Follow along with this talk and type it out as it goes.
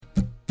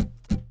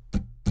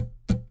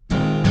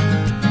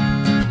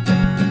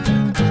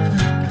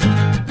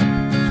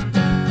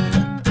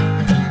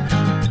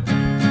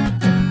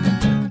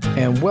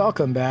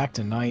Welcome back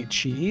to Night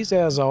Cheese.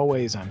 As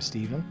always, I'm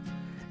Steven.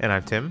 And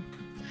I'm Tim.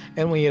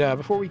 And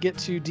before we get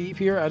too deep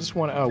here, I just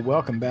want to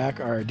welcome back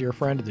our dear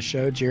friend of the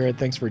show, Jared.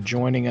 Thanks for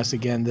joining us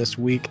again this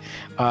week.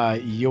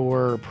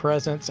 Your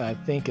presence, I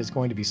think, is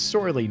going to be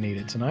sorely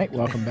needed tonight.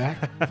 Welcome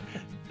back.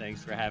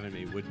 Thanks for having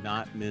me. Would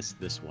not miss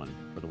this one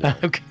for the world.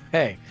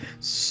 Okay.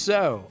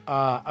 So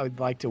I would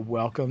like to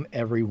welcome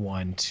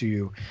everyone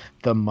to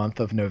the month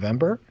of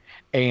November.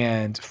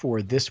 And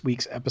for this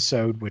week's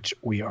episode, which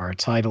we are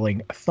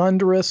titling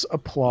Thunderous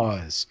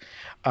Applause,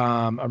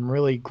 I'm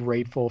really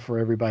grateful for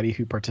everybody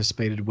who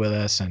participated with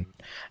us and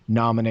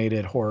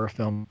nominated horror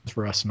films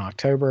for us in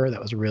October.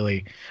 That was a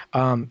really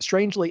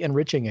strangely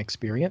enriching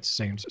experience.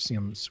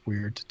 Seems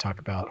weird to talk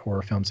about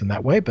horror films in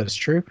that way, but it's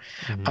true.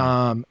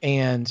 Mm-hmm.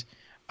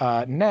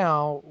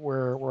 Now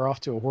we're off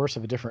to a horse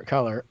of a different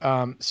color.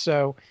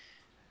 So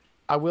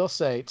I will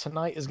say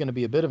tonight is going to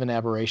be a bit of an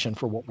aberration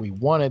for what we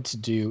wanted to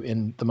do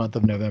in the month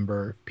of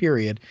November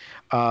period.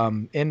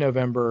 In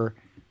November,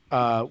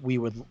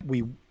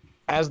 we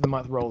as the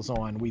month rolls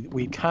on,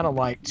 we kind of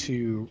like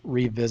to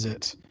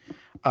revisit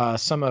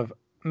some of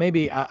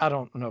maybe I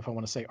don't know if I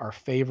want to say our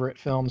favorite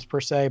films per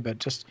se, but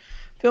just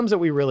films that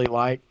we really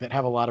like that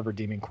have a lot of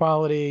redeeming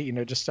quality. You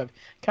know, just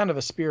kind of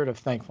a spirit of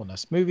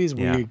thankfulness. Movies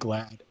we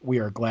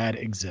are glad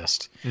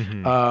exist.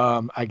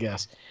 Mm-hmm. I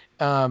guess.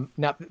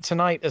 Now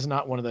tonight is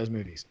not one of those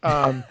movies.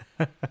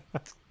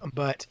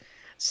 But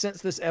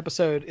since this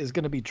episode is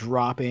going to be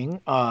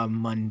dropping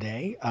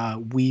Monday,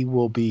 we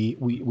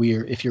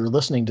are, if you're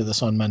listening to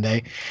this on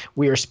Monday,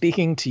 we are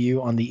speaking to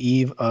you on the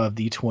eve of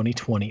the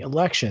 2020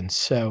 election.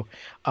 So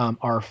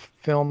our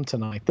film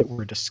tonight that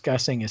we're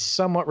discussing is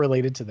somewhat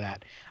related to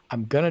that.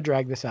 I'm going to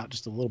drag this out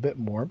just a little bit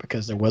more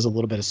because there was a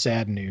little bit of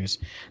sad news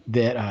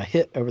that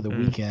hit over the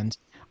weekend.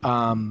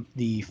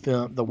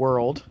 The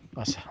world,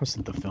 I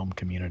said the film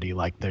community,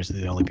 like there's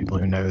the only people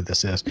who know who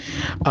this is.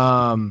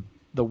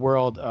 The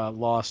world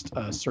lost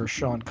Sir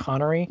Sean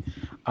Connery,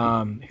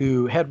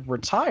 who had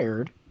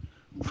retired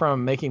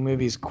from making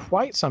movies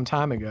quite some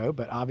time ago,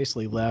 but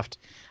obviously left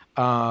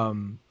a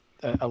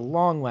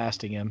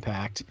long-lasting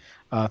impact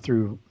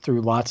through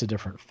lots of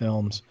different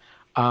films.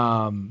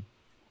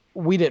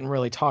 We didn't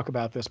really talk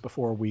about this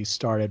before we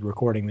started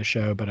recording the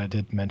show, but I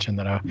did mention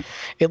that I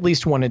at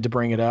least wanted to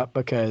bring it up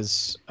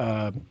because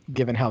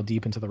given how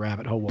deep into the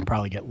rabbit hole we'll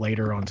probably get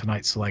later on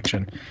tonight's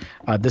selection,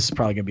 this is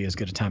probably going to be as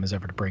good a time as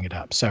ever to bring it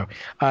up. So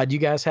do you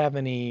guys have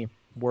any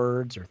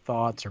words or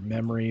thoughts or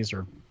memories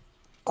or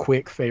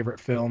quick favorite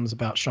films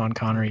about Sean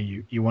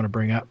Connery you want to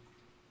bring up?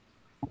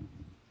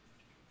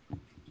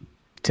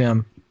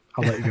 Tim,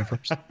 I'll let you go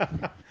first.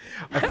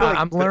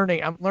 I'm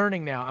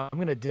learning now. I'm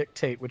going to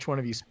dictate which one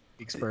of you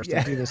speaks first. Yeah.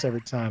 I do this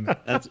every time.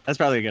 That's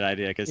probably a good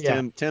idea because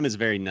Tim is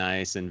very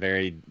nice and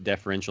very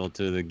deferential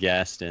to the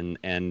guest,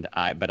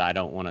 but I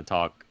don't want to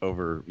talk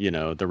over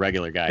the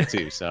regular guy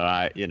too.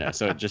 So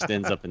so it just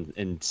ends up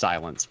in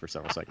silence for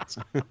several seconds.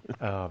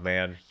 Oh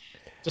man.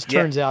 Just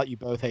turns out you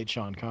both hate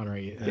Sean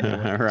Connery.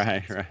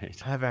 Right.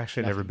 I've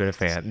actually never been a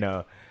fan.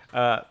 No.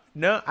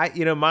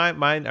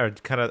 Mine are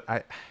kind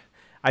of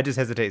I just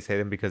hesitate to say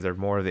them because they're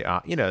more of the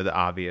the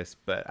obvious.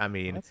 But I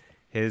mean,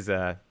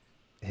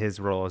 his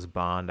role as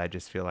Bond, I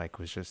just feel like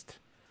was just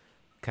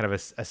kind of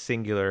a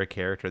singular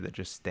character that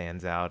just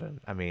stands out. And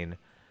I mean,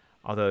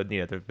 although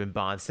there've been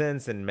Bond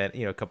since and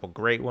a couple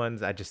great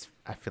ones, I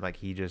feel like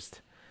he's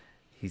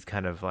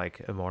kind of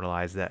like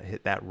immortalized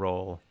that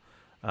role.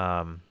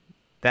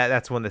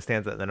 That's one that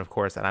stands out. And then of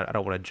course, and I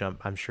don't want to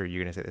jump. I'm sure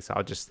you're gonna say this, so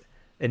I'll just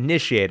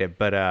initiate it.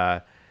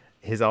 But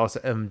his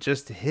also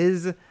just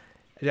his.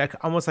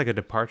 Almost like a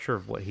departure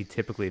of what he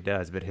typically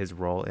does, but his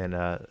role in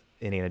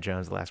Indiana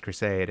Jones: The Last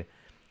Crusade,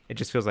 it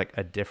just feels like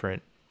a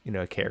different,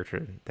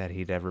 character that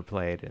he'd ever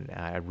played, and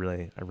I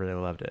really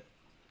loved it.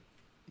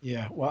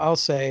 Yeah, well, I'll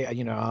say,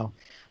 I'll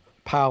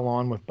pile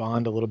on with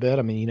Bond a little bit.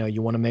 I mean,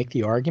 you want to make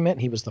the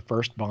argument he was the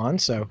first Bond,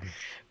 so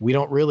we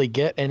don't really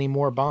get any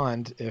more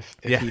Bond if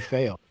he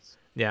fails.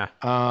 Yeah.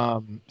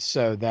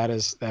 So that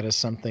is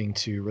something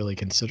to really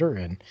consider,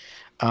 and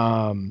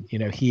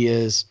he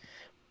is.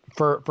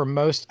 For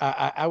most,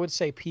 I would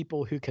say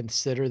people who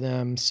consider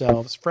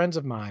themselves, friends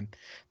of mine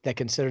that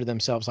consider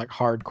themselves like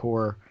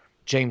hardcore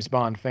James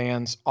Bond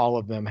fans, all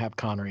of them have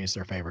Connery as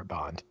their favorite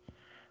Bond.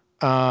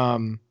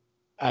 I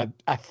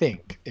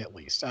think, at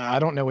least. I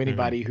don't know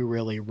anybody who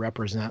really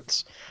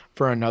represents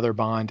for another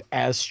Bond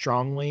as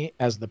strongly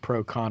as the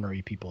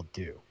pro-Connery people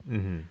do.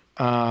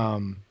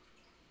 Mm-hmm.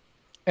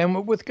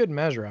 And with good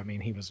measure. I mean,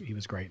 he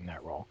was great in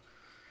that role.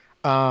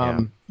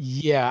 I'll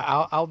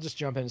just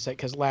jump in and say,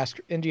 because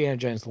Indiana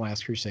Jones: The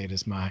Last Crusade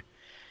is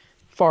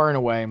far and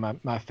away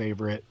my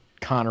favorite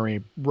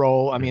Connery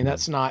role. I mean,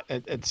 that's not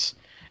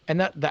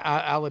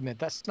I'll admit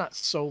that's not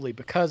solely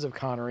because of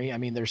Connery. I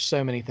mean, there's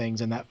so many things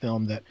in that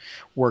film that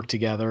work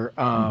together.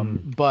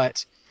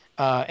 But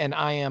and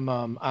I'm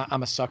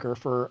a sucker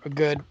for a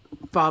good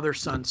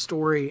father-son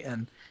story,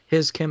 and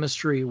his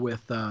chemistry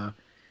with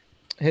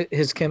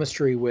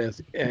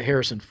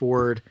Harrison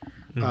Ford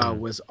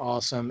was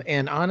awesome.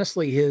 And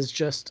honestly, his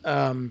just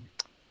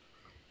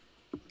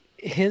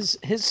his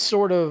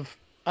sort of,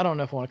 I don't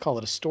know if I want to call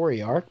it a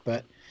story arc,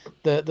 but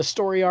the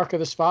story arc of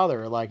his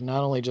father, like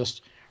not only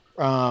just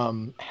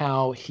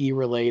how he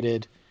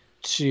related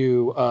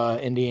to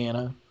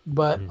Indiana,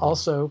 but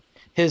also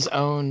his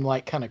own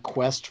like kind of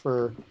quest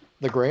for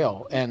the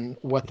Grail and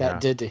what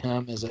that did to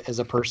him as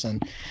a person.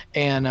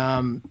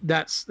 And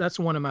that's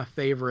one of my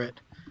favorite.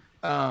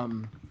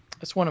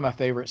 It's one of my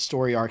favorite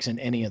story arcs in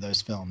any of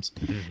those films.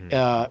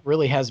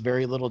 Really has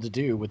very little to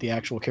do with the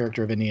actual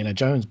character of Indiana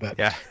Jones, but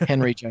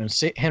Henry Jones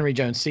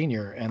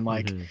Sr. and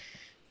like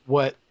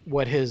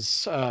what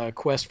his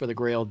quest for the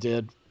Grail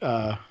did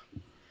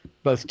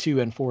both to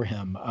and for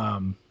him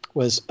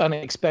was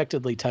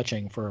unexpectedly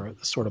touching for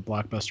a sort of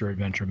blockbuster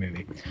adventure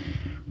movie.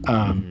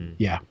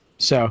 Yeah.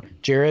 So,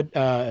 Jared,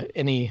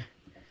 any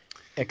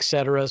et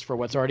ceteras for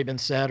what's already been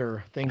said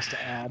or things to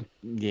add?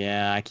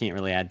 Yeah, I can't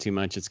really add too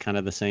much. It's kind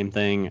of the same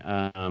thing.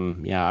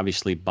 Yeah,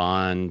 obviously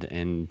Bond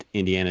and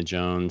Indiana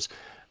Jones.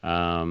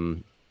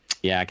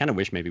 Yeah, I kind of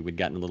wish maybe we'd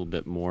gotten a little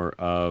bit more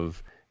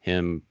of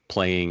him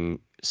playing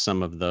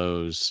some of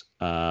those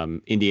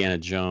Indiana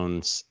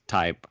Jones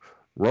type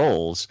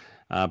roles,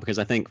 because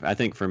I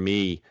think for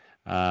me,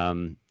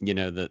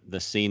 the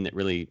scene that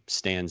really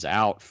stands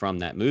out from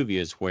that movie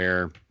is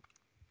where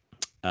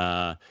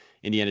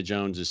Indiana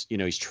Jones is,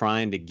 he's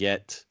trying to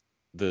get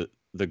the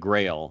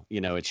Grail,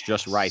 it's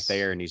just right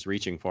there and he's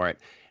reaching for it.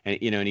 And,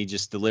 and he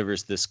just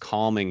delivers this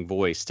calming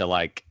voice to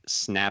like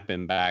snap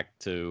him back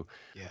to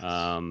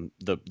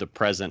the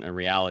present and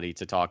reality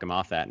to talk him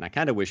off that. And I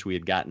kind of wish we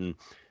had gotten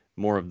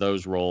more of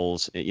those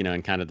roles,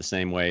 in kind of the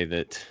same way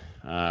that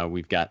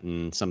we've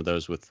gotten some of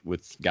those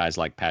with guys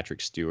like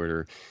Patrick Stewart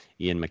or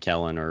Ian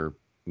McKellen or,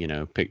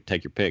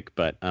 take your pick.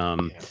 But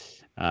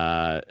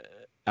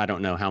I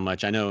don't know how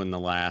much. I know in the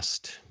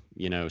last,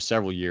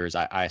 several years,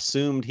 I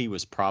assumed he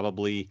was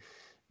probably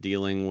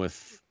dealing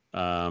with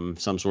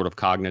some sort of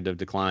cognitive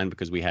decline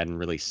because we hadn't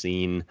really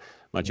seen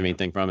much of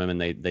anything from him. And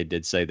they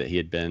did say that he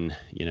had been,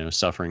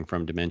 suffering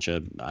from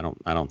dementia. I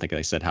don't think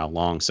they said how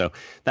long. So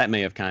that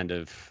may have kind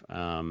of,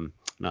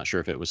 not sure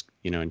if it was,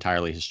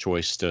 entirely his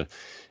choice to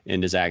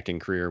end his acting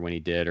career when he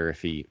did, or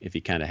if he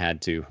kind of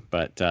had to,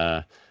 but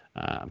I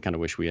kind of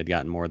wish we had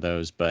gotten more of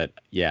those. But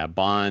yeah,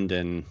 Bond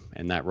and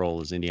that role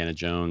as Indiana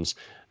Jones,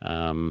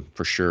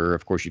 for sure.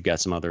 Of course, you've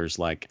got some others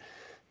like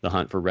The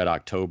Hunt for Red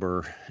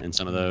October and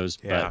some of those.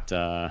 Yeah.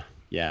 But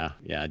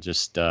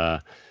just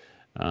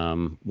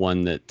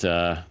one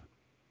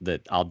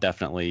that I'll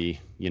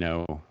definitely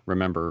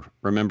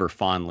remember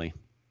fondly.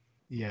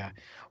 Yeah.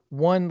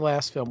 One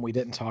last film we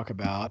didn't talk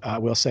about, I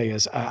will say,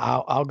 is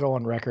I'll go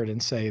on record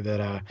and say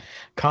that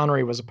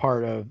Connery was a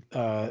part of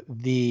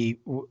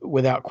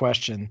without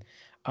question,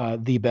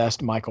 the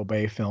best Michael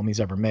Bay film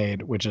he's ever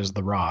made, which is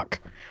The Rock,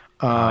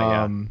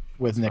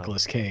 with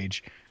Nicolas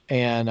Cage.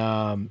 And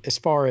as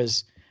far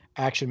as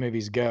action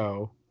movies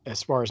go,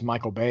 as far as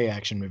Michael Bay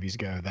action movies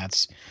go,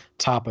 that's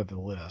top of the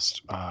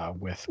list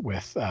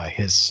with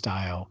his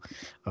style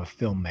of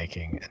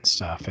filmmaking and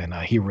stuff. And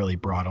he really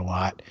brought a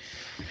lot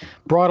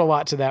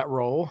to that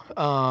role.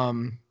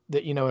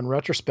 That, in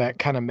retrospect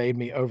kind of made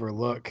me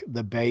overlook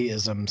the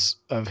Bay-isms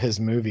of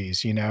his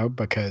movies,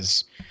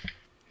 because,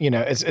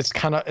 it's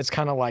kind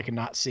of like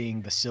not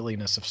seeing the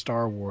silliness of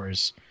Star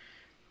Wars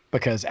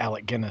because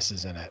Alec Guinness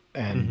is in it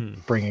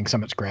and bringing so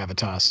much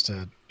gravitas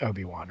to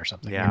Obi-Wan or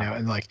something,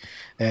 and like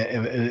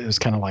it was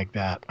kind of like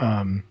that.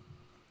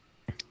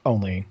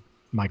 Only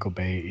Michael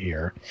Bay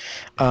here.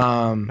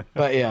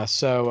 But yeah,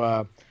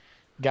 so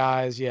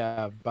guys,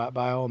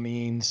 by all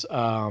means,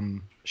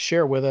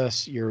 share with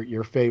us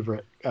your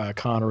favorite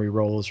Connery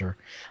roles or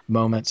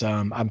moments.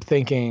 I'm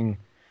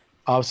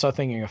also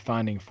thinking of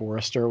Finding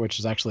Forrester, which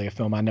is actually a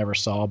film I never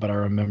saw, but I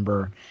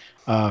remember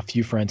a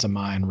few friends of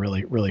mine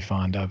really, really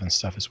fond of and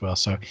stuff as well.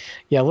 So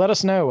yeah, let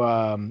us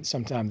know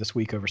sometime this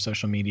week over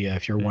social media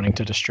if you're wanting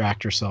to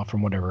distract yourself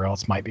from whatever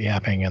else might be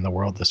happening in the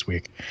world this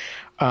week,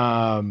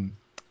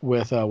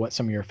 with what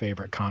some of your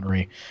favorite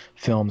Connery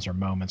films or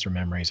moments or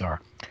memories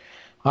are.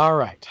 All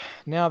right,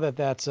 now that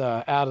that's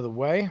out of the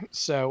way,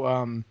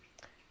 so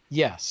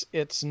yes,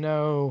 it's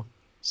no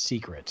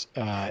secret.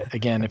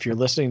 Again, if you're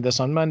listening to this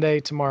on Monday,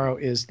 tomorrow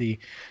is the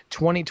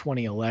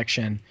 2020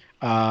 election.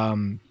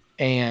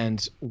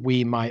 And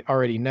we might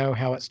already know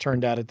how it's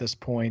turned out at this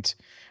point.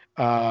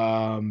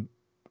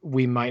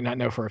 We might not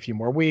know for a few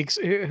more weeks.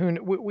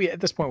 We at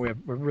this point, we have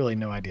really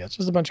no idea. It's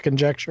just a bunch of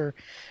conjecture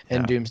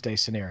and doomsday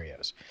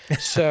scenarios.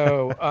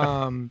 So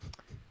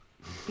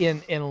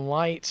in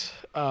light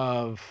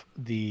of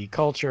the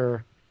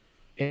culture,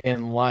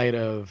 in light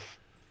of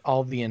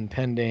all the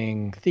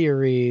impending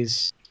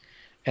theories,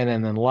 and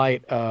then in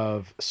light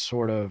of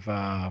sort of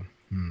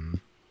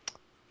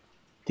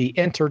the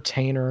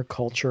entertainer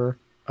culture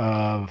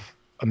of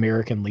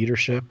American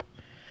leadership,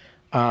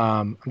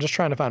 I'm just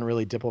trying to find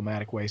really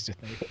diplomatic ways to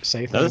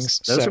say things.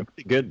 Those are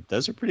pretty good.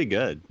 Those are pretty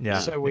good. Yeah.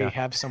 So we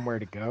have somewhere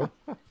to go.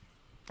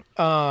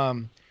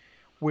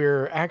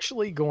 We're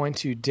actually going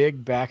to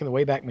dig back in the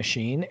Wayback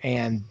Machine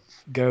and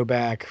go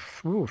back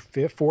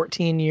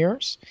 14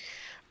 years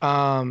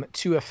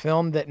to a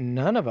film that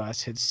none of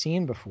us had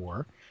seen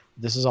before,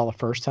 This is all the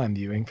first time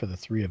viewing for the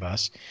three of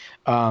us.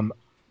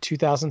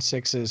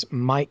 2006's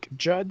Mike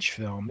Judge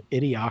film,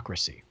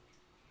 Idiocracy.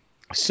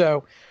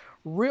 So,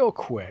 real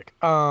quick,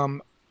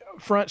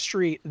 Front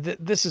Street.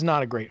 This is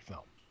not a great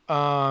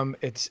film.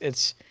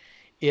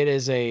 It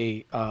is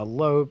a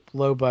low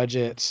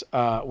budget.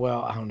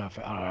 Well, I don't know if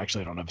I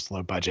actually don't know if it's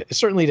low budget. It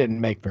certainly didn't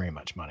make very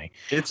much money.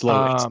 It's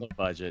low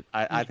budget.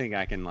 I think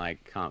I can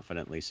like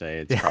confidently say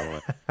it's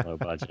probably low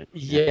budget.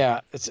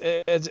 Yeah, it's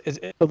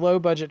a low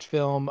budget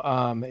film.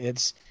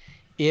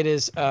 It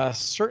is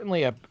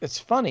certainly it's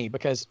funny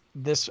because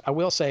this, I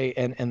will say,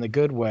 in the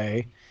good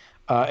way,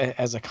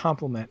 as a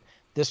compliment,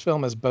 this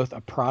film is both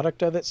a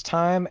product of its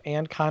time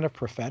and kind of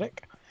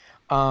prophetic.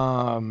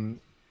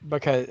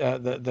 Because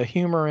the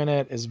humor in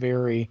it is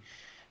very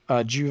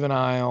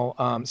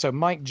juvenile. So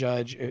Mike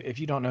Judge, if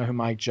you don't know who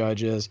Mike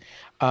Judge is,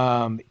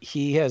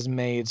 he has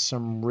made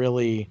some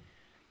really,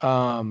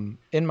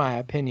 in my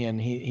opinion,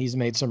 he's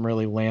made some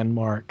really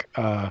landmark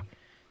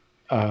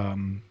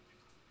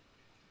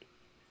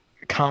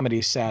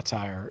comedy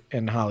satire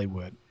in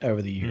Hollywood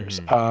over the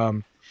years.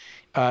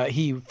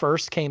 He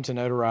first came to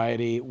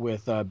notoriety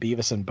with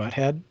Beavis and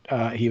Butthead.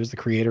 He was the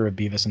creator of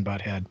Beavis and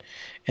Butthead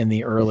in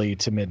the early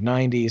to mid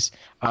 90s,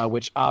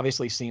 which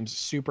obviously seems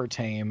super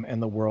tame in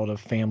the world of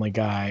Family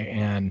Guy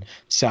and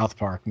South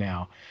Park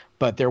now.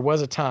 But there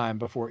was a time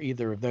before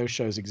either of those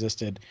shows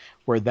existed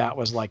where that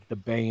was like the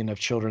bane of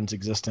children's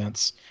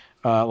existence,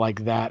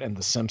 like that and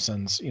The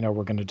Simpsons,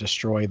 were going to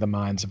destroy the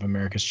minds of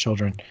America's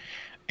children.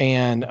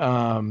 And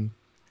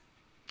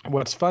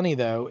what's funny,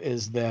 though,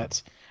 is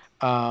that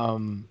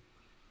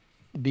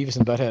Beavis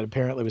and Butthead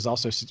apparently was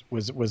also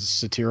was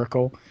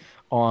satirical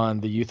on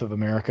the youth of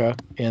America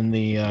in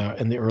the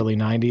early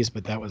 90s,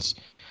 but that was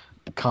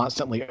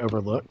constantly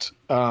overlooked.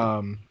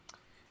 And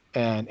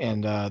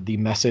the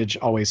message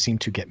always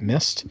seemed to get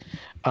missed,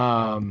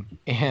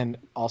 and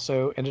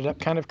also ended up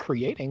kind of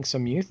creating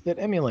some youth that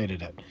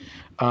emulated it.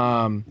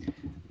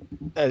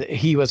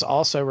 He was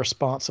also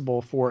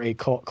responsible for a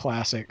cult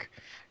classic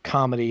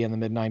comedy in the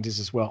mid 90s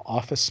as well,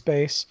 Office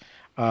Space,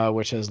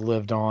 which has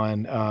lived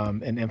on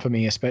in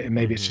infamy.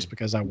 Maybe it's just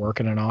because I work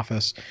in an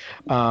office,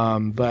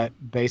 but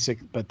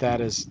that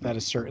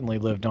is certainly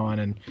lived on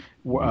in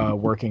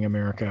working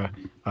America.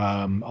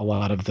 A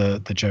lot of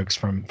the jokes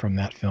from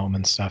that film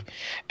and stuff.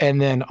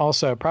 And then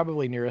also,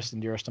 probably nearest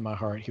and dearest to my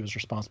heart, he was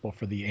responsible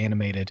for the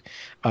animated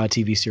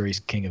TV series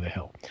King of the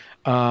Hill.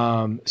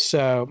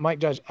 So Mike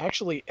Judge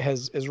actually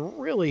is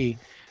really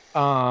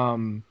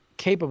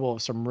capable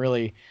of some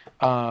really,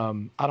 I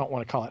don't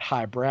want to call it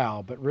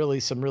highbrow, but really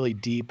some really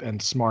deep and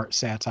smart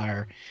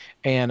satire.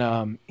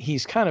 And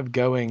he's kind of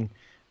going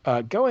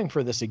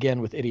for this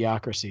again with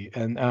Idiocracy.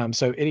 And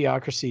so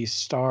Idiocracy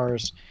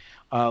stars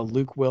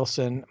Luke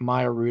Wilson,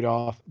 Maya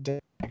Rudolph,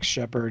 Dax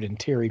Shepard, and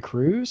Terry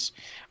Crews,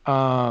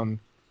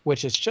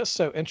 which is just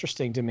so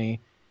interesting to me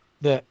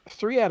that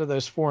 3 out of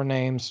those 4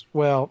 names,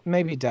 well,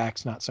 maybe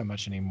Dax not so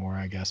much anymore,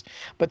 I guess,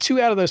 but 2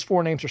 out of those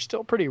 4 names are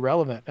still pretty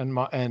relevant in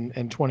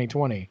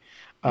 2020.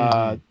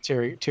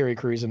 Terry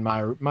Crews and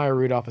Maya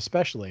Rudolph,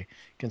 especially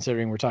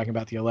considering we're talking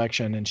about the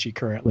election, and she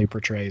currently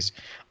portrays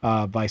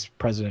vice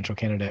presidential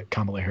candidate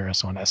Kamala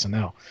Harris on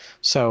SNL.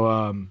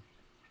 So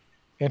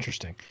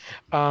interesting.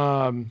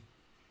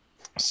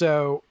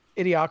 So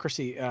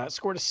Idiocracy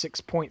scored a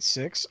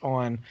 6.6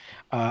 on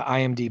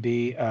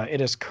IMDb. It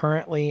is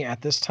currently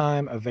at this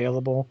time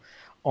available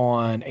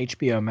on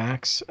HBO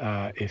Max,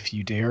 if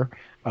you dare,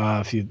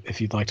 if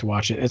you'd like to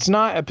watch it. It's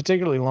not a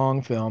particularly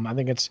long film. I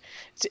think it's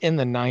in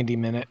the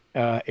 90-minute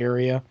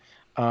area,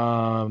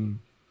 and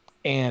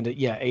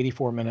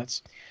 84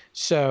 minutes.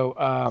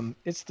 So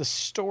it's the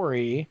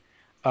story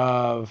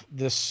of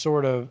this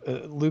sort of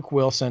Luke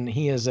Wilson.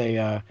 He is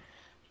a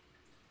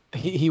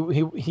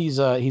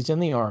he's in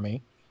the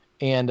Army.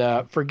 And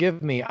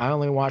forgive me, I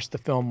only watched the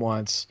film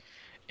once,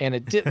 and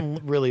it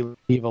didn't really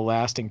leave a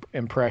lasting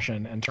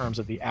impression in terms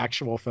of the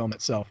actual film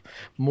itself,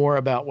 more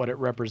about what it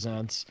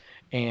represents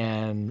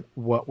and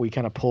what we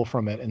kind of pull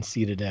from it and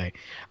see today.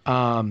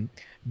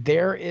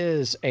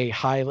 There's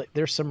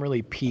some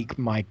really peak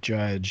Mike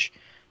Judge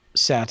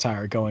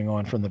satire going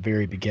on from the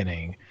very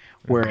beginning,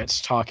 where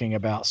it's talking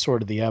about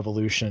sort of the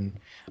evolution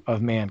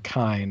of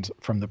mankind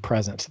from the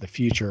present to the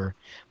future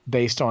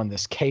based on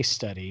this case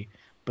study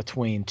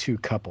between 2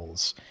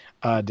 couples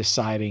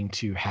deciding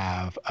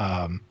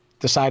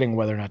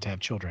whether or not to have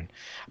children.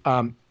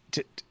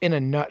 In a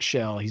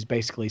nutshell, he's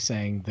basically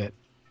saying that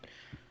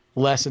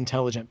less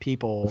intelligent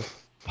people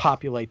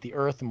populate the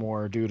earth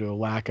more due to a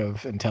lack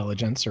of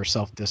intelligence or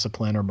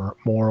self-discipline or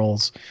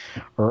morals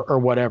or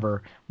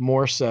whatever,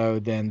 more so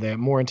than the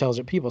more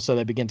intelligent people. So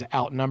they begin to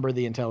outnumber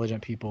the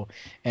intelligent people,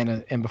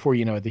 and before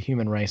you know it, the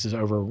human race is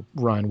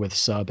overrun with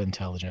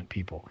sub-intelligent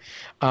people.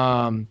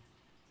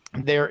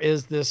 There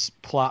is this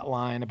plot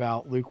line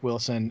about Luke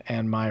Wilson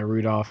and Maya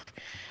Rudolph.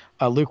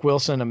 Luke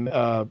Wilson,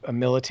 a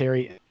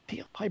military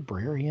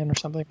librarian or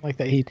something like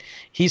that.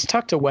 He's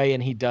tucked away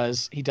and he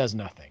does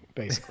nothing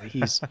basically.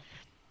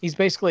 He's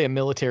basically a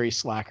military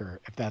slacker,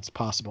 if that's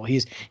possible.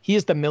 He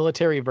is the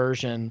military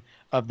version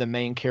of the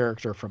main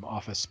character from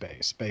Office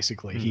Space.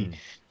 Basically,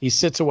 he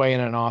sits away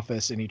in an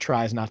office and he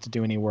tries not to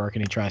do any work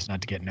and he tries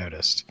not to get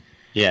noticed.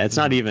 Yeah, it's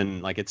not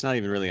even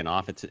really an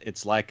office.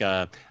 It's like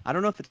I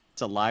don't know if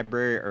it's a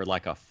library or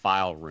like a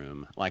file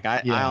room. Like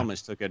I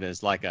almost took it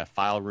as like a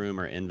file room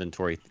or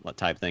inventory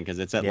type thing, because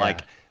it's at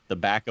like the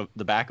back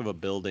of a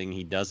building.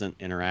 He doesn't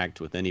interact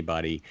with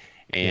anybody,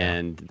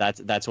 and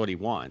that's what he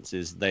wants.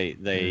 Is they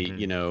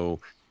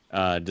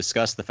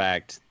discuss the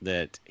fact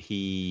that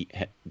he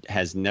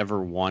has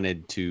never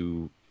wanted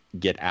to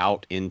get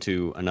out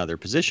into another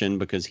position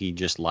because he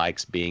just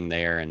likes being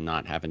there and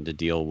not having to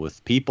deal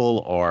with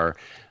people or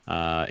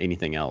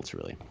anything else,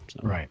 really. So.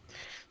 Right.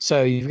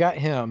 So you've got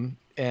him.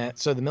 And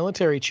so the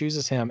military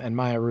chooses him and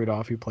Maya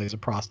Rudolph, who plays a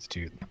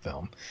prostitute in the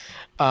film,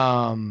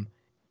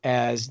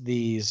 as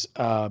these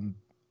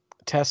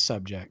test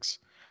subjects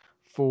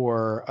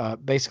for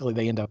basically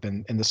they end up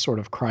in this sort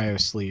of cryo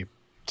sleep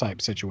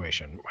type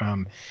situation.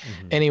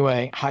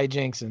 Anyway,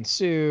 hijinks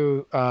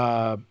ensue.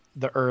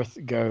 The Earth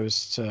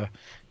goes to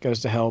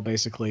hell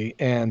basically,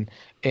 and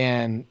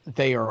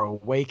they are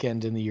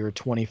awakened in the year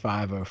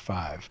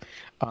 2505,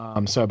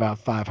 so about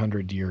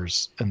 500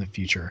 years in the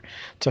future,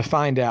 to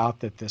find out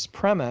that this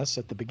premise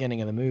at the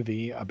beginning of the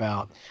movie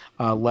about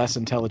less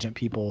intelligent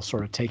people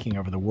sort of taking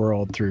over the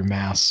world through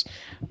mass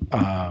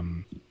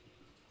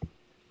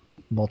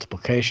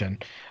multiplication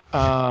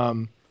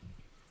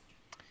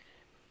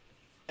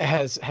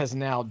has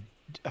now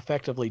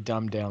effectively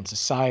dumbed down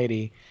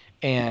society,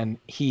 and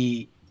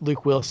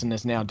Luke Wilson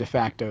is now de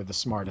facto the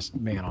smartest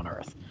man on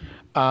Earth,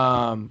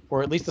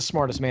 or at least the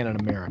smartest man in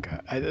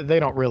America. They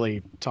don't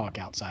really talk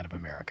outside of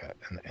America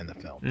in the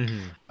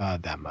film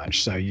that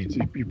much, so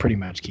you pretty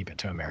much keep it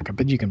to America,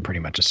 but you can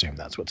pretty much assume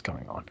that's what's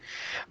going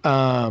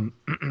on.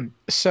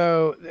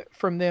 So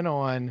from then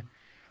on,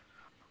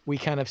 we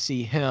kind of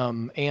see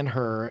him and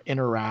her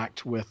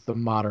interact with the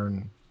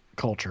modern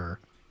culture,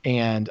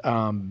 and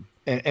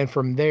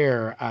from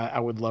there, I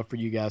would love for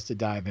you guys to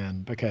dive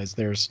in, because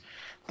there's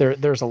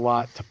a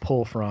lot to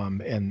pull from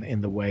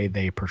in the way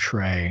they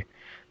portray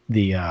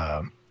the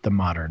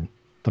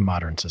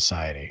modern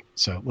society.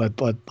 So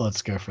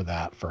let's go for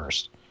that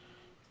first.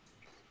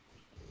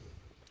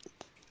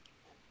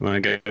 You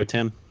want to go,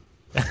 Tim?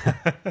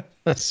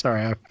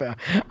 Sorry,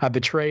 I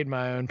betrayed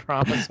my own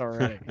promise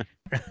already.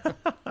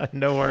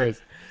 No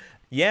worries.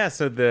 Yeah.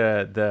 So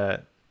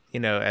the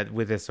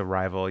with this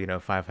arrival,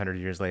 500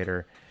 years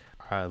later,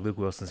 Luke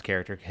Wilson's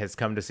character has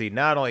come to see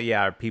not only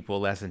are people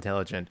less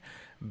intelligent,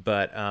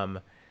 but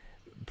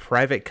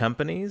private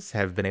companies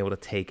have been able to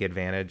take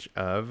advantage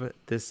of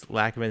this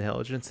lack of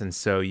intelligence, and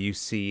so you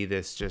see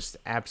this just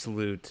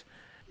absolute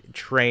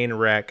train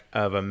wreck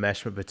of a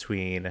meshment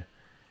between,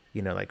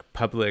 like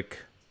public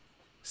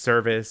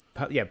service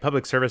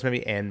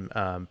maybe, and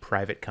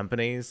private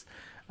companies,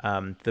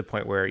 to the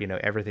point where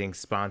everything's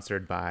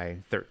sponsored by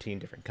 13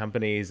 different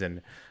companies,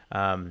 and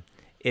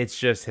it's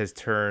just has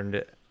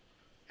turned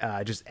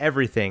just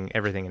everything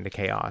into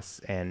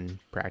chaos and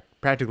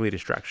practically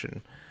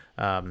destruction.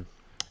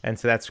 And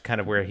so that's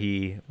kind of where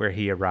he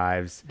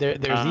arrives.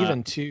 There's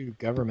even two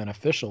government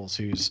officials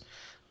whose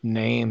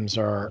names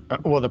are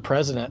one of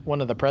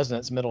the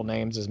president's middle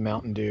names is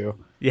Mountain Dew.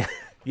 Yeah.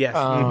 Yes.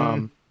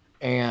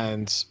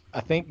 And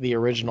I think the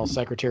original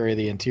Secretary of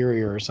the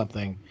Interior or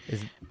something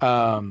is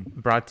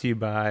brought to you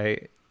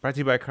by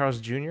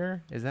Carl's Jr.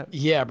 Is that?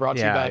 Yeah, brought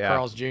to you by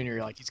Carl's Jr.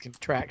 Like he's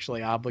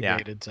contractually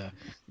obligated to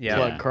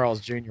plug Carl's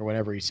Jr.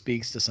 whenever he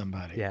speaks to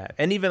somebody. Yeah,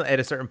 and even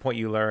at a certain point,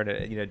 you learn,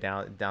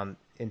 down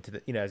into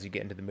the, as you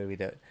get into the movie,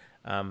 that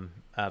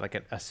like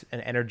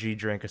an energy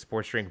drink, a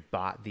sports drink,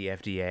 bought the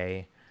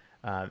FDA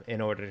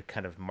in order to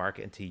kind of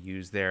market and to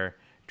use their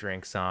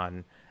drinks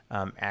on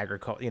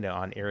agriculture,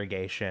 on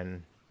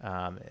irrigation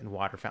and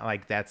water fountain.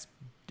 Like that's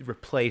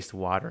replaced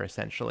water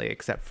essentially,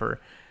 except for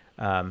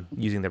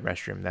using the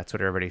restroom. That's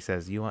what everybody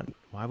says.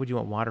 Why would you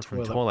want water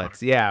from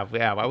toilets? Yeah.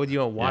 Why would you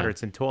want water?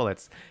 It's in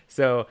toilets.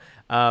 So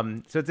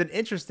it's an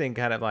interesting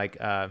kind of like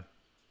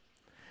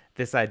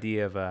this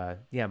idea of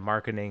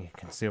marketing,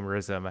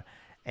 consumerism,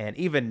 and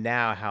even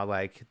now how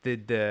like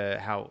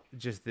how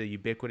just the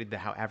ubiquity,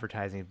 how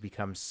advertising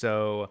becomes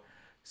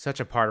such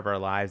a part of our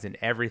lives, and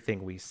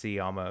everything we see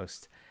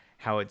almost,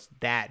 how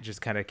that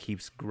just kind of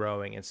keeps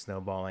growing and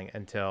snowballing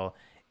until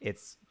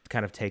it's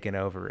kind of taken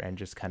over, and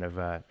just kind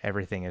of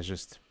everything is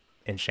just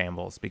in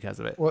shambles because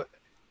of it. Well,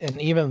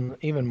 and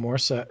even more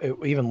so,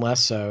 even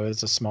less so,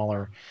 it's a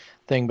smaller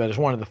thing, but it's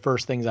one of the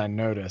first things I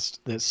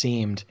noticed that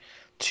seemed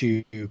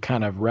to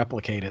kind of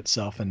replicate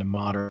itself into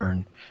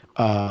modern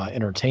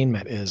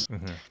entertainment is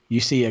you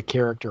see a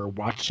character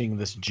watching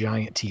this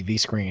giant TV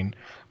screen,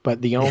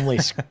 but the only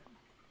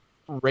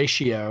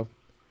ratio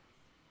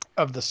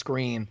of the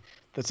screen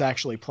that's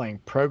actually playing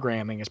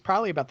programming is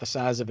probably about the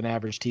size of an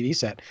average TV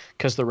set,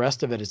 because the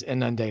rest of it is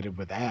inundated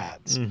with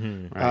ads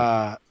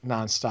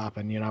nonstop.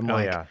 And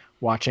I'm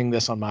watching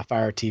this on my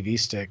Fire TV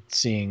stick,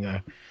 seeing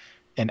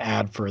an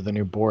ad for the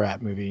new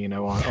Borat movie,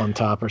 on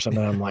top or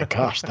something. I'm like,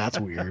 gosh, that's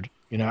weird.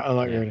 You know, I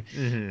like her.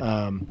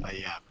 But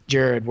yeah,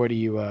 Jared, what do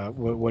you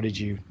what did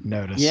you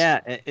notice? Yeah,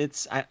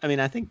 it's. I mean,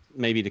 I think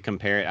maybe to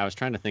compare it, I was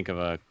trying to think of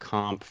a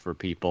comp for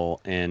people,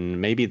 and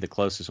maybe the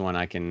closest one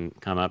I can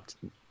come up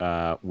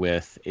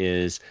with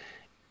is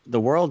the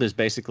world is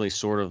basically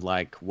sort of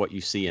like what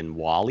you see in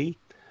Wall-E.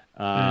 It's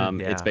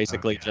Yeah.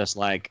 basically just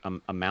like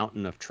a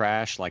mountain of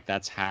trash. Like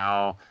that's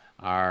how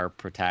our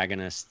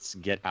protagonists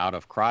get out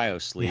of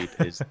cryo sleep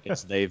is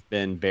they've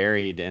been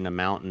buried in a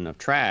mountain of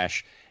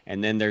trash,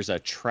 and then there's a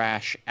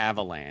trash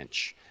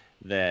avalanche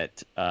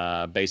that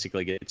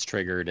basically gets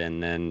triggered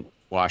and then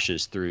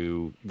washes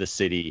through the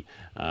city.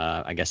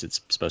 I guess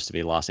it's supposed to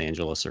be Los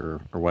Angeles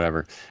or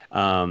whatever.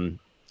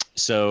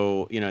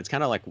 So it's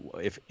kind of like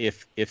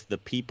if the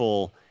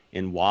people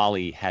in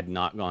Wall-E had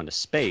not gone to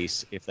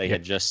space, if they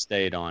had just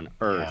stayed on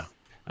Earth,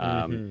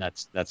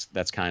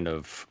 that's kind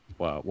of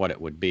what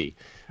it would be.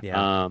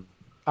 Yeah.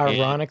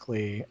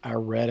 Ironically, I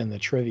read in the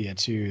trivia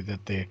too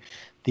that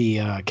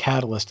the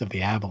catalyst of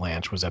the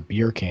avalanche was a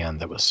beer can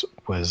that was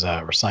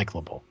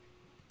recyclable.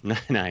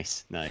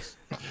 Nice.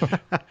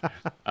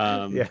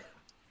 Yeah.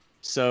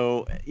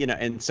 So,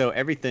 and so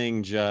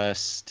everything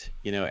just,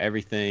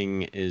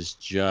 everything is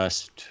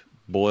just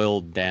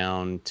boiled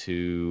down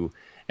to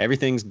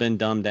everything's been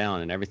dumbed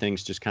down and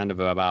everything's just kind of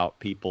about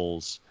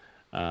people's,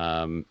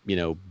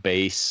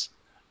 base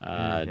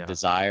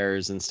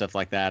desires and stuff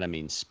like that. I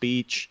mean,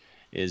 speech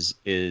is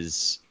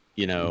as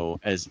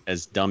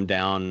dumbed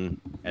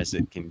down as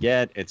it can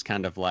get. It's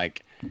kind of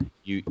like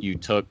you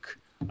took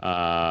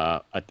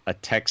a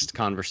text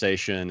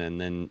conversation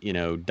and then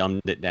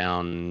dumbed it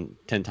down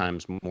 10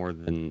 times more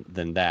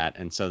than that,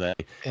 and so they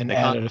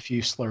added a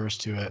few slurs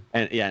to it,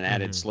 and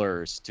added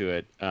slurs to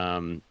it,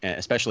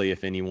 especially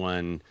if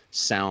anyone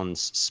sounds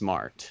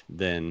smart,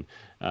 then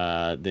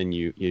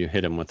you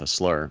hit them with a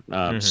slur.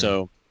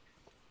 So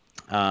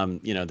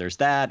there's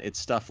that. It's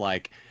stuff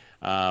like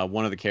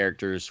one of the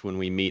characters, when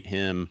we meet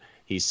him,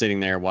 he's sitting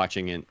there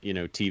watching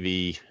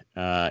TV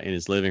in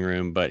his living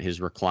room, but his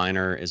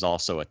recliner is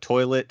also a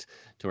toilet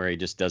to where he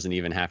just doesn't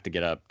even have to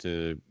get up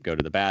to go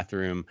to the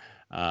bathroom.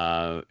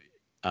 So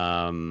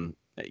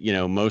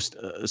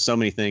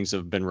many things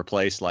have been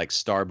replaced, like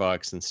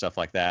Starbucks and stuff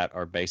like that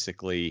are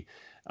basically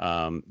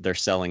they're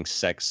selling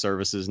sex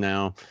services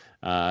now.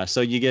 So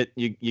you get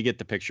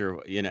the picture,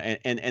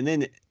 and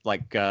then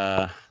like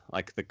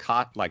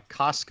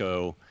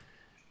Costco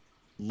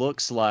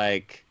looks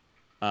like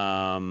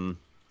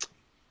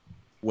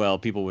well,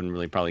 people wouldn't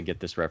really probably get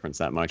this reference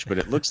that much, but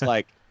it looks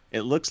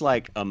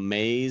like a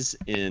maze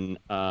in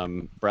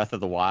Breath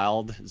of the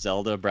Wild,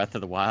 Zelda Breath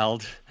of the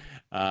Wild.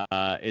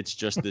 It's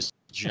just this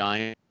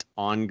giant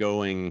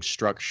ongoing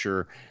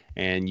structure,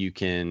 and you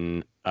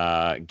can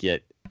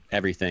get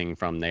everything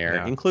from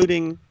there,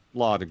 including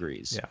law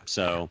degrees. Yeah.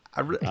 So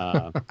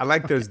I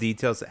like those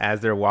details as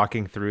they're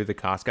walking through the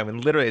Costco. I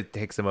mean, literally, it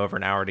takes them over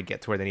an hour to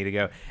get to where they need to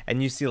go,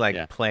 and you see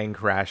plane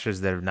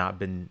crashes that have not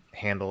been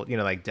handled,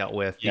 like dealt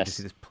with. Yes. You just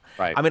see this.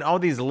 Right. I mean, all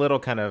these little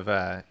kind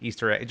of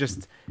Easter egg,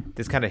 just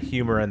this kind of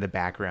humor in the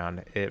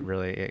background. It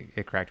really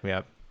it cracked me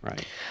up.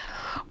 Right.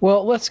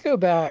 Well, let's go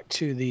back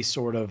to the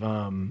sort of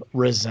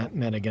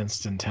resentment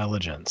against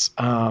intelligence,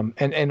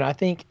 and I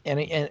think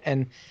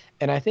and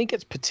I think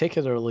it's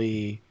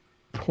particularly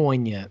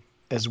poignant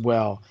as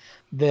well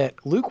that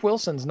Luke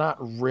Wilson's not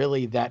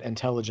really that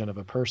intelligent of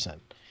a person.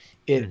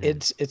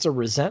 It's a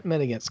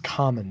resentment against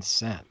common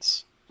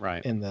sense.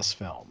 Right. In this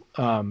film,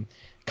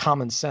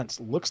 common sense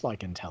looks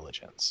like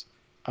intelligence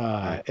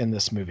in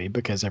this movie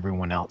because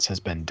everyone else has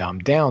been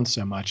dumbed down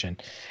so much,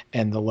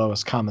 and the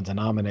lowest common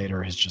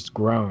denominator has just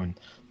grown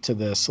to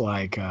this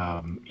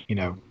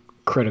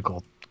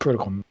critical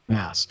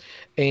mass.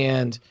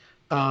 And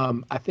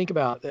I think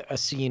about a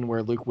scene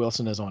where Luke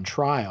Wilson is on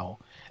trial,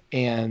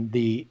 and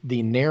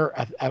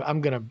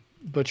I'm gonna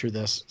butcher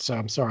this, so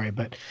I'm sorry,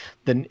 but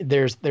then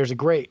there's a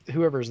great,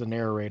 whoever's the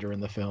narrator in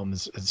the film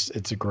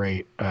it's a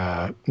great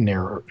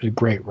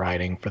great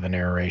writing for the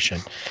narration,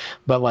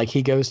 but like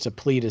he goes to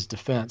plead his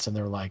defense and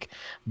they're like,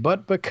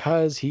 but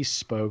because he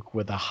spoke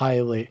with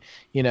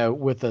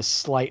with a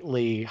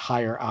slightly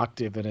higher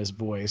octave in his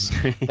voice,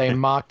 they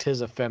mocked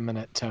his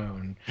effeminate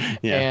tone.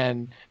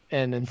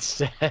 And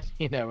instead,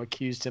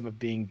 accused him of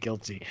being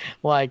guilty.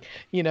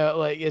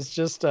 It's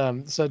just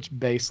such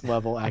base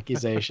level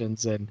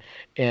accusations and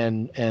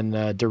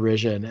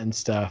derision and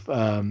stuff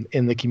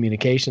in the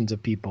communications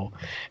of people.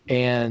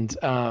 And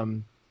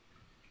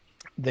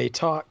they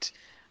talked.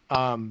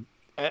 We're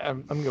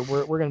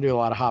going to do a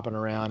lot of hopping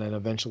around, and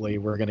eventually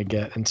we're going to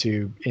get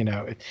into,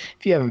 if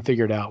you haven't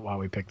figured out why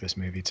we picked this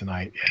movie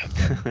tonight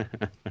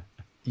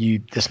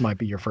yet, this might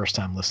be your first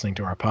time listening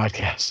to our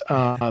podcast.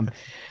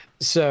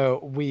 So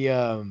we,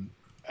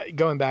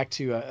 going back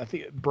to, I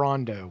think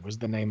Brondo was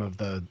the name of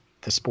the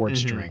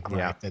sports drink,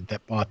 right?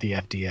 That bought the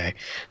FDA.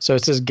 So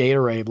it's this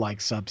Gatorade-like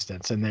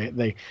substance, and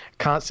they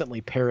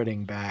constantly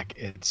parroting back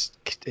its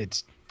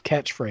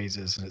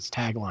catchphrases and its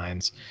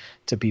taglines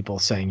to people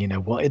saying,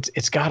 well,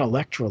 it's got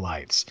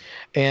electrolytes.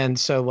 And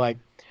so like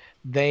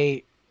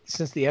they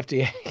since the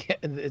FDA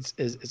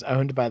is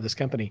owned by this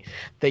company,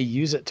 they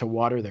use it to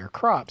water their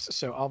crops,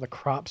 so all the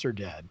crops are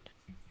dead.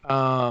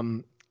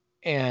 Um,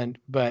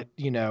 but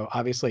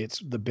obviously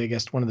it's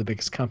one of the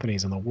biggest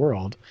companies in the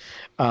world,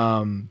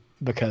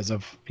 because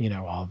of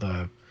all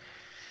the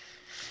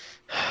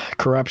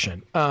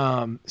corruption.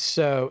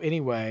 So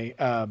anyway,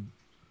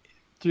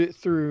 through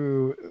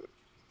through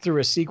through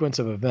a sequence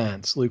of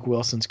events, Luke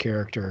Wilson's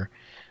character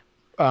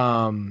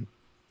um,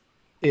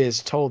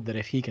 is told that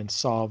if he can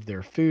solve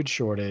their food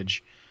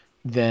shortage,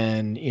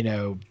 then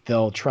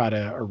they'll try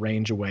to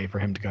arrange a way for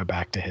him to go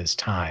back to his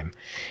time.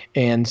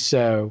 And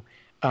so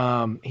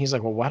he's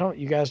like, well, why don't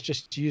you guys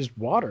just use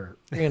water,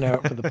 for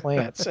the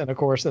plants? And of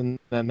course, and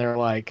then they're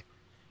like,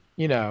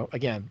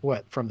 again,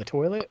 what, from the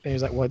toilet? And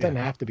he's like, well, it doesn't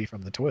have to be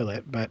from the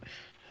toilet, but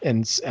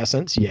in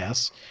essence,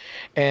 yes.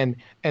 And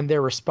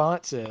their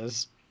response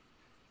is,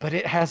 but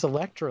it has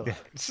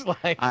electrolytes.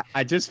 Like,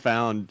 I just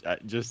found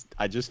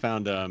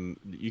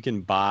you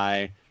can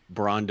buy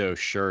Brondo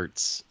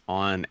shirts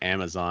on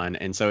Amazon,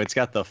 and so it's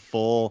got the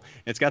full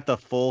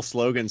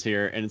slogans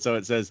here, and so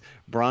it says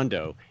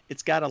Brondo,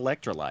 it's got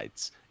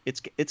electrolytes.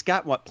 It's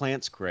got what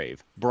plants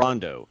crave.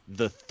 Brondo,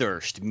 the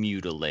thirst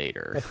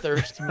mutilator. The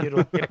thirst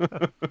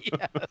mutilator.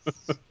 Yes.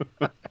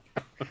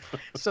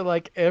 So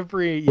like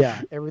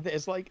everything.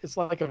 It's like if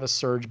a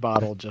Surge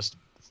bottle just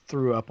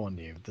threw up on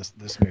you.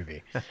 This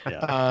movie.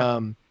 Yeah.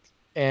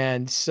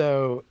 And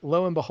so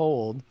lo and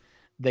behold,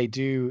 they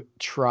do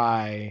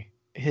try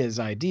his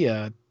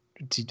idea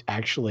to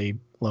actually,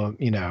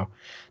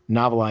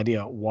 novel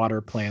idea,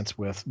 water plants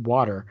with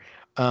water.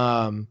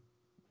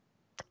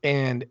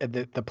 And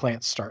the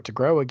plants start to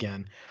grow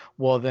again.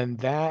 Well, then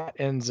that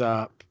ends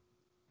up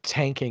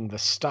tanking the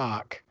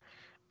stock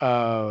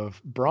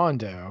of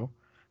Brondo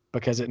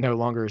because it no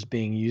longer is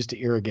being used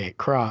to irrigate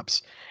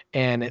crops,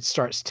 and it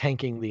starts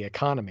tanking the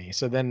economy.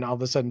 So then all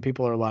of a sudden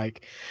people are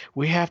like,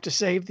 we have to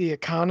save the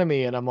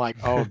economy. And I'm like,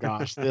 oh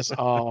gosh, this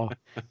all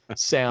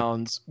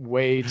sounds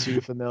way too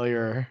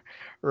familiar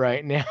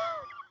right now.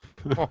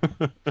 Oh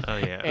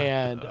yeah.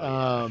 And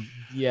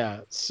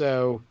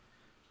so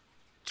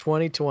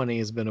 2020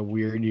 has been a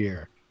weird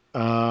year.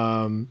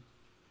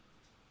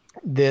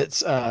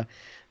 That's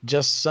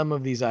just some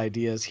of these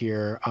ideas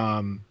here.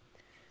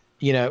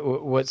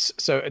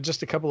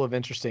 Just a couple of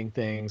interesting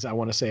things I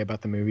want to say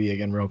about the movie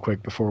again real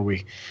quick before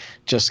we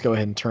just go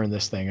ahead and turn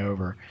this thing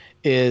over,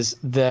 is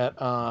that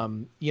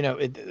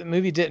the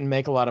movie didn't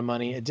make a lot of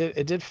money. It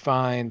did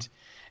find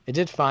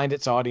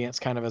its audience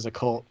kind of as a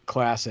cult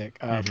classic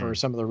for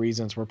some of the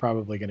reasons we're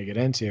probably going to get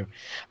into.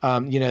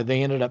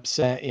 They ended up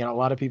saying, a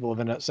lot of people have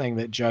ended up saying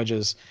that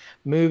Judge's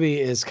movie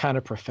is kind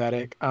of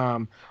prophetic.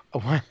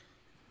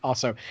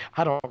 Also,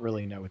 I don't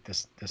really know what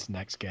this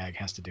next gag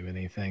has to do with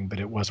anything, but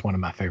it was one of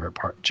my favorite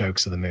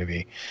jokes of the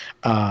movie.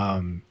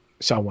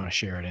 So I want to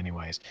share it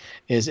anyways,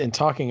 is in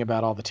talking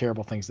about all the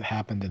terrible things that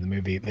happened in the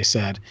movie, they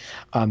said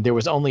there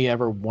was only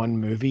ever one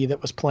movie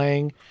that was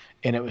playing,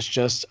 and it was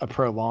just a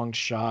prolonged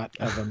shot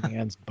of a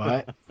man's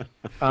butt.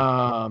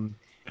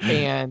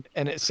 And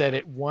it said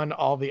it won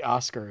all the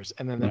Oscars,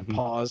 and then it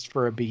paused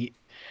for a beat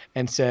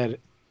and said,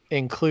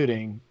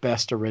 including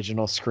Best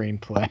Original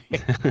Screenplay.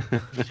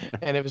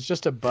 And it was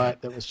just a butt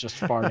that was just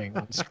farting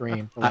on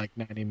screen for like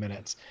 90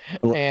 minutes.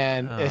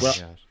 And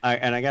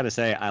I got to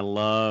say, I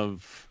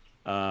love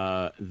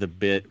the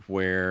bit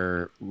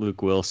where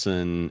Luke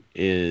Wilson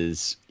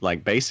is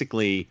like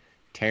basically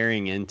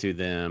tearing into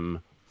them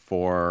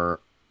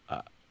for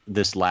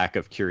this lack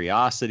of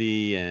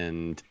curiosity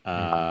and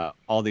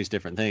all these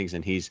different things.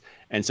 And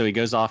so he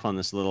goes off on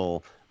this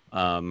little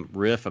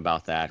riff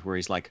about that, where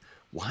he's like,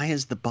 why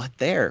is the butt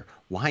there?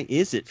 Why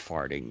is it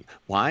farting?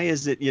 Why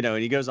is it, and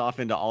he goes off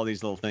into all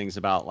these little things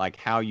about like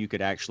how you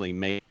could actually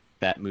make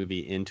that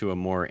movie into a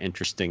more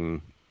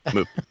interesting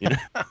movie,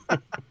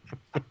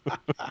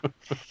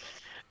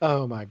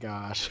 Oh my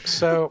gosh.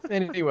 So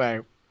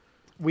anyway,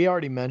 we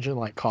already mentioned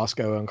like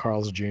Costco and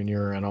Carl's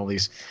Jr. and all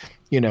these,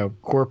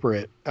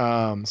 corporate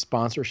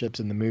sponsorships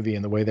in the movie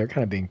and the way they're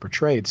kind of being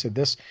portrayed. So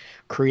this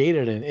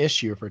created an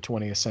issue for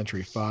 20th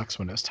Century Fox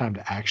when it was time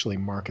to actually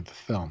market the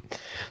film.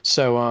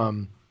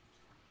 So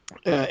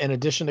in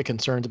addition to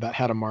concerns about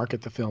how to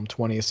market the film,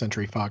 20th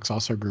Century Fox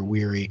also grew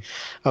weary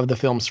of the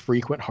film's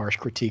frequent harsh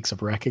critiques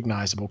of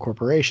recognizable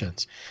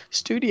corporations.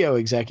 Studio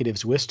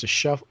executives wished to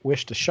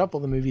shuffle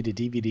the movie to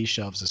DVD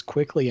shelves as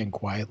quickly and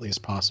quietly as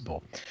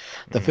possible.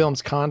 The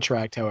film's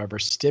contract, however,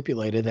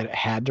 stipulated that it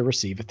had to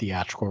receive a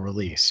theatrical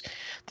release.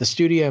 The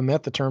studio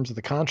met the terms of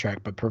the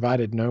contract but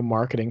provided no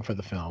marketing for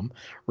the film,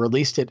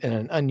 released it in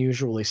an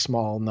unusually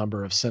small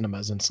number of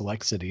cinemas in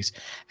select cities,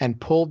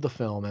 and pulled the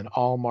film in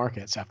all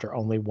markets after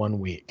only 1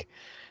 week.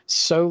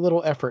 So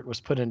little effort was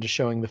put into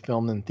showing the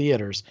film in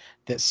theaters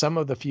that some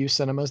of the few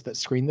cinemas that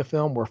screened the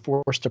film were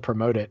forced to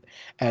promote it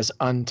as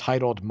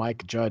Untitled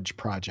Mike Judge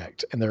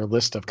Project in their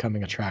list of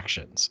coming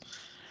attractions.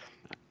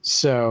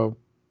 So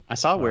I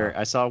saw where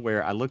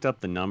I looked up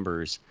the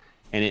numbers,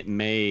 and it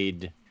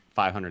made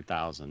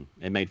 $500,000.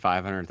 It made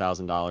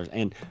 $500,000,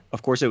 and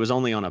of course it was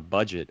only on a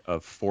budget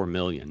of $4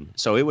 million.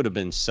 So it would have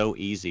been so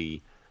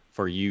easy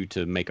for you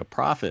to make a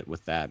profit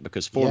with that,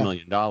 because $4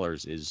 million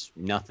is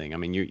nothing. I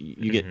mean,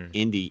 you get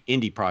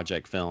indie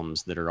project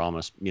films that are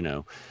almost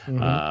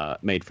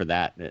made for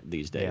that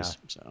these days.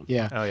 So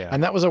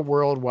and that was a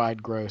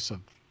worldwide gross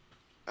of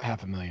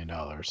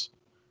 $500,000.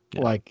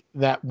 Like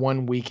that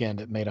one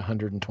weekend, it made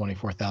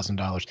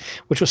 $124,000,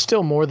 which was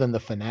still more than The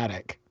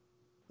Fanatic,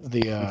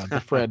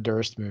 the Fred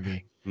Durst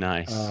movie.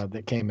 Nice.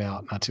 That came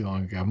out not too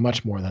long ago.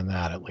 Much more than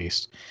that, at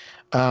least.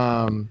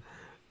 Oh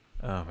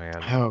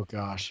man. Oh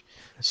gosh.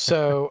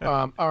 So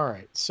all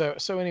right. So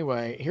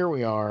anyway, here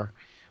we are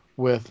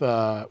with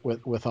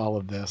all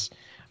of this.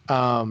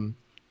 And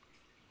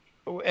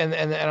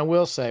I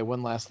will say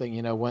one last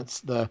thing, once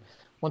the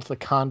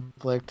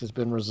conflict has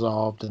been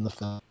resolved in the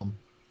film,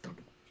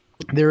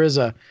 there is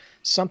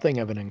something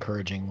of an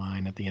encouraging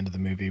line at the end of the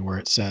movie where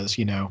it says,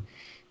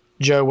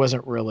 Joe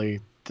wasn't really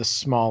the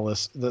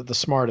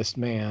smartest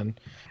man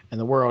in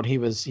the world. He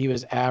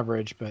was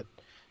average, but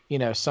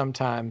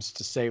sometimes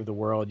to save the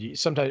world,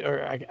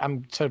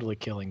 I'm totally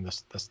killing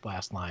this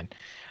last line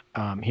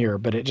here,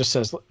 but it just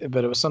says,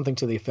 but it was something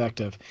to the effect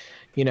of,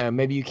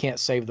 maybe you can't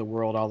save the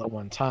world all at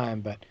one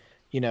time, but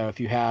if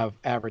you have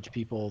average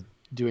people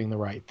doing the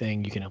right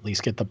thing, you can at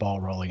least get the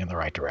ball rolling in the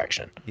right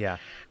direction. Yeah.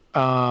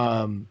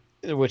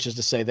 Which is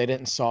to say, they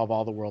didn't solve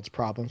all the world's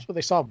problems, but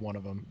they solved one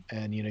of them,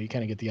 and you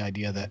kind of get the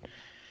idea that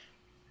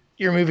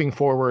you're moving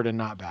forward and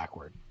not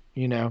backward.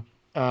 Yeah.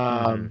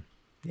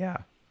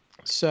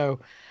 So,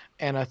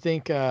 and I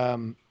think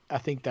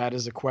that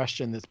is a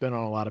question that's been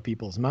on a lot of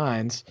people's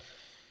minds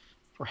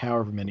for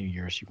however many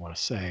years you want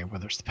to say,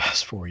 whether it's the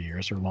past 4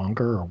 years or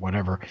longer or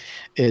whatever,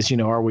 is,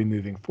 are we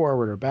moving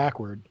forward or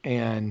backward?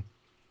 And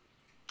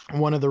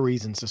one of the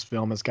reasons this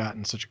film has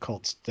gotten such a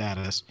cult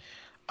status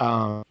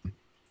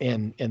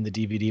in the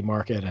DVD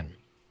market and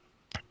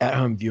at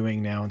home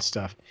viewing now and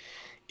stuff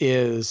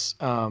is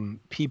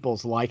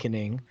people's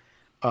likening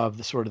of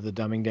the sort of the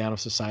dumbing down of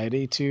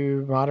society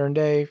to modern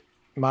day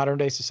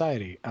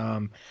society.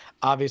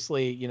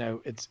 Obviously,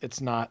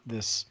 it's not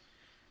this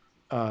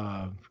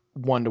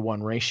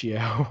 1-to-1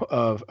 ratio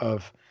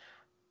of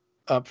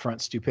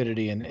upfront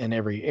stupidity in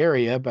every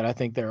area, but I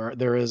think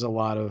there is a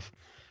lot of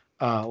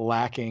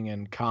lacking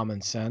in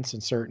common sense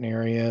in certain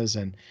areas,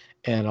 and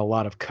a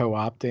lot of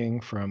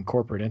co-opting from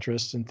corporate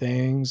interests and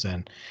things,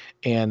 and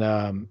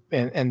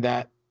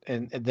that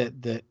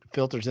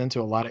filters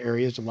into a lot of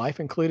areas of life,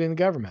 including the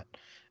government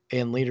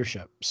and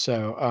leadership.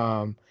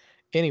 So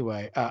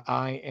anyway,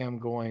 I am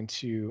going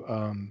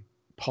to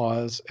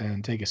pause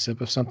and take a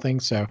sip of something.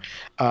 So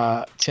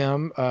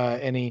Tim,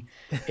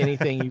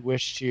 anything you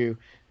wish to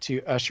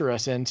usher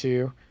us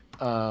into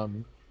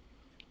on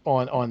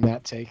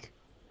that take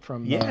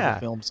from the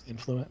film's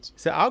influence?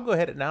 So I'll go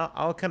ahead and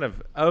I'll kind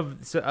of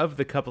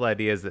the couple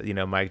ideas that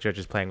Mike Judge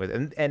is playing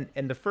with, and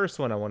the first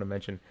one I want to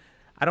mention,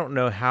 I don't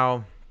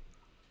know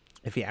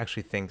if he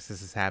actually thinks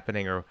this is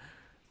happening or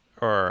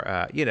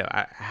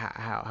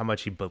how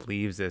much he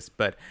believes this,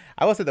 but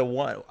I will say that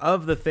one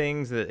of the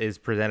things that is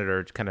presented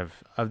or kind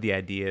of the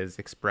ideas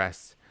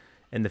expressed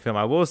in the film,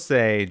 I will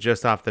say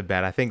just off the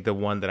bat, I think the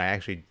one that I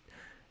actually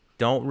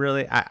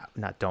I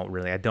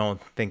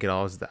don't think at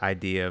all is the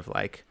idea of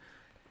like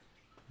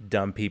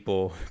dumb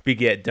people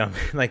beget dumb,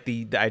 like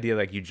the idea of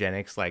like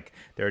eugenics, like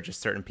there are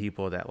just certain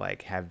people that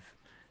like have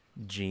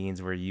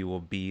genes where you will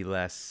be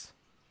less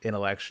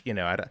intellectual,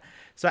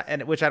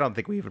 which I don't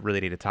think we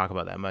really need to talk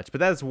about that much, but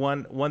that's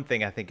one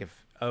thing I think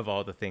of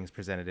all the things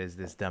presented is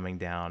this dumbing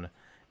down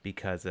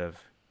because of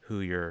who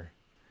your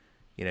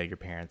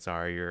parents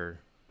are,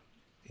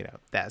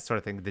 that sort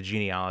of thing. The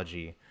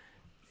genealogy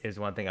is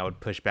one thing I would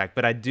push back,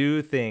 but I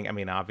do think,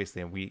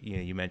 obviously, and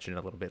you mentioned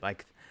a little bit,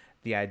 like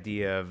the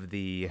idea of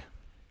the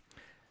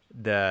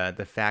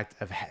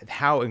fact of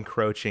how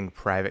encroaching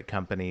private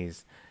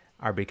companies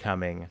are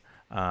becoming.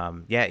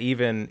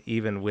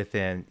 Even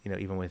within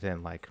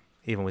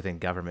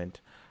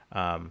government,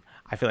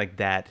 I feel like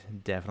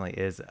that definitely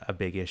is a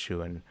big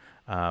issue. And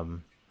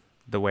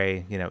the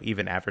way,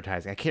 even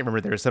advertising, I can't remember,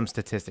 there was some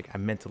statistic, I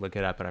meant to look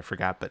it up and I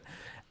forgot, but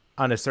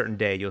on a certain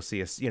day you'll see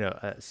a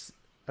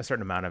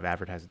certain amount of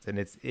advertisements, and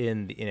it's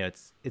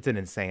it's an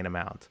insane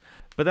amount.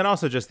 But then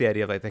also just the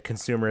idea of like the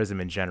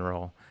consumerism in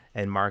general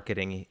and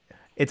marketing.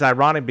 It's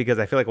ironic because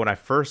I feel like when I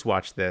first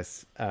watched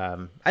this,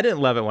 I didn't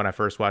love it when I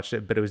first watched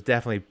it, but it was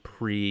definitely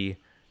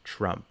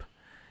pre-Trump,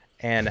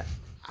 and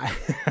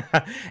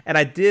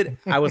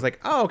I was like,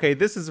 oh, okay,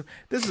 this is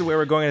where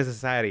we're going as a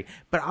society.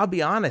 But I'll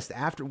be honest,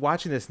 after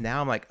watching this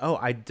now, I'm like, oh,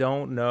 I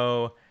don't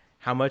know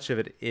how much of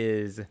it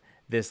is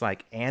this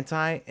like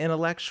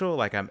anti-intellectual,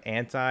 like I'm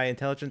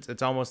anti-intelligence.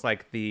 It's almost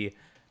like I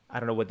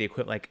don't know what the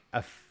equivalent, like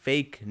a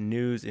fake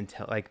news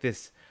like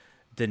this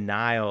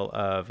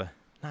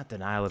not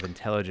denial of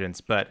intelligence,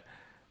 but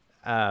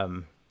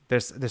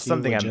there's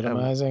something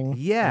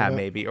I'm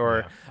maybe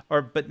or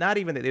but not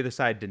even that the other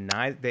side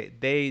denies,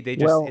 they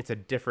just it's a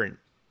different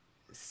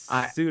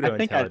pseudo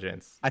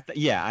intelligence.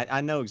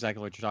 I know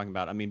exactly what you're talking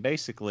about. I mean,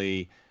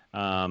 basically,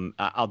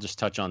 I'll just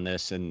touch on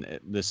this, and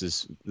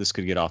this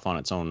could get off on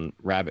its own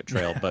rabbit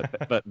trail,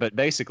 but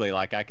basically,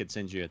 like, I could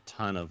send you a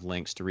ton of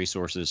links to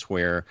resources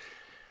where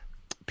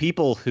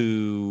people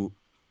who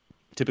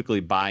typically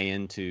buy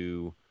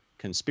into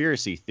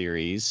conspiracy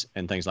theories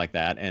and things like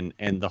that,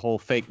 and the whole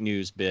fake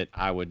news bit,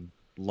 I would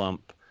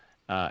lump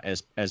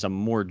as a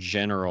more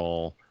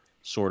general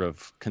sort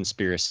of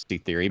conspiracy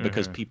theory,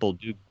 because people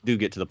do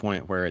get to the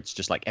point where it's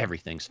just like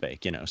everything's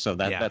fake, so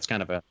that's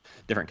kind of a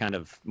different kind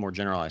of more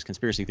generalized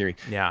conspiracy theory.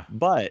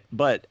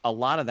 But a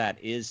lot of that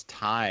is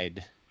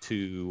tied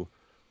to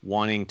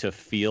wanting to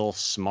feel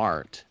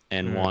smart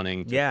and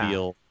wanting to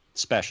feel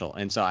special.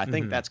 And so I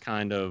think that's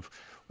kind of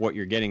what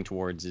you're getting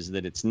towards, is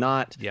that it's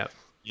not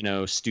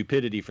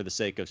stupidity for the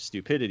sake of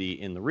stupidity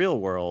in the real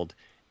world.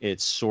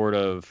 It's sort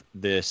of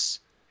this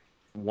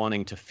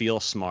wanting to feel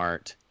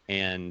smart,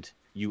 and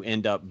you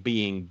end up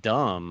being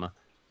dumb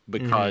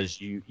because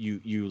you're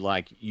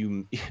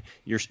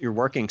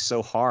working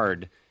so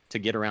hard to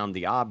get around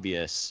the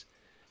obvious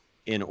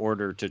in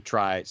order to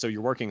try. So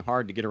you're working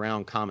hard to get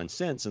around common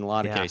sense in a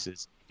lot of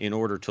cases in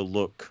order to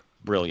look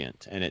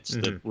brilliant. And it's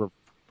the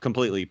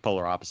completely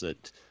polar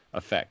opposite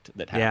effect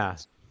that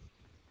happens.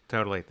 Yeah,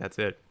 totally. That's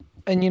it.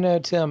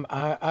 And Tim,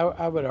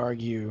 I would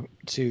argue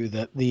too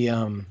that the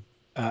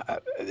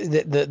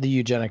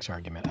eugenics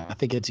argument, I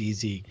think it's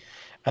easy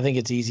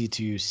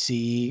to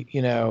see,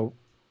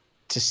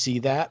 to see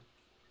that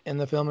in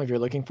the film if you're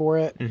looking for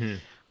it.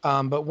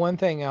 But one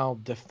thing I'll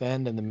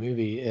defend in the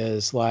movie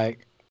is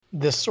like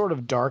this sort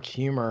of dark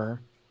humor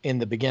in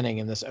the beginning,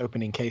 in this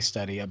opening case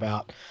study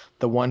about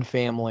the one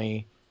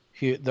family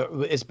who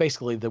it's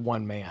basically the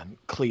one man,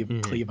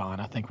 Cleavon,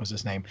 I think was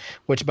his name,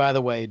 which, by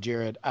the way,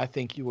 Jared, I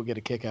think you will get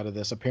a kick out of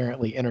this.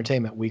 Apparently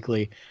Entertainment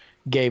Weekly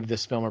gave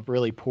this film a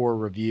really poor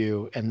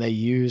review, and they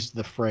used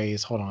the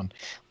phrase, hold on,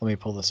 let me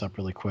pull this up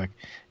really quick.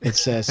 It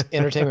says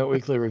Entertainment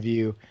Weekly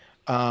review,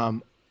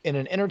 in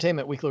an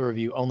Entertainment Weekly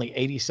review only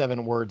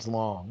 87 words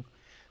long,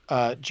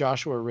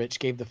 Joshua Rich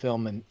gave the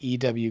film an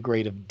EW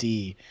grade of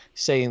D,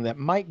 saying that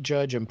Mike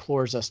Judge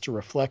implores us to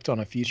reflect on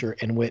a future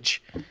in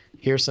which,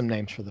 here's some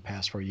names for the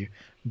past for you,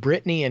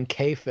 Brittany and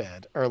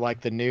K-Fed are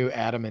like the new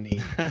Adam and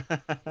Eve.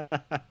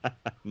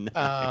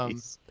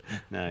 Nice.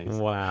 Nice.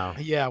 Wow.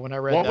 Yeah, when I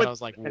read that, I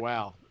was like,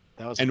 wow.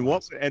 That was and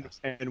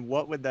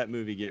what would that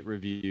movie get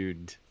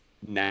reviewed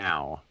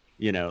now?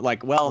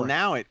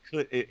 Now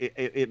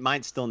it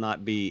might still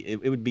not be,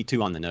 it would be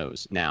too on the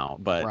nose now,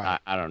 but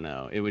I don't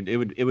know. It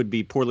would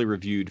be poorly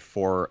reviewed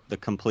for the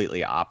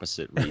completely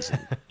opposite reason.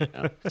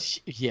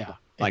 Yeah.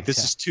 Like,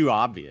 this is too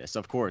obvious.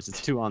 Of course,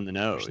 it's too on the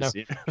nose.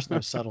 There's no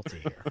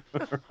subtlety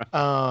here.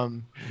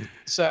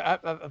 So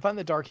I find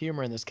the dark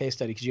humor in this case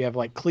study, because you have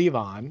like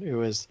Cleavon,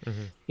 who is,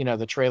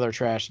 the trailer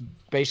trash.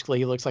 Basically,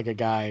 he looks like a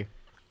guy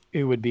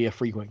who would be a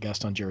frequent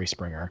guest on Jerry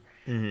Springer.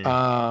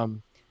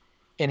 And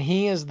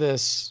he is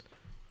this.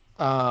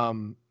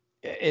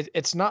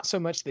 It's not so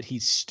much that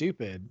he's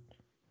stupid.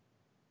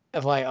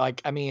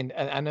 I mean,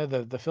 I know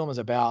the film is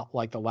about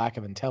like the lack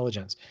of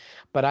intelligence,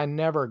 but I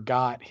never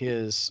got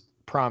his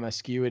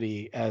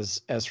promiscuity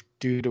as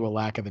due to a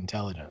lack of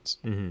intelligence.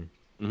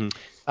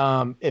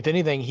 If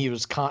anything, he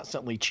was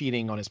constantly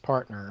cheating on his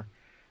partner,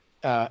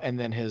 and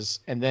then his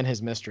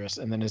mistress,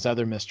 and then his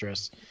other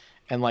mistress,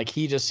 and like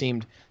he just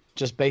seemed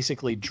just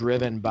basically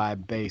driven by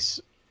base,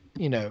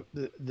 the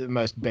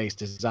most base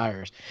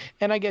desires.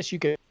 And I guess you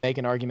could make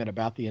an argument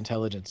about the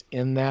intelligence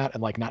in that,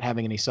 and like not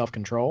having any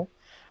self-control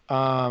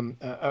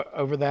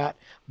over that.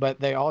 But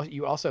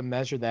you also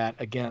measure that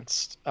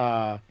against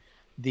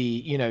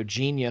the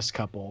genius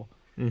couple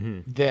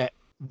that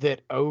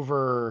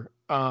over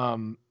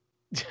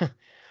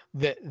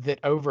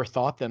that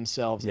overthought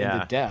themselves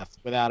into death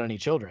without any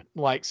children.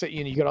 Like, so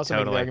you could also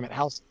make the argument,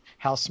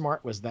 how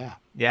smart was that?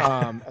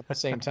 At the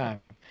same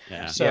time.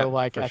 So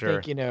I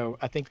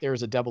think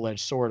there's a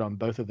double-edged sword on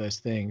both of those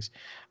things.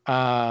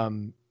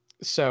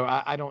 So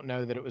I don't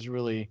know that it was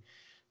really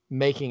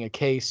making a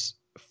case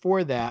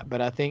for that, but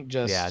I think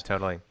just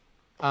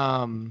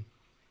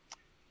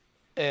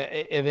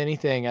if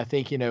anything, I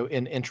think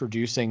in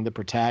introducing the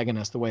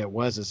protagonist the way it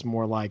was, it's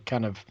more like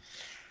kind of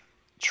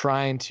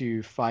trying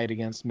to fight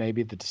against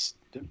maybe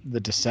the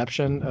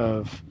deception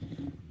of,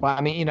 well,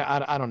 I mean,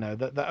 I don't know,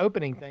 the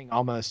opening thing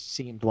almost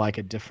seemed like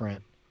a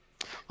different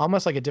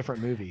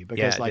movie,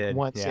 because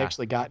once they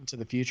actually got into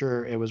the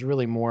future, it was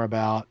really more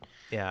about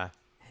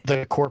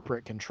the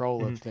corporate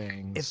control of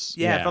things.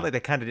 I felt like they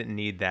kind of didn't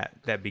need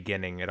that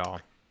beginning at all.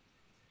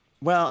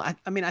 Well,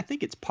 I mean, I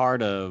think it's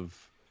part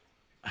of,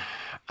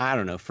 I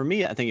don't know. For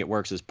me, I think it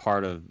works as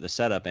part of the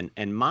setup,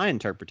 and my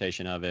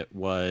interpretation of it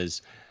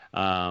was,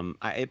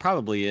 it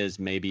probably is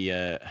maybe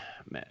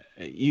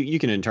you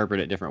can interpret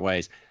it different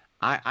ways.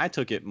 I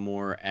took it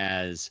more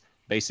as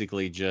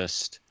basically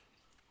just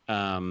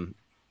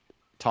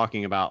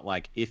talking about,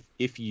 like,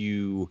 if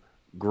you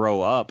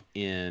grow up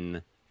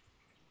in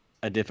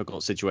a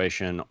difficult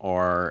situation,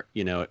 or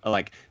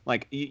like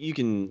you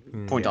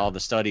can point to all the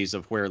studies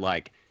of where,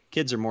 like,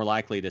 kids are more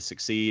likely to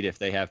succeed if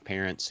they have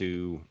parents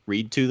who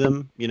read to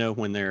them,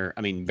 when they're,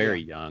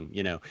 very young,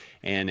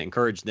 and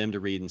encourage them to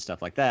read and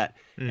stuff like that.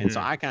 And so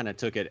I kind of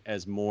took it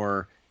as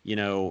more,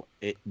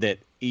 that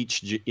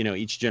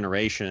each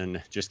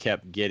generation just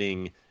kept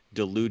getting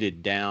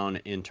diluted down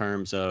in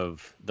terms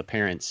of the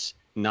parents,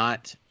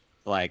 not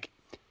like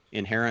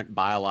inherent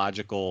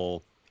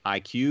biological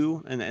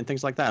IQ and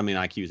things like that.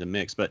 IQ is a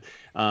mix, but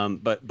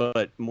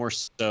more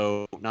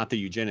so not the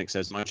eugenics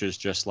as much as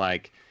just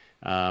like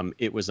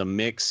it was a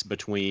mix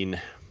between,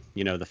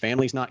 the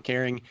families not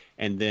caring,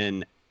 and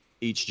then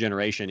each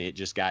generation it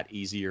just got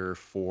easier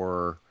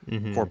for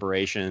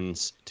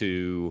corporations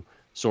to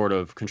sort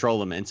of control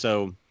them. And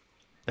so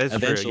that's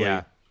eventually, true,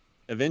 yeah.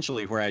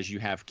 Eventually, whereas you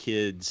have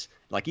kids,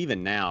 like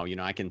even now,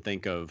 I can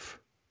think of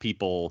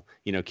people,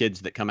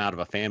 kids that come out of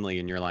a family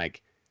and you're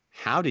like,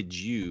 how did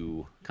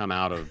you come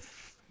out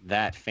of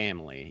that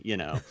family,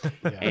 Yeah.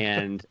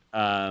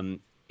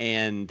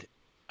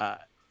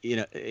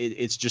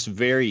 It's just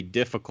very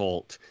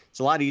difficult. It's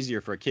a lot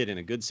easier for a kid in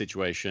a good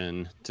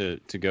situation to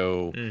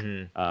go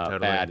totally.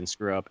 bad and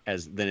screw up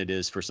than it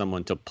is for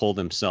someone to pull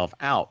themselves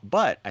out.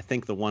 But I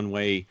think the one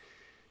way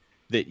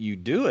that you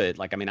do it,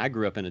 like, I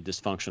grew up in a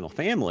dysfunctional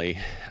family,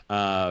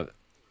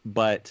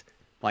 but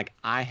like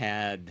I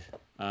had,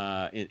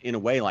 in a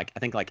way, like I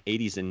think like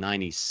 80s and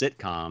 90s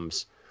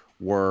sitcoms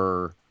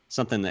were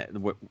something that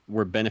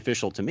were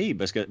beneficial to me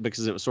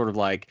because it was sort of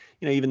like,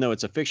 even though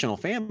it's a fictional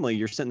family,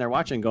 you're sitting there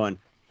watching going,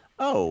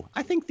 oh,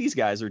 I think these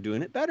guys are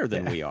doing it better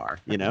than we are,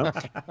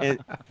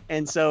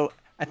 and so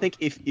I think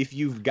if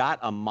you've got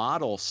a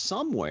model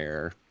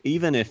somewhere,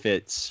 even if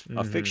it's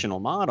a fictional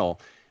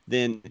model,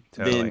 then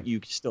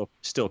you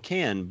still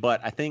can. But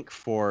I think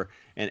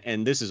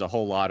and this is a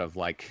whole lot of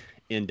like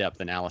in-depth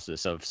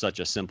analysis of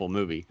such a simple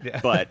movie,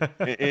 but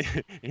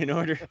in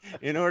order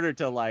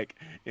to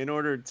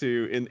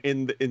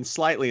in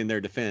slightly in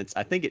their defense,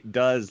 I think it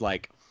does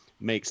like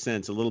make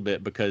sense a little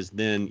bit, because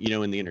then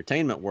in the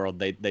entertainment world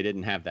they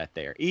didn't have that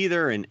there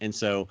either, and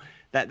so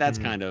that was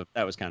kind of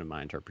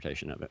my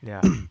interpretation of it.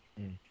 Yeah.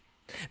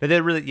 But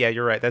they really, yeah,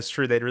 you're right, that's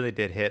true, they really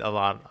did hit a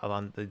lot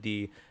on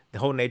the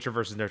whole nature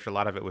versus nurture. A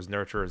lot of it was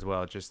nurture as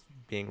well, just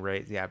being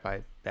raised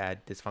by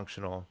bad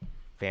dysfunctional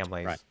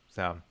families. Right.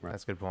 So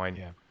that's a good point.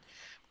 Yeah.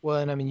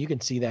 Well, and you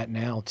can see that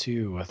now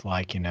too with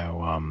like,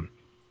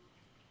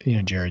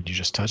 Jared, you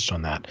just touched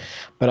on that,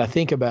 but I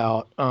think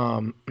about,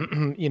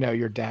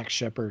 your Dax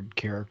Shepard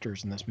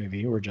characters in this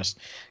movie who are just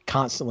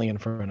constantly in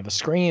front of a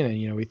screen.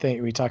 And,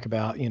 we talk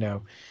about,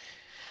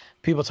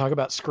 people talk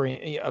about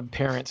screen,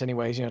 parents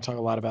anyways, talk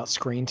a lot about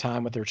screen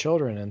time with their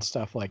children and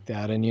stuff like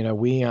that. And,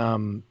 we,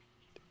 and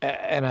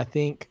I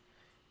think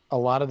a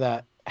lot of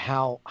that,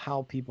 how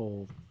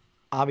people,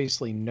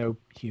 obviously no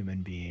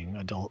human being,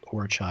 adult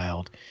or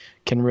child,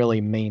 can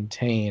really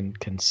maintain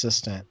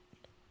consistent,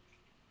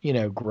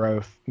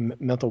 growth,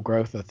 mental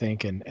growth, I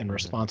think, and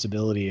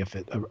responsibility if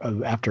it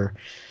after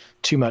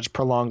too much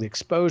prolonged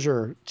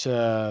exposure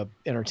to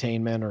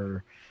entertainment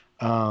or,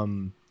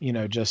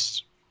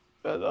 just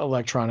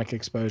electronic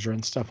exposure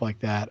and stuff like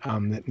that,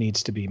 that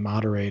needs to be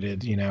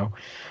moderated,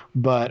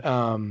 but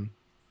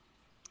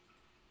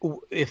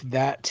if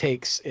that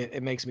takes,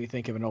 it makes me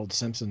think of an old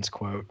Simpsons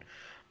quote,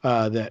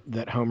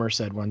 that Homer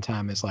said one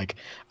time, is like,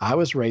 I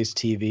was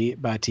raised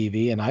by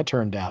TV and I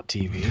turned out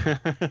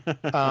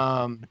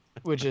TV,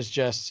 which is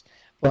just,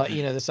 well,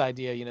 this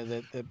idea,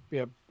 that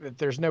if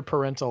there's no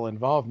parental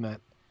involvement,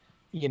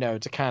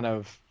 to kind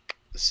of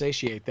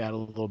satiate that a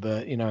little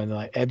bit, and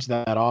like edge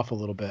that off a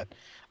little bit.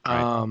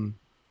 Right.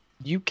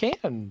 You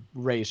can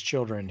raise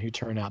children who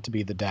turn out to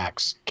be the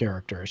Dax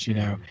characters,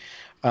 right.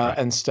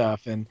 And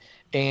stuff.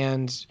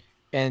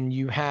 And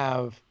you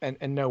have,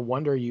 and no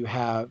wonder you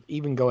have,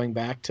 even going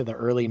back to the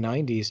early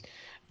 90s,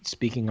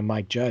 speaking of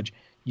Mike Judge,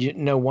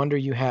 no wonder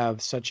you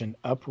have such an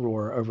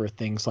uproar over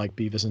things like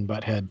Beavis and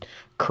Butthead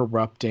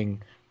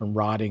corrupting and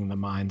rotting the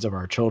minds of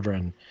our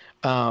children.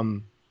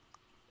 I'm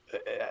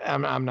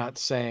not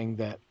saying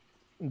that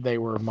they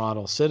were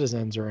model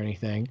citizens or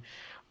anything,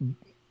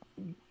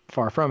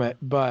 far from it,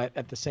 but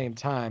at the same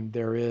time,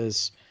 there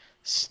is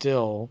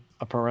still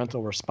a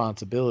parental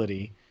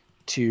responsibility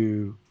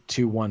to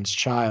one's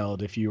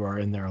child, if you are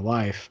in their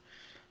life,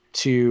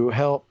 to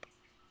help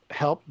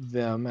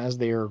them as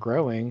they are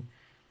growing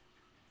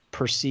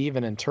perceive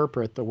and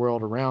interpret the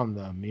world around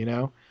them,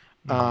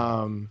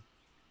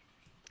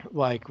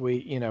 like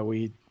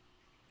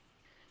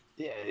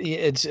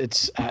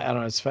it's I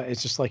don't know,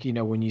 it's just like,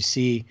 when you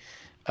see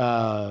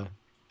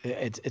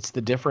it's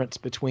the difference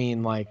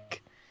between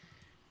like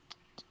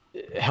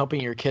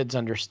helping your kids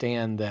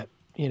understand that,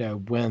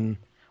 when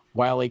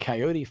Wile E.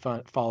 Coyote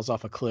falls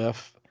off a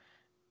cliff,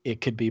 it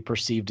could be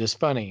perceived as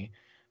funny,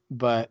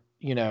 but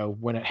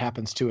when it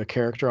happens to a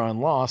character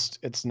on Lost,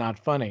 it's not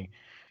funny.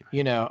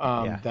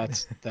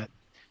 That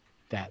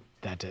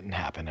didn't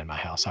happen in my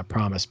house, I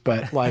promise.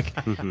 But like,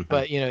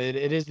 but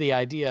it is the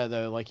idea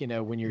though, like,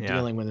 when you're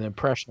dealing with an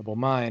impressionable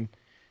mind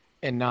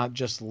and not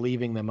just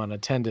leaving them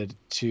unattended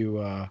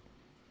for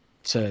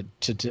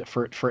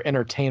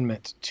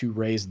entertainment to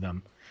raise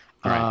them.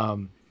 Right.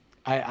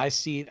 I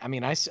see. I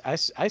mean, I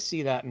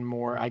see that in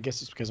more. I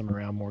guess it's because I'm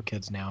around more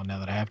kids now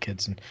that I have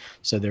kids, and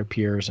so their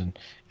peers and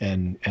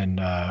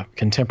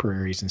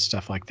contemporaries and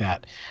stuff like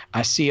that.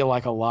 I see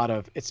like a lot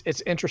of.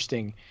 It's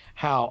interesting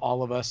how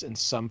all of us in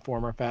some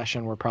form or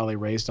fashion were probably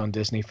raised on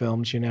Disney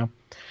films.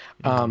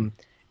 Mm-hmm.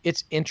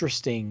 It's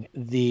interesting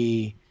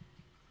the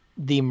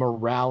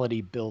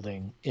morality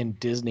building in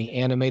Disney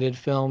animated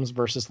films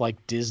versus like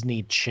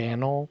Disney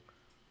Channel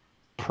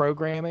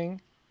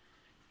programming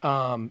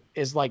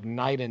is like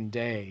night and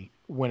day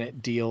when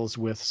it deals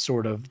with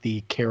sort of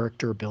the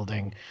character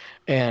building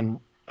and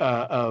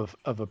of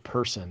a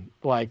person.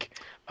 Like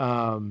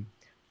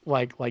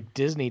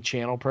Disney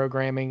Channel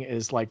programming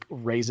is like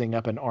raising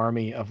up an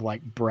army of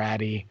like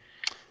bratty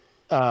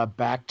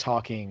back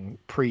talking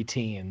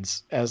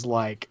preteens as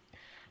like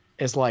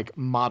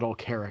model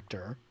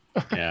character.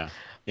 Yeah.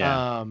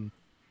 Yeah. um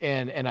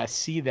and I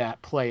see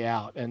that play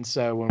out, and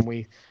so when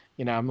we,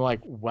 I'm like,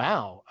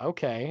 wow,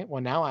 okay,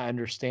 well now I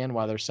understand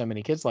why there's so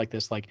many kids like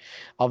this, like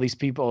all these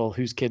people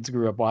whose kids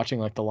grew up watching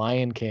like The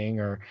Lion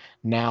King or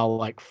now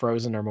like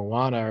Frozen or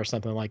Moana or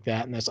something like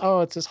that, and it's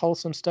this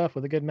wholesome stuff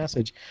with a good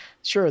message.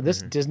 Sure, this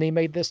Mm-hmm. Disney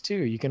made this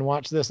too, you can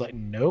watch this. Like,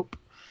 nope.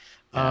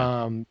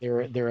 Yeah.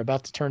 They're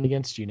about to turn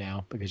against you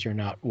now because you're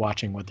not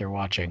watching what they're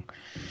watching.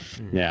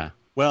 Yeah.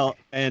 Well,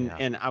 Yeah.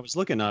 and I was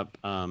looking up.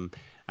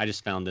 I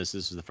just found this.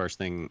 This is the first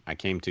thing I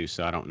came to,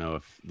 so I don't know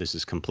if this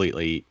is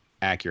completely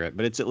accurate,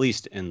 but it's at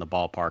least in the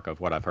ballpark of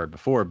what I've heard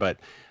before. But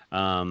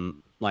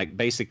like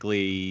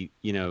basically,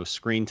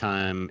 screen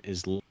time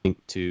is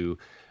linked to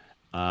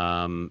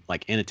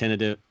like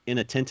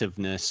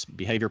inattentiveness,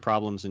 behavior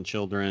problems in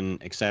children,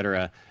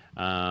 etc.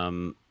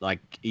 Like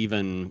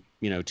even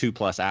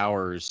 2+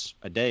 hours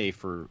a day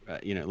for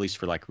at least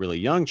for like really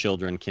young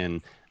children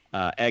can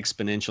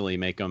exponentially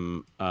make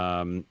them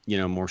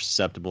more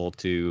susceptible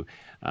to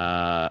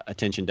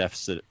attention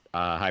deficit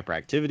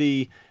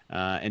hyperactivity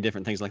and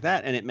different things like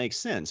that. And it makes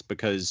sense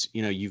because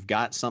you've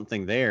got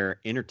something there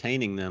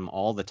entertaining them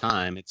all the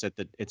time. It's at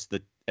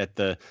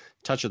the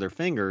touch of their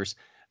fingers.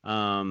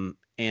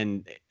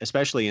 And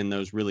especially in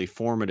those really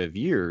formative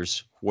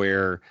years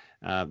where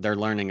they're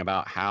learning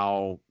about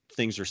how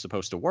things are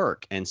supposed to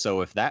work. And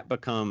so if that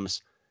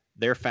becomes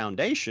their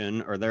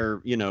foundation or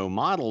their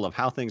model of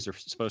how things are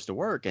supposed to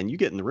work, and you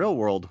get in the real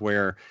world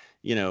where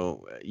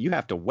you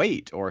have to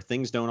wait or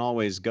things don't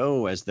always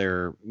go as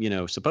they're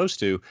supposed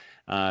to,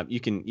 you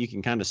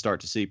can kind of start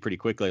to see pretty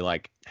quickly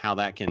like how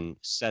that can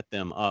set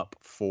them up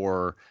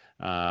for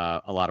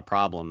a lot of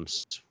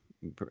problems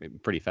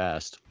pretty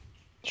fast.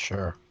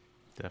 Sure.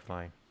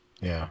 Definitely.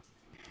 Yeah.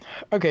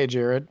 Okay,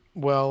 Jared.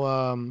 Well,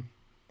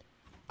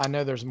 I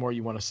know there's more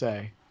you want to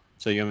say.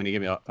 So you want me to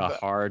give me a But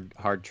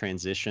hard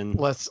transition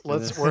to let's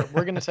this?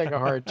 we're gonna take a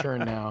hard turn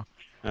now.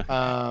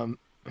 Um,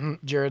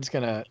 Jared's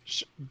gonna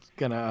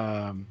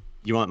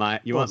You want my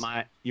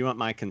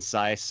let's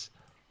concise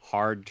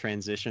hard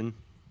transition?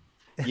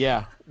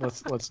 yeah,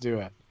 let's do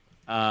it.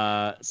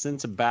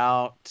 Since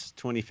about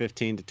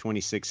 2015 to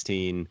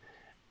 2016,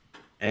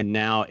 and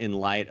now in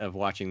light of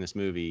watching this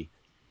movie,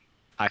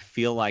 I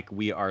feel like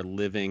we are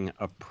living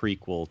a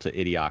prequel to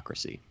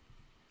Idiocracy.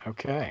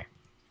 Okay.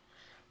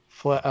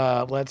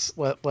 Let's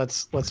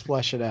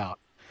flesh it out.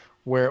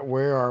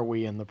 Where are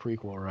we in the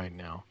prequel right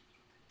now?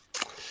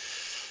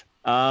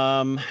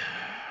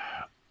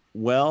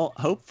 Well,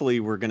 hopefully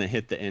we're gonna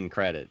hit the end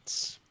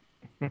credits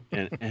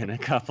in a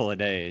couple of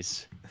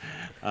days,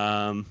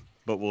 but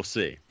we'll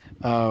see.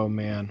 Oh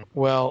man.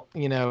 Well,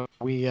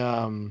 we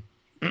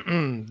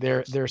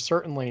there's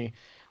certainly,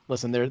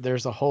 listen,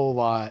 there's a whole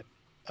lot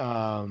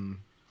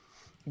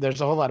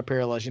there's a whole lot of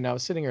parallels. I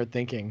was sitting here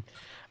thinking,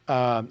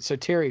 so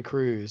Terry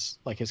Crews,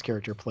 like his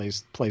character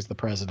plays the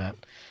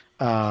president.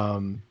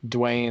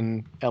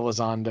 Dwayne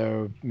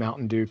Elizondo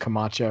Mountain Dew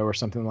Camacho or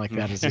something like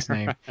that is his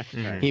name.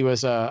 Mhm. He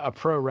was a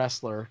pro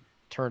wrestler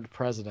turned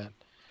president,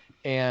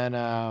 and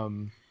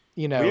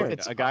Weird.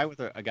 it's A guy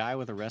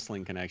with a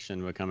wrestling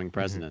connection becoming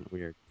president.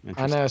 Weird.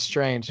 I know,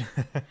 strange.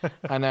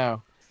 I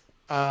know.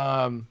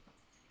 Um,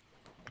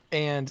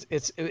 and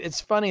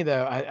it's funny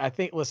though. I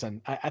think,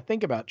 listen, I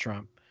think about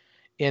Trump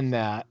in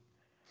that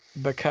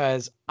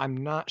because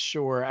I'm not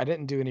sure. I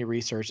didn't do any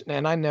research,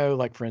 and I know,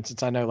 like for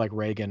instance, I know like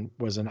Reagan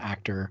was an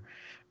actor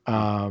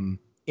in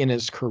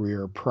his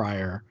career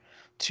prior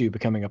to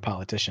becoming a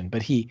politician,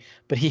 but he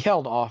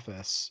held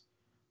office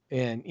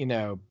in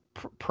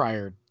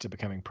prior to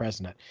becoming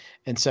president,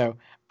 and so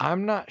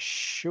I'm not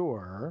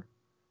sure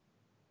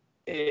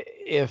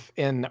if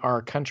in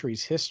our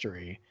country's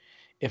history,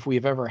 if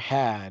we've ever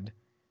had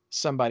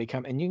somebody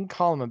come, and you can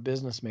call him a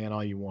businessman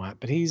all you want,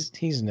 but he's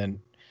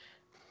an,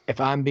 if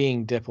I'm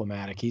being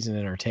diplomatic, he's an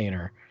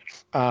entertainer.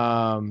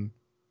 Um,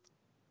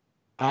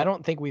 I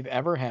don't think we've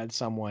ever had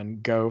someone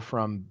go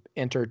from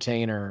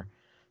entertainer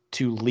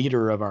to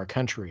leader of our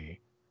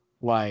country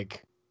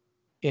like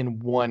in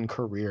one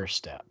career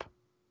step,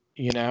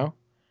 you know?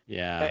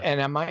 Yeah. And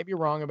I might be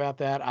wrong about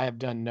that. I have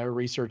done no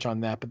research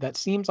on that, but that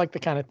seems like the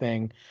kind of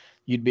thing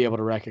you'd be able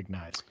to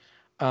recognize.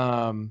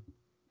 Um,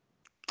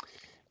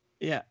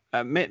 Yeah.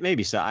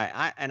 Maybe so.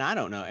 I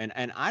don't know,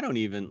 and I don't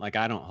even like.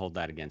 I don't hold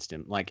that against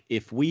him. Like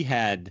if we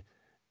had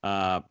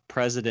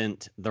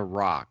President The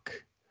Rock,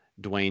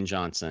 Dwayne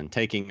Johnson,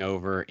 taking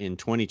over in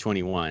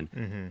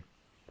 2021,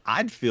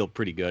 I'd feel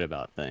pretty good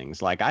about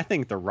things. Like I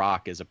think The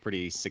Rock is a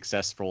pretty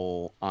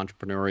successful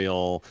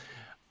entrepreneurial,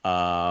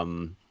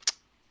 um,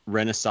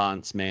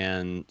 Renaissance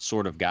man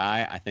sort of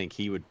guy. I think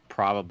he would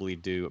probably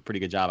do a pretty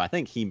good job. I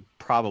think he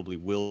probably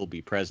will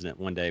be president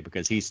one day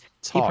because he's He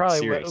talked probably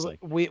seriously.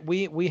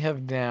 we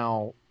have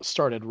now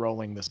started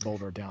rolling this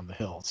boulder down the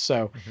hill.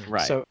 So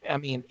Right. I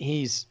mean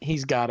he's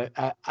got it.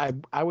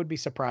 I would be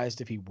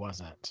surprised if he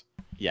wasn't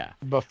Yeah.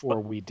 before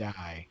But we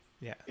die.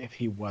 Yeah. If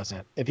he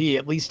wasn't, if he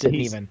at least didn't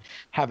he's even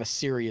have a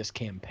serious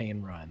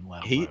campaign run,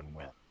 let he alone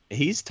win.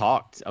 he's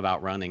talked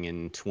about running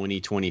in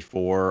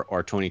 2024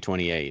 or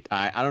 2028.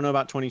 I don't know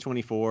about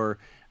 2024,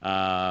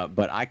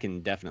 but I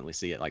can definitely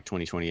see it like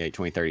 2028,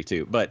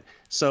 2032. But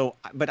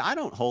I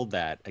don't hold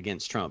that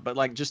against Trump. But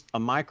like just a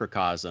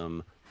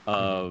microcosm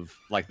of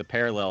like the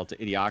parallel to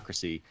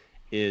Idiocracy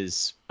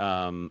is,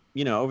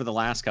 over the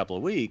last couple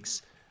of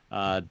weeks,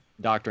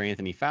 Dr.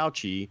 Anthony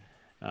Fauci,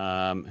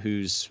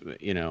 who's,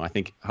 I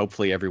think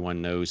hopefully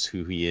everyone knows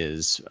who he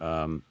is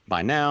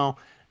by now.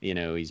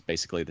 He's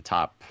basically the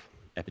top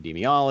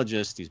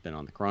epidemiologist. He's been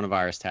on the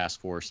coronavirus task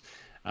force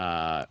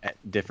at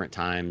different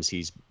times.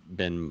 He's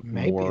been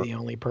Maybe the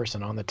only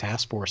person on the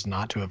task force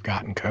not to have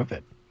gotten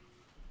COVID.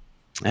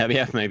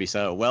 Yeah, maybe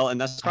so. Well, and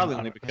that's probably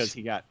only because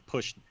he got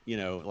pushed.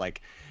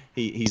 Like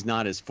he's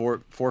not as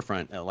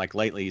forefront. Like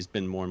lately, he's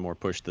been more and more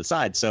pushed to the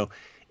side. So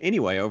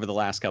anyway, over the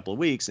last couple of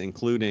weeks,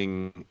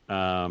 including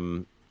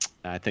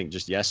I think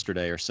just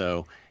yesterday or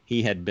so,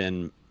 he had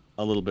been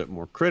a little bit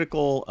more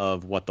critical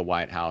of what the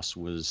White House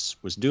was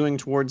doing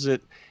towards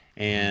it.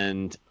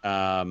 And,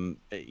 and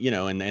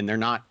they're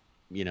not,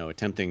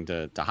 attempting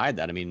to hide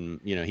that. I mean,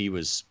 he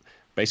was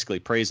basically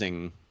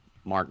praising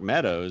Mark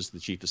Meadows, the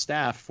chief of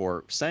staff,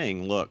 for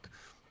saying, look,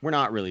 we're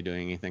not really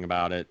doing anything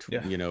about it.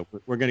 Yeah.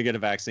 We're going to get a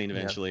vaccine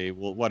eventually. Yeah.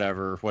 Well,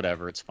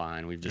 whatever. It's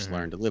fine. We've just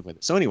learned to live with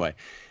it. So anyway,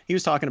 he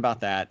was talking about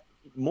that.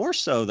 More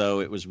so, though,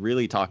 it was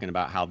really talking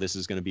about how this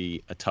is going to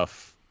be a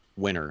tough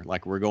winter.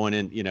 Like we're going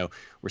in,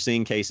 we're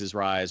seeing cases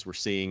rise. We're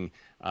seeing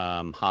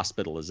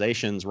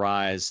hospitalizations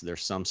rise.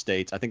 There's some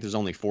states, I think there's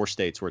only 4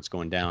 states where it's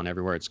going down.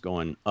 Everywhere it's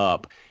going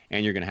up.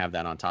 And you're going to have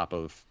that on top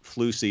of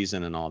flu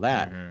season and all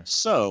that.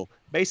 So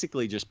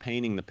basically just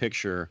painting the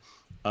picture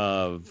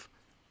of,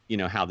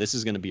 how this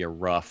is going to be a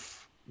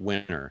rough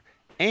winter.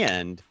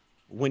 And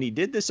when he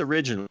did this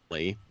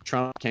originally,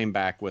 Trump came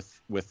back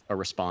with a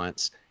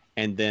response.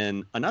 And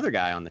then another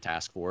guy on the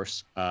task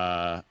force,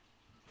 Scott,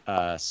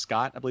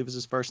 I believe is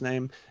his first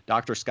name,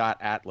 Dr. Scott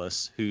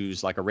Atlas,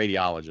 who's like a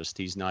radiologist.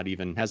 He's not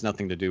even, has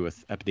nothing to do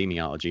with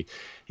epidemiology.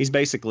 He's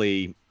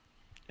basically,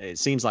 it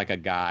seems like a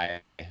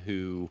guy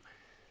who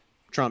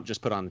Trump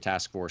just put on the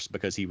task force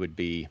because he would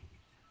be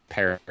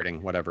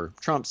parroting whatever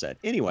Trump said.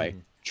 Anyway,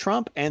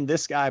 Trump and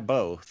this guy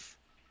both,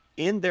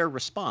 in their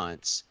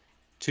response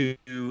to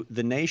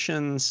the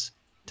nation's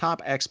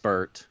top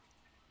expert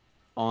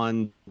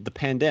on the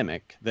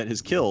pandemic that has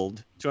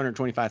killed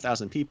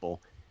 225,000 people,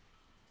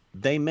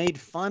 they made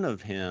fun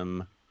of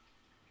him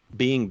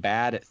being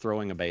bad at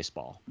throwing a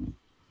baseball.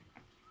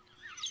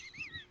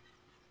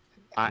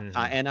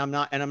 And I'm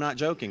not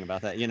joking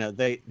about that.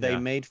 They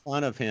made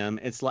fun of him.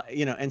 It's like,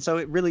 and so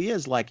it really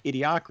is like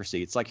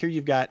Idiocracy. It's like here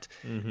you've got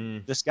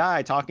this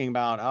guy talking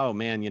about, oh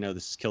man,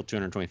 this has killed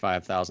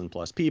 225,000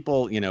 plus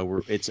people.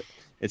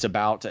 It's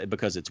about to,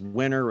 because it's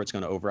winter, it's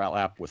going to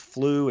overlap with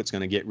flu. It's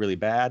going to get really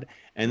bad.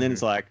 And then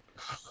it's like,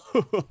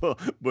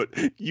 but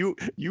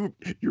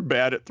you're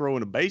bad at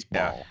throwing a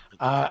baseball.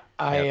 I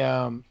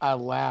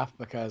laugh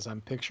because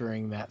I'm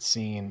picturing that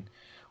scene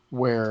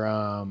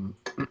where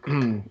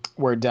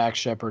where Dax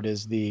Shepard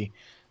is the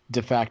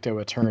de facto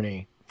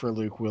attorney for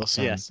Luke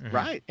Wilson. Yes,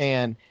 right.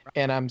 And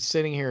I'm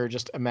sitting here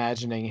just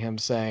imagining him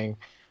saying,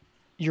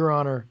 Your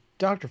Honor,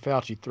 Dr.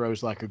 Fauci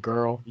throws like a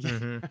girl.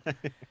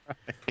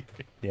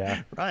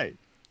 Yeah. Right.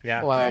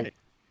 Yeah. Like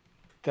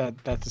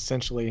that's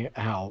essentially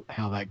how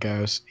that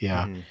goes.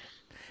 Yeah.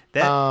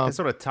 That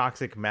sort of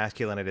toxic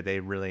masculinity they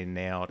really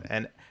nailed.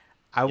 And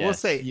I will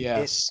say,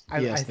 yes,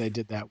 they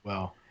did that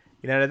well.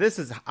 This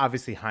is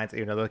obviously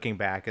hindsight, looking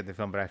back at the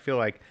film, but I feel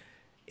like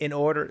in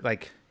order,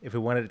 like if we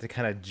wanted it to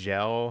kind of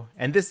gel,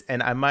 and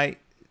I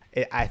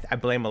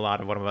blame a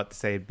lot of what I'm about to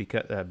say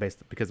because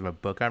of a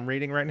book I'm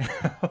reading right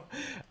now.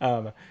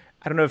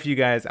 I don't know if you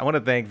guys, I want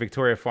to thank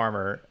Victoria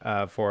Farmer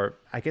for,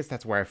 I guess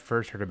that's where I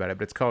first heard about it,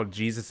 but it's called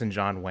Jesus and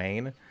John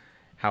Wayne,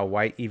 How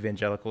White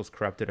Evangelicals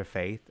Corrupted a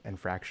Faith and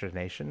Fractured a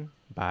Nation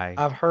by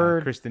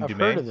Kristen Dumais. I've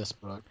heard of this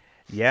book.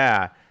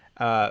 Yeah.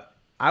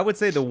 I would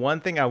say the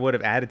one thing I would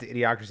have added to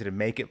Idiocracy to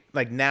make it,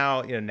 like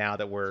now, now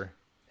that we're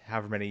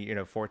however many,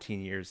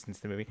 14 years since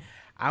the movie,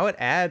 I would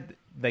add,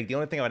 like the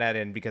only thing I would add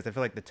in, because I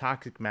feel like the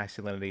toxic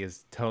masculinity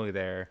is totally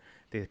there,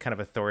 the kind of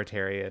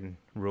authoritarian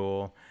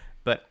rule,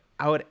 but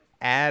I would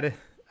add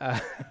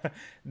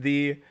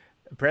the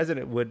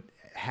president would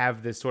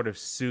have this sort of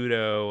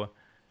pseudo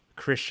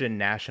Christian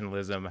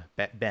nationalism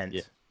bent.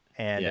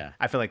 And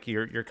I feel like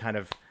you're kind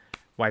of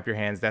wipe your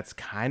hands. That's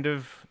kind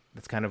of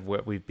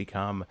what we've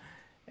become.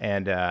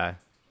 And I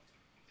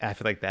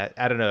feel like that,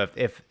 I don't know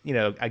if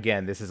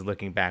again, this is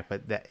looking back,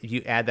 but that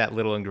you add that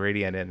little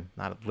ingredient in,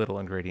 not a little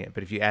ingredient,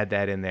 but if you add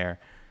that in there,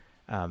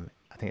 I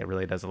think it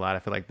really does a lot. I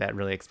feel like that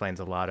really explains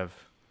a lot of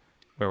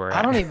where we're at.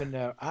 I don't even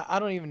know. I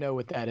don't even know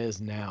what that is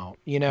now.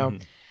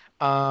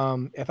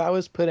 If I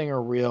was putting a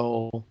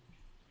real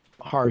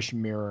harsh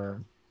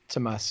mirror to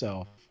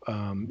myself,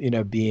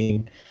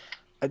 being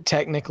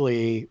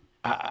technically,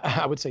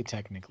 I would say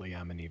technically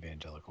I'm an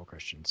evangelical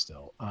Christian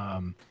still.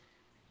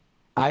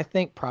 I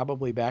think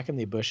probably back in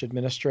the Bush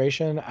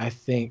administration, I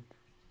think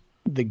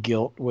the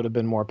guilt would have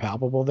been more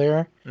palpable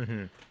there.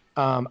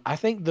 I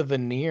think the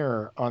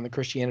veneer on the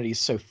Christianity is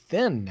so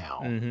thin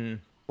now.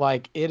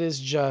 Like it is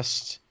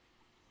just,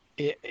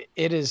 it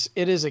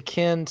is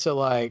akin to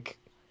like,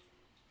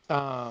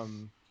 well,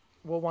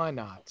 why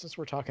not? Since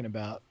we're talking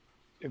about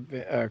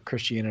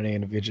Christianity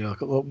and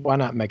evangelical, well, why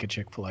not make a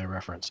Chick-fil-A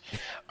reference?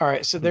 All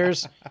right, so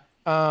there's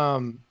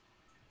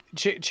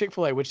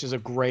Chick-fil-A, which is a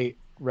great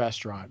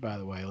restaurant, by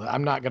the way.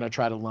 I'm not going to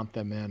try to lump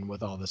them in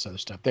with all this other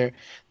stuff.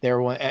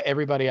 They're one,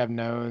 everybody I've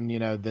known,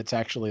 that's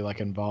actually like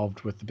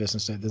involved with the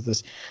business.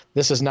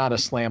 This is not a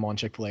slam on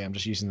Chick-fil-A. I'm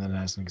just using them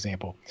as an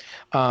example.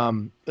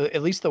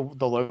 At least the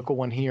local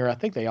one here, I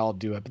think they all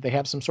do it, but they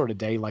have some sort of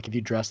day, like if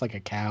you dress like a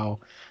cow,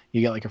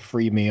 you get like a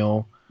free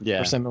meal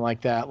or something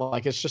like that.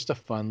 Like it's just a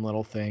fun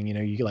little thing,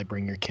 you could like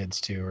bring your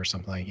kids to or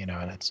something,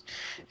 and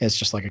it's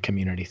just like a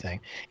community thing.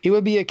 It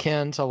would be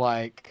akin to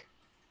like,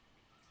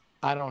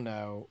 I don't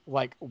know,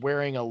 like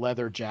wearing a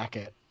leather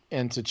jacket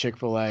into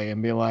Chick-fil-A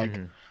and be like,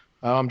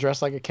 oh, I'm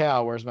dressed like a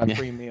cow. Where's my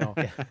free meal?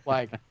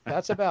 Like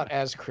that's about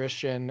as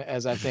Christian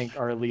as I think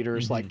our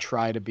leaders like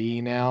try to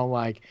be now.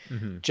 Like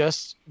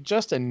just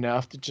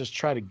enough to just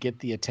try to get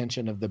the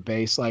attention of the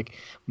base. Like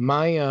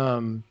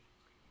my,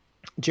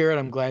 Jared,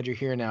 I'm glad you're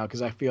here now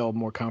because I feel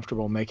more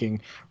comfortable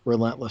making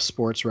relentless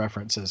sports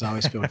references. I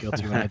always feel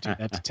guilty when I do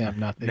that to Tim.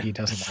 Not that he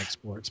doesn't like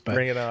sports, but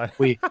bring it on.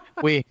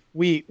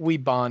 we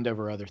bond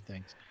over other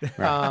things.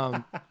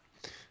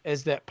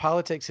 Is that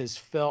politics has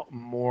felt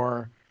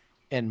more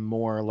and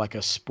more like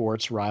a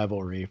sports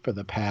rivalry for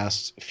the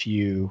past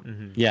few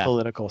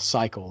political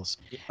cycles.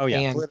 Oh yeah,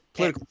 and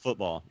political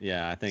football.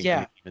 Yeah, I think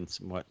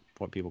it's what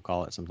people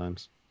call it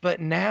sometimes. But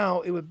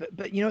now it would.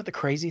 But you know what the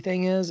crazy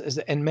thing is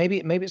that, and maybe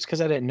it's because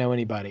I didn't know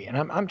anybody, and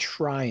I'm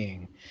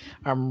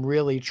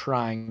really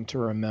trying to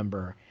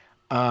remember.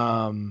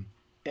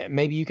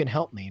 Maybe you can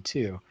help me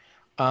too.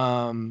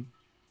 I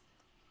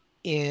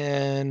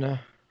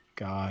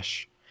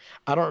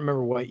don't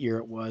remember what year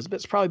it was, but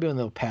it's probably been in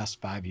the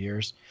past 5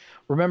 years.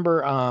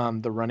 Remember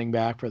the running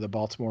back for the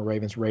Baltimore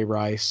Ravens, Ray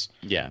Rice?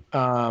 Yeah.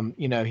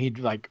 He'd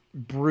like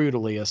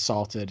brutally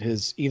assaulted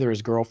either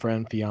his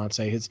girlfriend,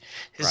 fiance, his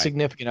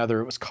significant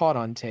other. It was caught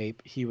on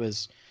tape. He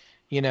was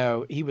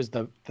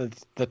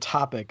the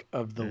topic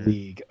of the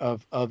league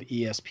of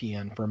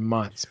ESPN for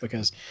months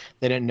because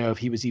they didn't know if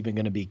he was even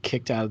going to be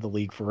kicked out of the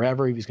league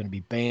forever. He was going to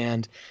be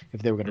banned,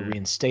 if they were going to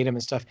reinstate him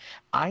and stuff.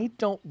 I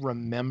don't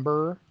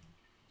remember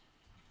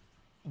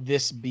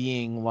this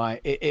being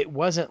like it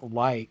wasn't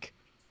like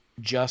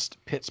just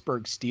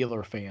Pittsburgh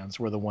Steelers fans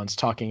were the ones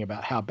talking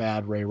about how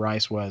bad Ray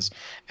Rice was,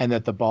 and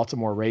that the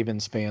Baltimore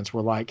Ravens fans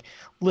were like,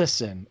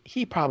 listen,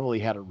 he probably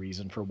had a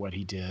reason for what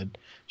he did.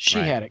 She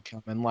had it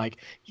coming. Like,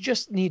 you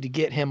just need to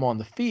get him on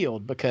the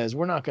field because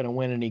we're not going to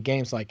win any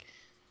games. Like,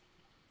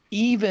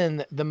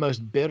 even the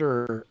most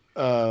bitter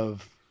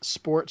of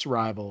sports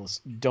rivals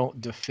don't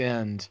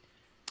defend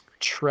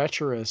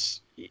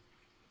treacherous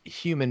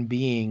human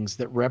beings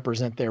that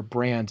represent their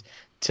brand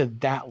to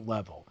that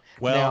level.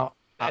 Well, now,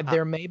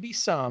 there may be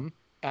some,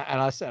 and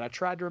I said I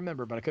tried to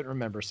remember, but I couldn't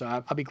remember. So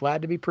I'll be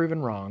glad to be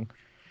proven wrong.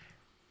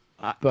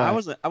 I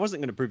wasn't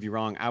going to prove you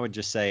wrong. I would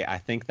just say I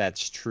think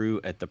that's true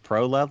at the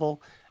pro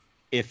level.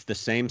 If the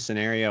same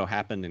scenario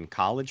happened in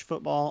college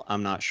football,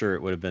 I'm not sure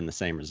it would have been the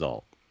same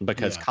result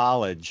because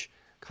college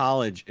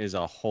is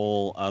a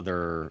whole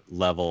other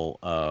level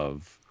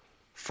of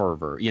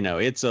fervor.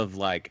 It's of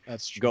like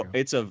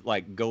it's of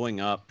like going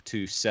up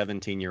to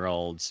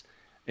 17-year-olds.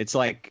 It's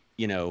like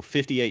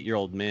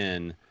 58-year-old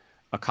men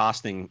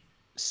accosting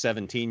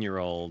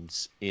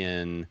 17-year-olds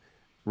in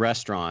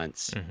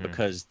restaurants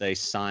because they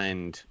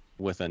signed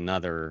with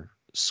another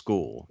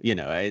school.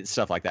 It's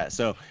stuff like that.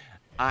 So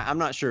I'm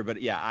not sure,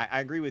 but yeah, I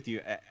agree with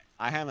you.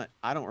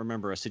 I don't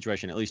remember a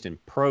situation, at least in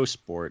pro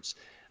sports,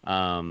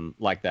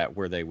 like that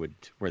where they would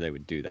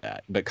do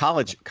that. But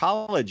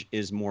college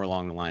is more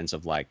along the lines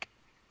of like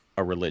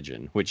a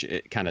religion, which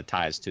it kind of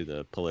ties to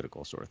the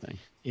political sort of thing.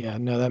 Yeah,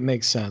 no, that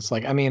makes sense.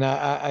 Like, I mean,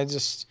 I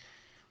just,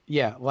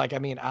 yeah, like, I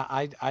mean,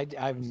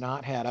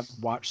 I've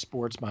watched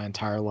sports my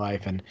entire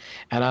life, and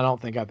I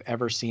don't think I've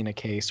ever seen a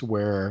case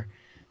where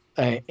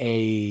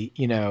any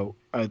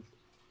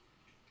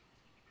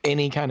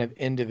kind of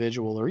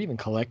individual or even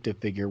collective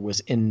figure was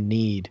in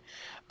need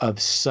of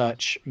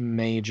such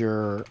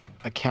major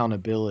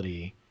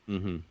accountability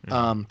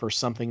for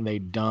something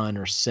they'd done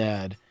or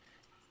said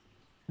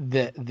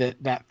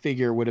that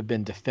figure would have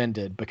been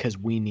defended because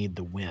we need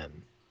the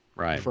win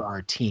Right. for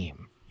our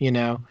team, you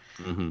know?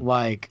 Mm-hmm.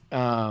 Like,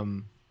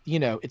 you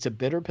know, it's a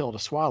bitter pill to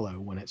swallow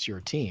when it's your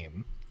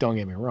team. Don't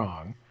get me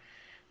wrong.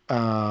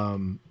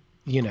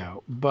 You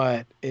know,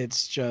 but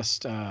it's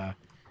just,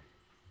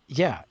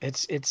 yeah,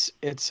 it's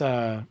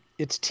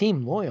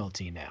team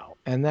loyalty now.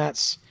 And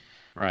that's,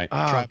 Right.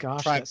 oh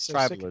gosh, that's so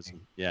Tribalism.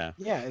 sickening. Yeah.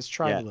 Yeah, it's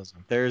Yeah. tribalism.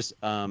 There's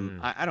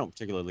I don't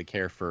particularly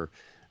care for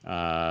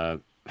uh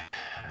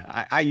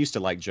I used to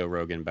like Joe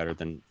Rogan better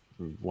than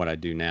what I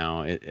do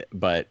now.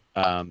 But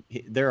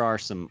there are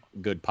some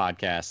good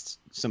podcasts,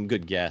 some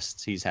good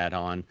guests he's had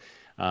on,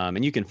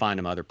 and you can find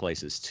him other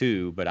places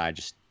too. But I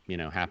just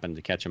happened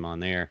to catch him on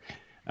there.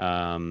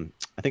 I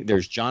think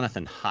there's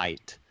Jonathan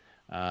Haidt.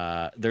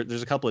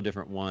 There's a couple of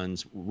different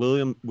ones.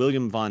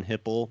 William von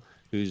Hippel,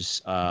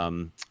 who's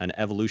an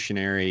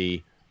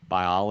evolutionary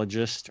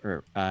biologist,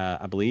 or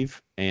I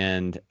believe,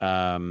 and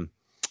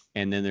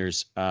then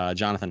there's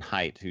Jonathan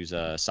Haidt, who's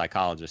a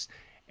psychologist,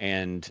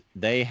 and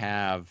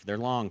they're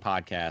long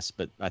podcasts,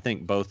 but I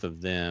think both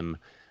of them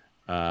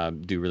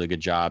do really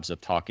good jobs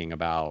of talking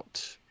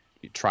about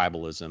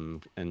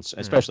tribalism, and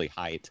especially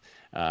Haidt,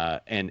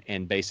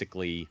 and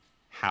basically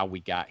how we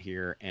got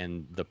here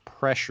and the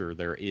pressure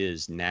there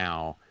is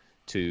now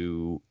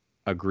to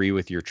agree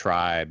with your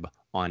tribe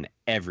on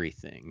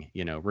everything,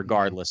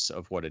 regardless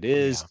of what it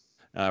is.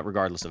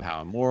 Regardless of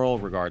how immoral,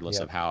 regardless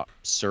of how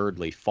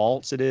absurdly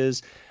false it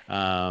is.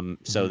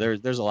 So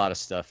there's a lot of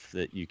stuff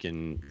that you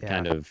can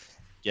kind of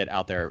get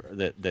out there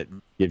that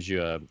gives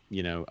you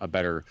a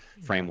better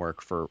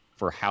framework for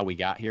how we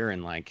got here,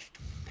 and like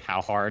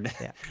how hard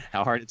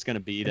it's going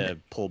to be to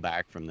pull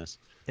back from this.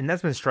 And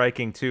that's been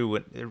striking too,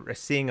 when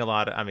seeing a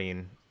lot of, I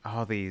mean,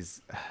 all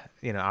these,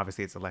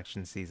 obviously it's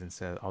election season,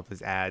 so all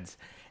these ads,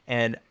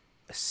 and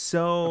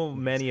so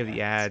many of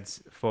the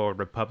ads for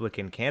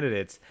Republican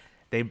candidates,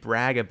 they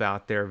brag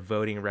about their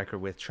voting record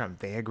with Trump.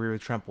 They agree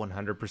with Trump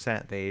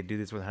 100%. They do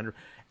this with 100,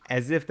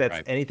 as if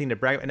that's anything to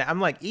brag about. And I'm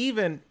like,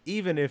 even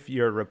if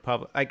you're a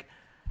Republican, like,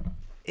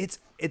 it's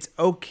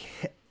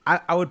okay.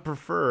 I would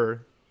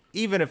prefer,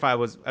 even if I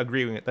was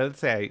agreeing with, let's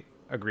say I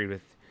agreed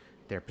with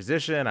their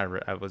position,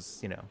 I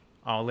was,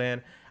 all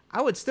in,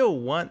 I would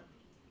still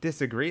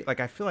disagree. Like,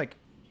 I feel like,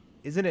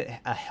 isn't it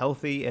a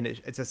healthy, and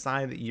it's a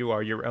sign that you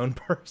are your own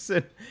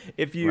person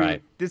if you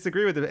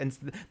disagree with it? And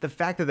the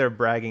fact that they're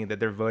bragging that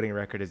their voting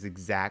record is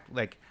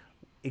exactly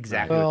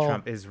what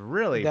Trump is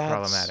really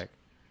problematic.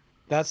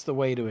 That's the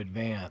way to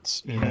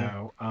advance, you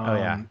know.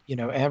 And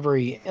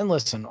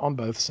listen, on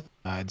both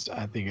sides,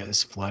 I think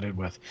it's flooded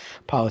with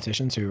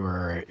politicians who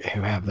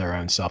have their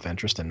own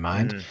self-interest in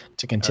mind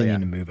to continue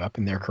to move up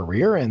in their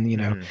career,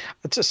 and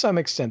to some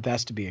extent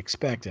that's to be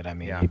expected. I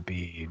mean,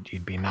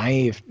 you'd be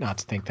naive not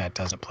to think that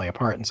doesn't play a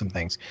part in some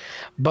things,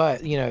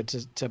 but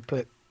to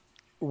put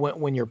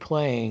when you're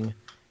playing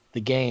the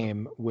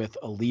game with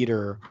a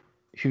leader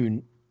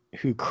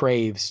who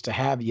craves to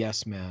have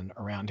yes men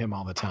around him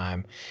all the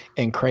time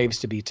and craves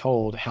to be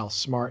told how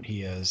smart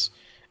he is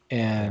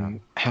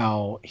and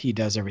how he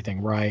does everything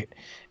right.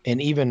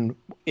 And even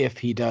if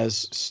he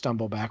does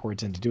stumble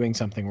backwards into doing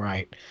something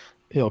right,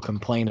 he'll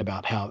complain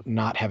about how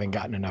not having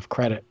gotten enough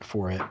credit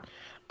for it,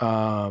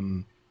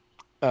 or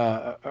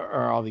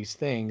all these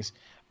things.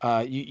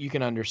 You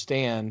can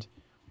understand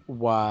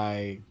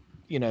why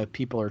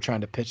people are trying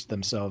to pitch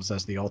themselves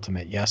as the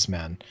ultimate yes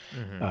men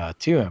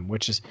to him,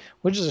 which is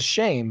a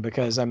shame,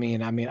 because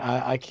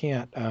I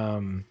can't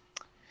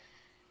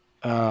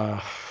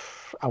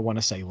I want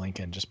to say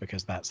Lincoln just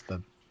because that's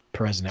the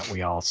president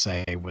we all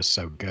say was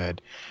so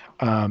good,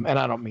 and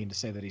I don't mean to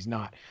say that he's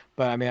not,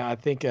 but I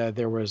think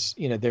there was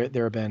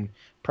there have been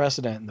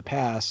precedent in the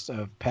past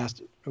of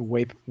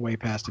way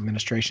past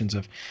administrations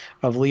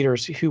of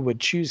leaders who would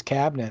choose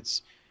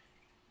cabinets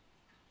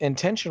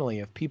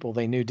intentionally of people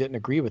they knew didn't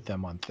agree with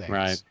them on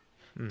things,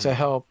 to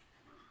help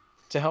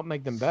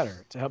make them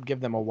better, to help give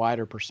them a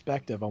wider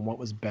perspective on what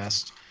was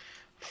best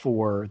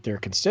for their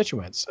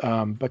constituents,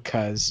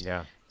 because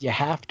you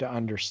have to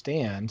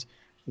understand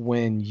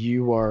when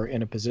you are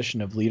in a position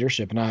of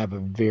leadership, and I have a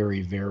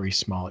very, very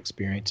small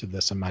experience of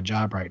this in my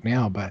job right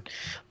now, but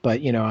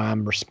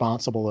I'm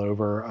responsible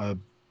over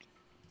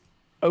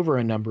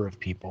a number of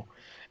people,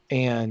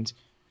 and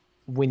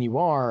when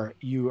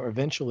you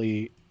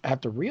eventually have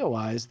to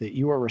realize that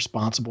you are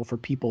responsible for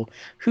people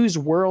whose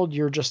world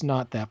you're just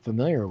not that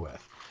familiar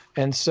with.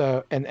 And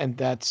so, and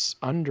that's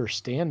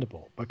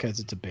understandable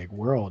because it's a big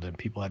world and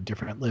people have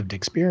different lived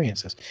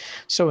experiences.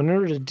 So in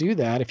order to do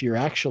that, if you're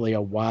actually a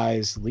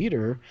wise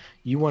leader,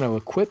 you want to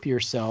equip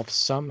yourself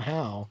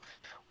somehow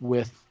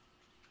with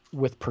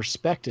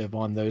perspective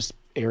on those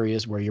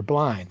areas where you're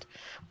blind.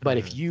 But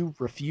if you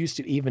refuse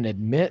to even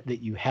admit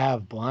that you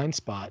have blind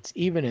spots,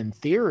 even in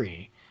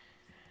theory,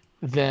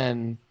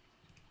 then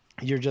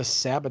you're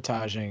just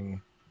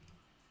sabotaging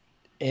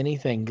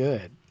anything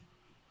good.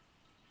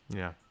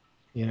 Yeah.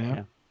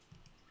 Yeah.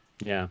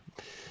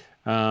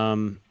 I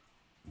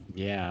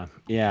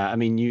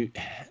mean,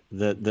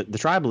 the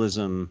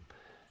tribalism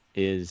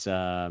is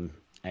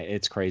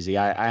It's crazy.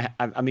 I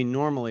mean,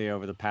 normally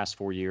over the past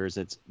 4 years,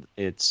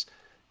 it's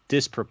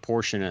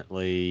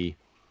disproportionately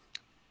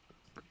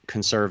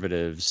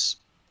conservatives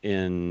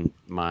in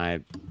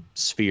my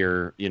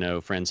sphere, you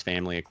know, friends,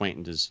 family,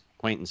 acquaintances,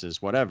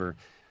 whatever,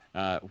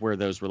 where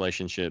those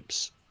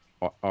relationships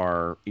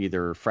are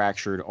either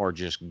fractured or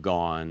just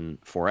gone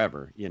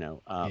forever, you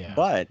know. Yeah.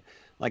 But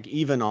like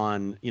even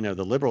on, you know,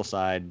 the liberal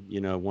side,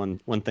 you know,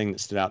 one thing that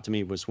stood out to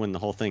me was when the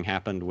whole thing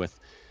happened with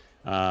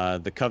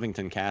the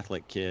Covington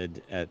Catholic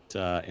kid at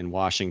in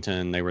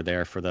Washington. They were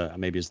there for the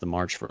maybe it's the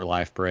March for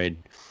Life parade.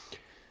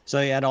 So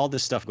they had all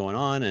this stuff going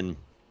on, and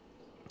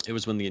it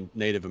was when the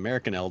Native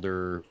American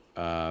elder,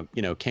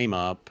 you know, came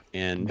up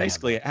and They had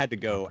basically that had to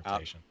go out.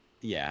 confrontation.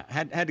 Yeah,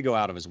 had to go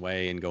out of his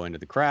way and go into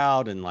the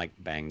crowd and like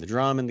bang the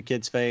drum in the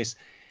kid's face.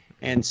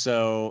 And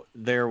so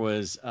there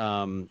was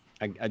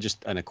I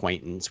just an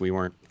acquaintance. We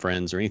weren't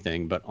friends or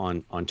anything, but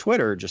on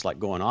Twitter, just like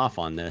going off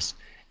on this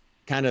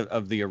kind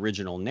of the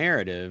original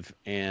narrative.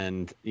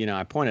 And you know,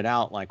 I pointed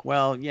out like,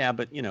 well, yeah,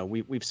 but you know,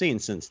 we've seen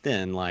since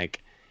then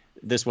like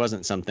this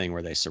wasn't something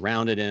where they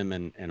surrounded him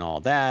and all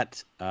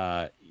that.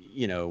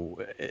 You know,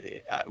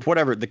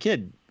 whatever. The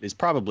kid is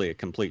probably a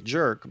complete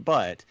jerk,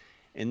 but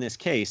in this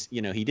case,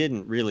 you know, he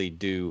didn't really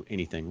do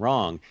anything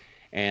wrong.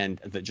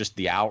 And just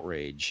the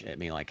outrage at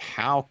me, like,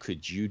 how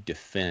could you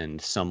defend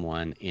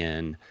someone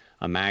in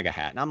a MAGA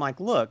hat? And I'm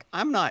like, look,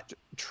 I'm not.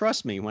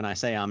 Trust me when I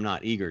say I'm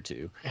not eager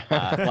to.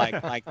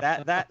 Like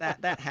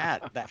that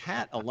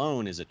hat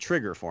alone is a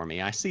trigger for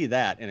me. I see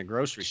that in a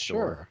grocery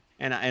store,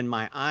 Sure. and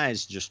my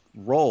eyes just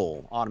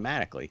roll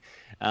automatically.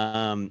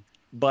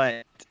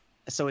 But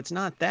so it's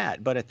not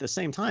that, but at the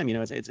same time, you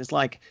know, it's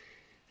like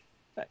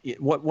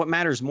what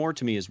matters more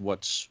to me is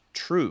what's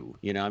true.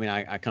 You know, I mean,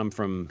 I come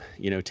from,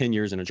 you know, 10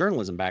 years in a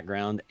journalism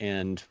background,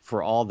 and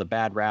for all the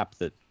bad rap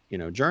that, you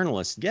know,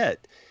 journalists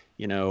get,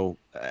 you know,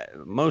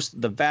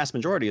 the vast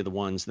majority of the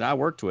ones that I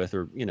worked with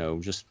are, you know,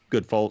 just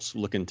good folks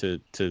looking to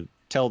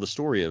tell the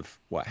story of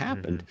what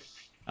happened.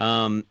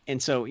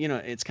 And so, you know,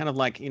 it's kind of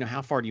like, you know,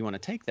 how far do you want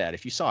to take that?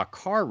 If you saw a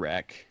car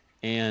wreck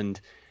and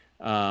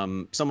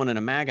someone in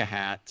a MAGA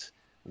hat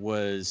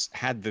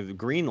had the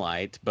green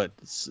light, but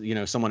you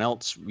know, someone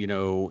else, you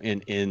know,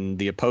 in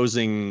the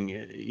opposing,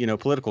 you know,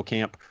 political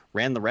camp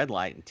ran the red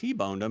light and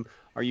T-boned them,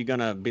 are you going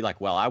to be like,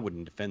 well, I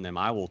wouldn't defend them,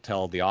 I will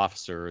tell the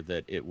officer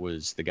that it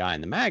was the guy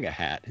in the MAGA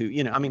hat who,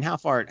 you know, I mean, how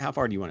far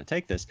do you want to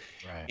take this?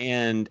 Right.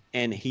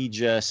 And he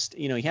just,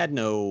 you know, he had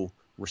no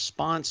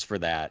response for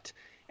that.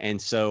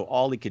 And so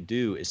all he could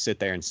do is sit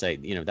there and say,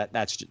 you know,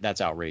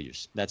 that's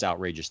outrageous. That's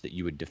outrageous that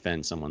you would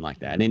defend someone like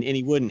that. And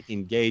he wouldn't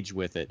engage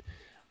with it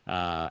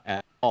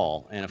at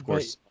all. And of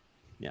course,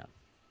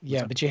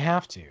 yeah, but you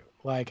have to.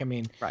 Like, I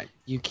mean, right.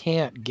 You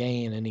can't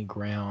gain any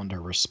ground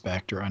or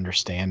respect or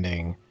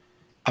understanding.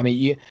 I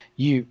mean,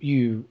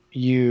 you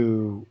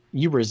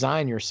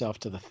resign yourself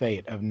to the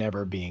fate of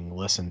never being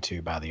listened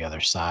to by the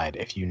other side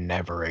if you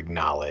never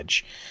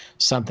acknowledge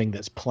something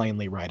that's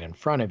plainly right in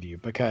front of you,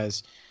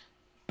 because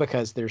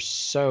there's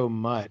so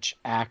much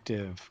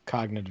active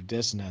cognitive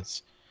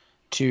dissonance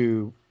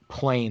to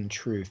plain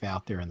truth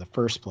out there in the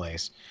first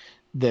place,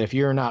 that if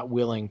you're not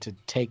willing to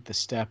take the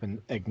step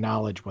and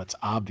acknowledge what's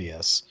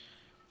obvious,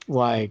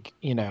 like,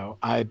 you know,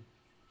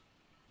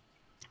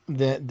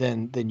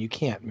 then you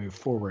can't move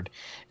forward.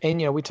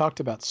 And, you know, we talked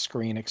about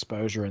screen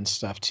exposure and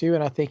stuff too.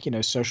 And I think, you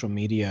know, social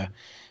media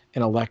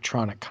and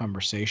electronic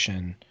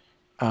conversation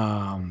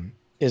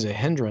is a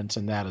hindrance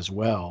in that as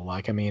well.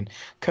 Like, I mean,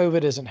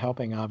 COVID isn't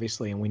helping,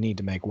 obviously, and we need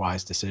to make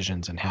wise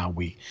decisions in how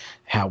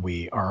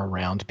we are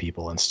around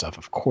people and stuff,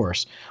 of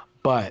course.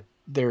 But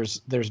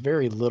there's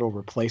very little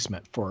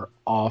replacement for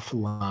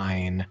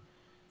offline,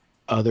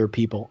 other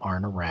people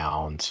aren't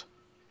around,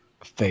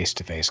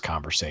 face-to-face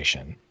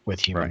conversation with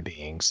human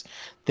beings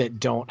that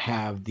don't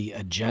have the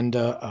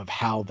agenda of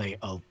how they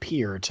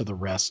appear to the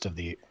rest of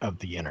the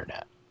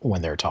internet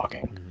when they're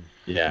talking.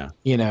 Yeah.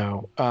 You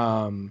know,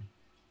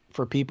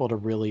 for people to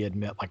really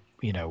admit, like,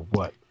 you know,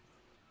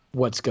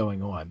 what's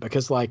going on,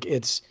 because like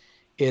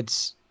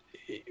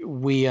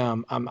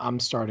I'm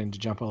starting to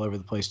jump all over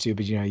the place too,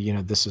 but you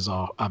know, this is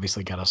all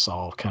obviously got us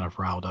all kind of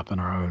riled up in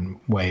our own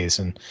ways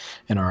and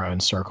in our own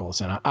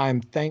circles. And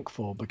I'm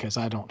thankful, because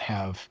I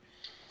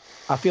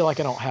feel like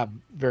I don't have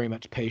very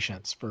much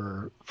patience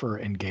for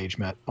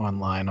engagement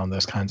online on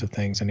those kinds of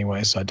things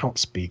anyway. So I don't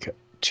speak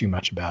too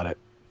much about it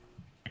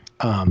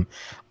on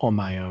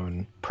my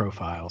own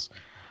profiles.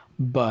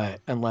 But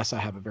unless I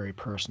have a very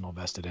personal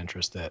vested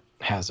interest that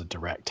has a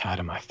direct tie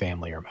to my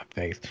family or my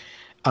faith.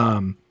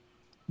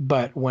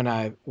 But when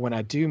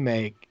I do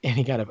make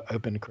any kind of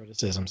open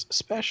criticisms,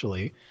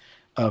 especially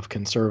of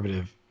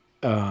conservative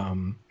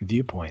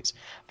viewpoints,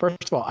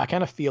 first of all, I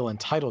kind of feel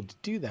entitled to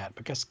do that,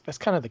 because that's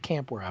kind of the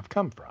camp where I've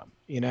come from,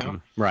 you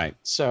know? Right.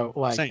 So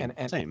like,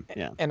 same.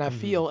 Yeah. And I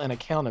feel an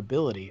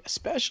accountability,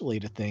 especially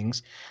to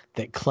things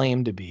that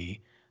claim to be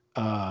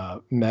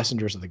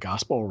messengers of the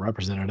gospel or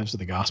representatives of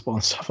the gospel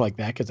and stuff like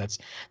that, because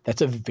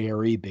that's a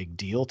very big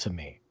deal to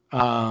me.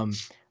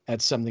 And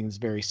That's something that's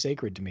very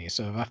sacred to me.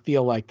 So if I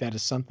feel like that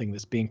is something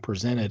that's being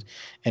presented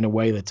in a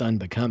way that's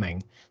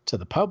unbecoming to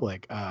the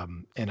public,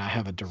 and I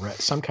have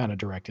some kind of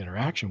direct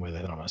interaction with it,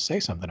 and I'm going to say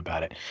something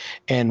about it.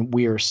 And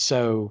we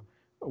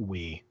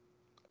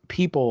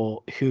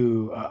people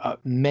who,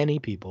 many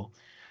people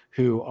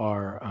who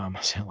are, I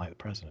sound like the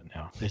president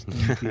now. There's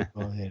many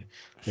people,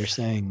 they're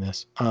saying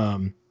this.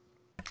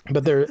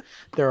 But there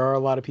are a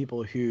lot of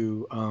people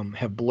who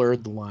have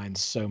blurred the lines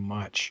so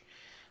much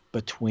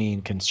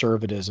between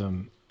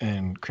conservatism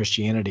and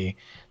Christianity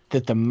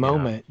that the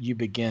moment you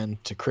begin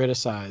to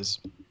criticize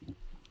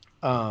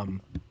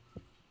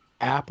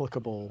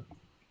applicable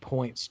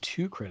points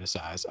to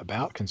criticize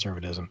about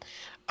conservatism,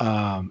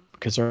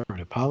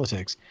 conservative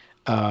politics,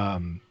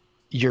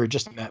 you're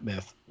just met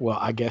with, well,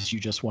 I guess you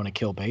just want to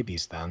kill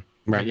babies then.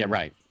 Right. Yeah.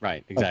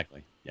 Right.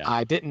 Exactly. Yeah.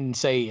 I didn't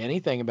say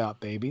anything about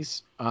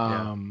babies.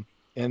 And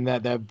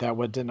that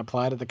didn't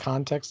apply to the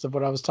context of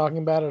what I was talking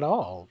about at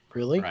all,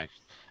 really. Right.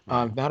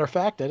 Matter of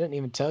fact, I didn't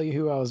even tell you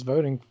who I was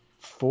voting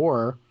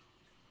for.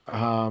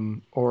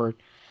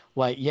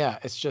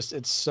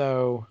 It's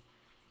so,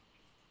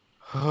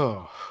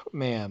 oh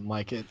man,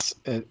 like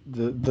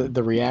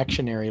the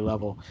reactionary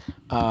level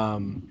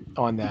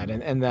on that.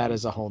 And that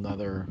is a whole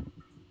nother,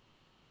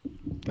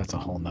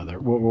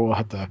 we'll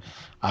have to,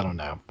 I don't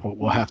know.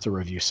 We'll have to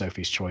review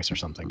Sophie's Choice or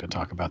something to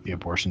talk about the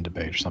abortion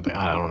debate or something.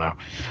 I don't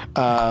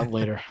know.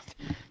 Later.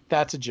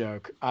 That's a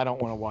joke. I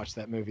don't want to watch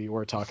that movie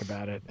or talk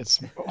about it.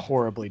 It's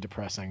horribly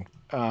depressing.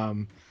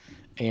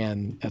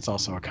 And it's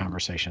also a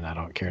conversation I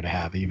don't care to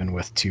have, even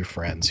with two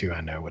friends who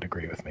I know would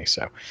agree with me.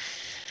 So,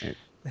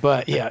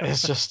 but yeah,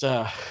 it's just,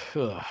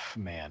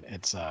 man,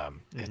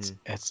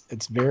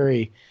 it's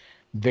very,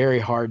 very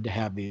hard to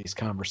have these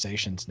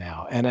conversations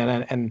now. And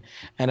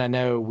I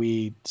know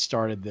we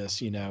started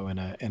this, in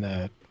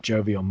a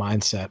jovial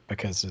mindset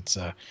because it's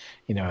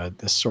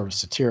this sort of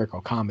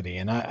satirical comedy.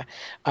 And I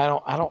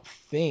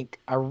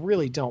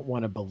really don't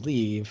want to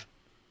believe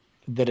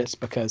that it's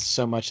because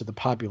so much of the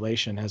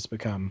population has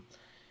become,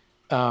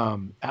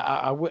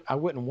 I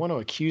wouldn't want to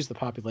accuse the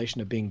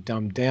population of being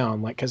dumbed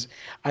down. Like, cause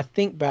I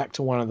think back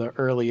to one of the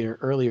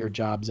earlier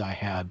jobs I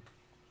had,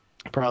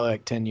 probably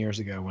like 10 years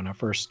ago when I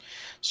first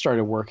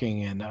started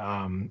working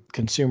in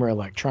consumer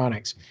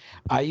electronics.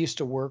 I used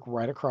to work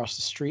right across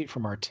the street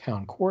from our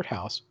town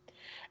courthouse.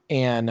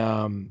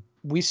 And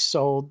we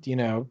sold,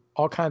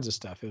 all kinds of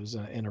stuff. It was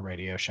in a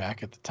Radio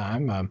Shack at the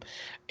time.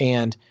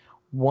 And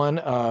one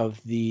of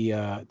the,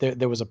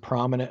 there was a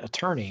prominent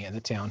attorney in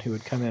the town who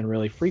would come in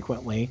really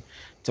frequently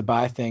to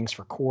buy things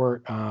for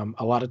court.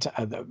 A lot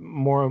of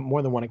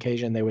more than one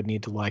occasion, they would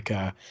need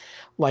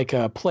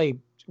to play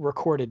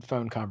recorded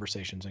phone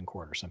conversations in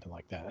court or something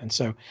like that. And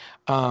so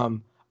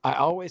I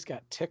always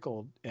got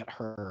tickled at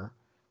her,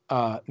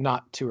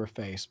 not to her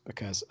face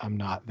because I'm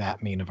not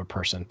that mean of a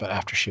person, but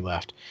after she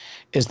left,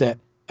 is that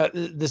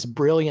this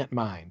brilliant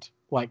mind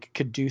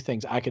could do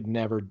things I could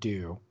never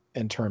do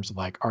in terms of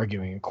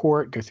arguing in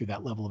court, go through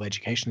that level of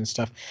education and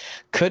stuff,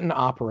 couldn't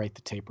operate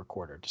the tape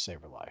recorder to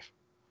save her life.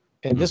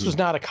 And this was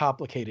not a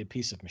complicated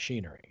piece of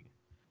machinery.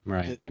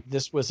 Right.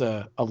 This was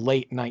a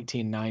late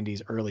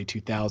 1990s, early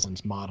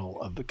 2000s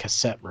model of the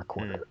cassette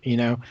recorder,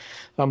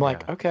 I'm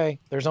like, okay,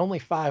 there's only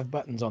 5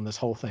 buttons on this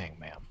whole thing,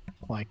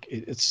 ma'am.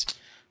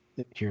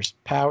 Here's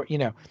power,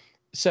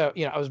 So,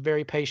 I was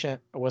very patient.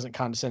 I wasn't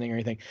condescending or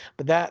anything,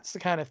 but that's the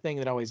kind of thing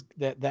that always,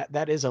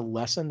 that is a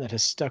lesson that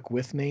has stuck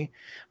with me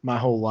my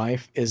whole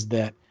life, is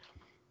that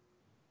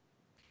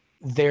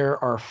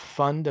there are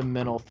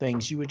fundamental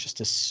things you would just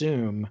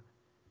assume,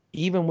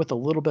 even with a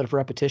little bit of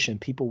repetition,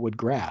 people would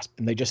grasp,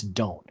 and they just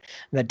don't.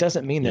 And that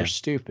doesn't mean they're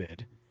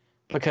stupid,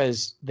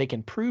 because they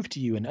can prove to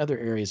you in other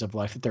areas of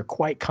life that they're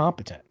quite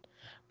competent,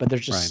 but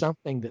there's just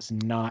something that's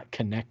not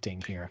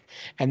connecting here.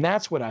 And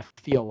that's what I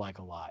feel like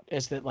a lot,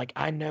 is that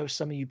I know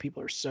some of you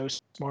people are so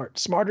smart,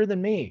 smarter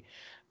than me,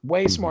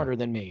 way smarter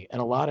than me in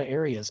a lot of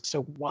areas.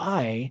 So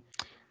why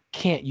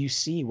can't you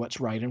see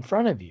what's right in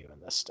front of you in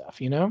this stuff,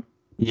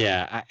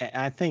 Yeah,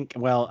 I think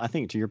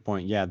to your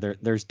point,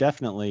 there's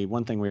definitely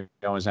one thing we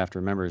always have to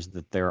remember is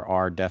that there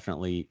are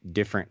definitely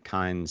different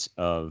kinds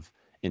of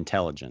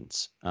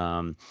intelligence.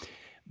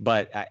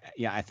 But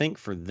I think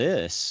for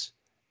this,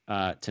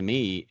 to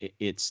me,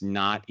 it's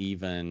not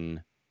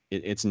even,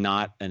 it's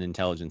not an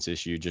intelligence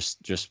issue.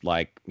 Just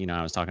like,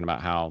 I was talking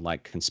about how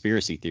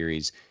conspiracy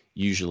theories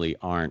usually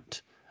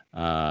aren't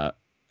an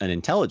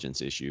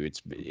intelligence issue.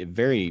 It's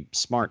very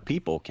smart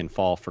people can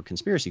fall for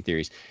conspiracy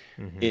theories.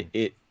 Mm-hmm.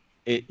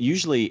 It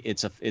usually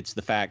it's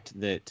the fact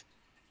that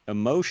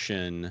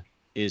emotion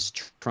is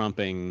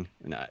trumping,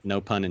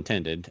 no pun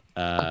intended,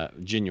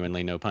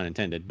 genuinely no pun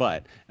intended,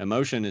 but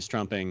emotion is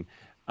trumping,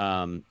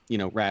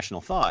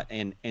 rational thought.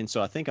 And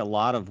so I think a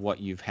lot of what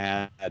you've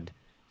had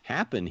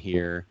happen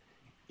here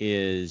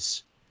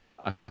is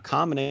a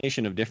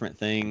combination of different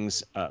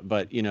things.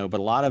 But a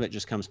lot of it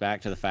just comes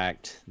back to the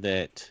fact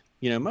that,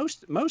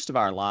 most of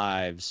our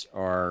lives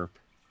are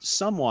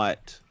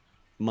somewhat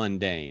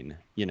mundane.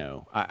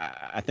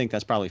 I think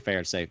that's probably fair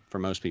to say for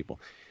most people.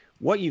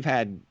 What you've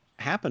had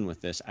happened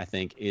with this, I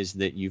think, is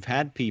that you've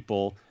had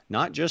people,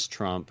 not just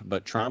Trump,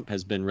 but Trump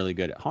has been really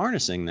good at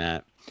harnessing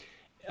that,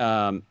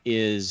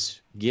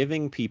 is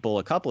giving people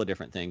a couple of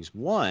different things.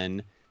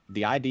 One,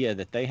 the idea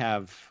that they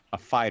have a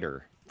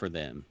fighter for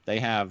them, they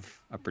have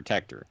a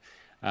protector.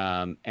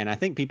 And I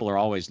think people are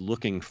always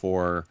looking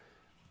for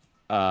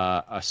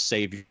a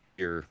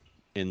savior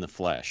in the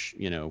flesh,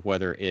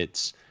 whether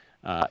it's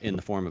in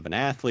the form of an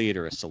athlete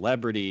or a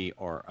celebrity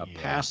or a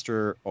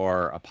pastor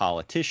or a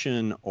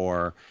politician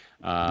or,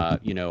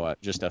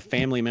 just a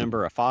family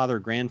member, a father,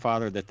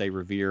 grandfather that they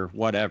revere,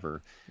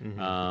 whatever.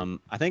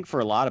 I think for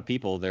a lot of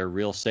people, their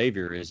real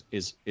savior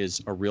is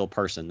a real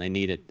person. They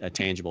need a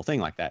tangible thing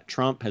like that.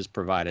 Trump has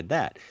provided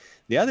that.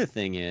 The other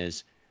thing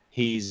is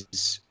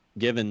he's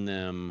given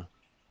them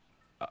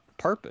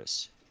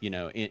purpose,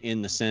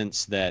 in the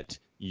sense that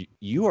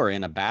you are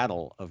in a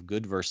battle of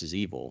good versus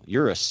evil.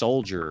 You're a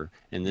soldier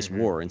in this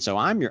war. And so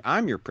I'm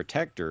your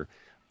protector.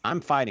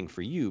 I'm fighting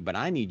for you, but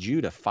I need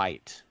you to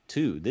fight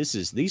too.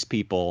 These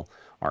people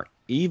are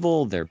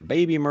evil. They're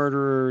baby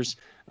murderers.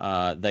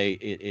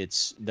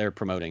 They're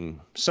promoting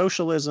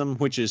socialism,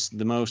 which is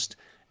the most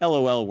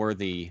LOL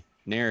worthy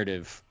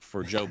narrative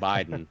for Joe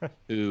Biden,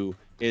 who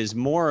is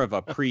more of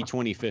a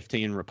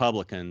pre-2015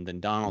 Republican than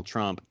Donald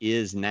Trump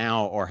is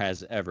now or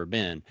has ever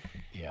been.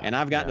 And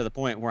I've gotten to the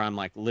point where I'm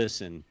like,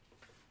 listen,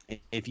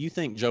 if you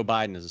think Joe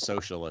Biden is a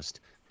socialist,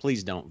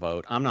 please don't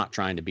vote. I'm not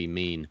trying to be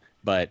mean,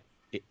 but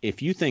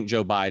if you think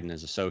Joe Biden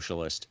is a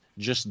socialist,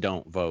 just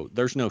don't vote.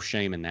 There's no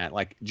shame in that.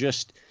 Like,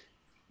 just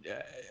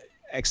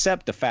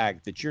accept the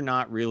fact that you're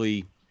not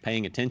really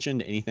paying attention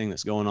to anything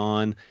that's going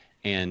on,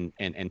 and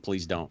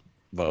please don't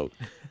vote.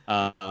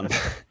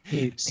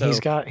 He's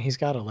got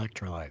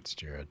electrolytes,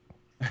 Jared.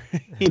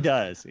 He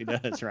does,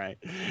 right.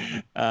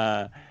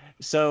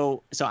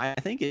 So I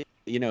think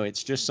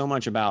it's just so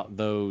much about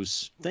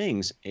those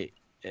things.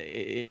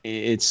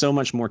 It's so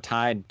much more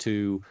tied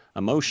to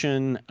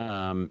emotion,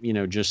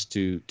 just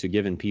to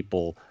giving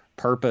people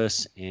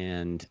purpose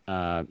and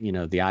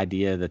the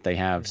idea that they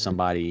have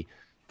somebody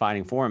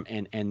fighting for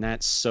them, and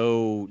that's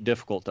so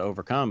difficult to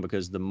overcome,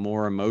 because the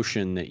more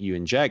emotion that you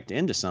inject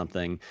into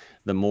something,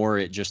 the more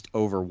it just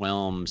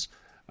overwhelms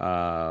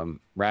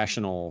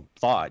rational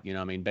thought.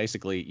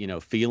 Basically,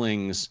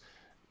 feelings,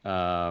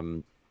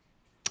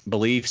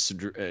 beliefs,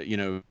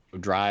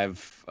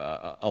 drive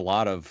a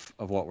lot of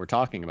what we're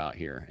talking about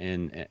here,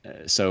 and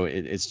so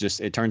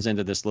it turns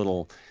into this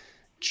little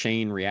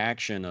chain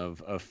reaction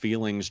of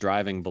feelings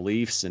driving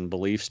beliefs, and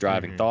beliefs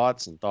driving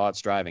thoughts, and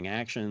thoughts driving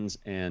actions.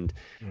 And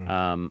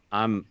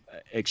I'm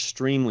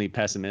extremely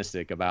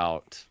pessimistic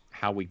about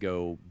how we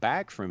go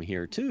back from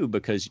here too,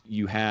 because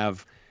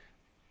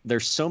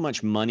there's so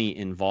much money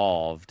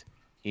involved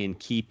in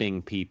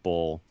keeping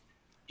people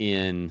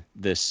in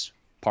this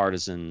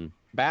partisan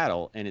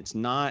battle. And it's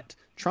not,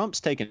 Trump's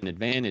taken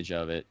advantage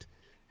of it,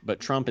 but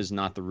Trump is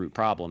not the root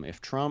problem.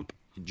 If Trump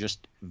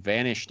just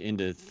vanished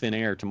into thin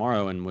air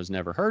tomorrow and was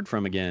never heard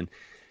from again,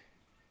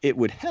 it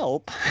would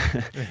help,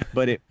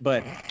 but it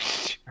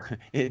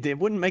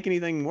wouldn't make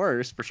anything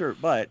worse for sure.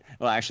 But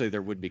actually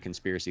there would be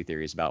conspiracy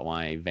theories about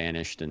why he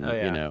vanished, and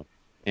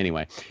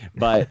anyway,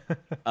 but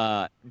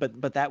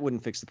that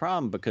wouldn't fix the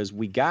problem, because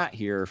we got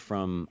here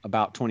from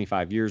about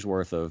 25 years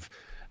worth of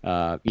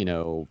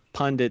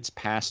pundits,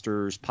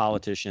 pastors,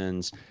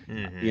 politicians,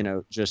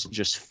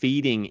 just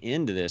feeding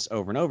into this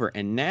over and over.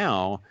 And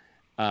now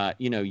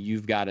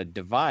you've got a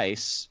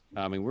device.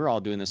 I mean, we're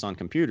all doing this on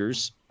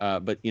computers,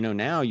 but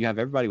now you have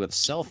everybody with a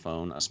cell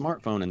phone, a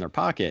smartphone in their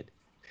pocket.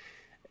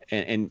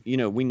 And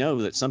we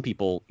know that some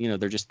people,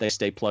 they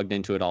stay plugged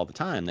into it all the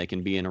time. They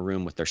can be in a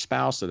room with their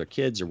spouse or their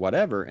kids or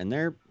whatever, and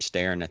they're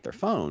staring at their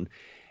phone.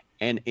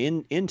 And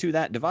into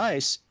that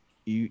device,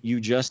 you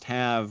just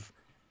have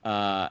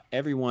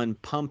everyone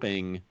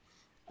pumping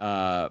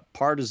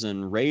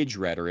partisan rage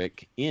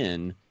rhetoric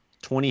in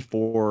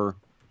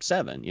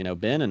 24/7.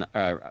 Ben and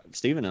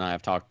Stephen and I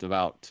have talked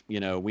about,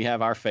 we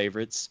have our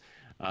favorites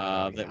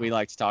that we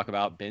like to talk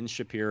about, Ben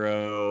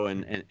Shapiro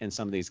and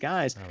some of these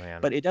guys.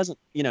 But it doesn't,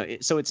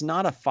 so it's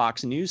not a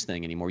Fox News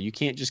thing anymore. You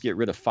can't just get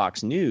rid of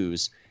Fox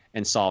News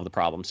and solve the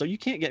problem. So you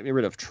can't get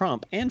rid of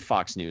Trump and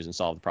Fox News and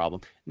solve the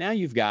problem. Now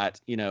you've got,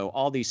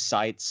 all these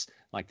sites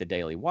like the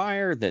Daily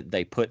Wire that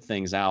they put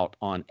things out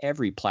on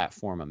every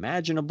platform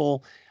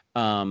imaginable.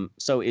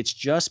 So it's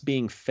just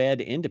being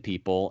fed into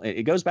people.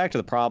 It goes back to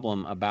the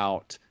problem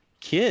about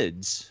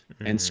kids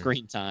and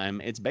screen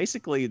time. It's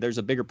basically, there's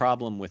a bigger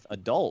problem with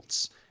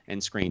adults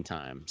and screen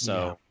time.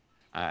 So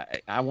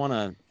I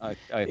want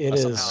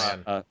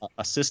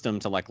a system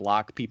to like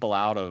lock people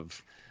out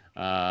of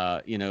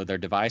their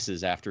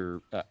devices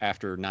after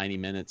 90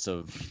 minutes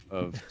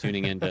of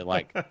tuning into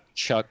like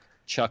Chuck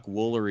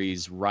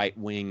Woolery's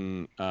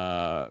right-wing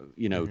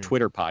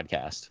Twitter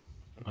podcast.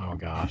 Oh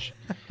gosh.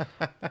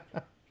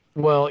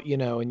 Well,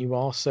 and you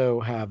also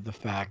have the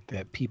fact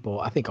that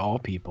I think all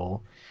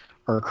people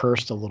are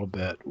cursed a little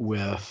bit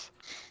with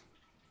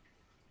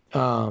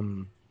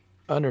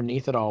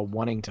underneath it all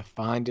wanting to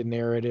find a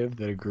narrative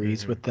that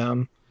agrees with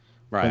them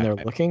when they're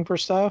looking for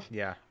stuff.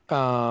 Yeah.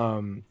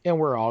 And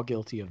we're all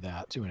guilty of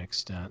that to an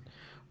extent.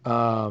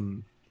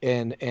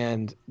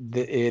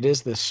 It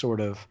is this sort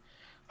of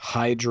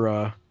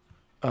Hydra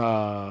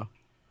uh,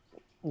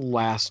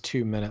 last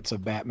 2 minutes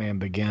of Batman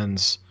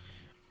Begins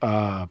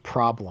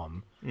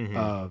problem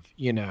of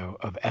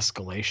of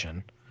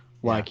escalation.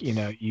 Like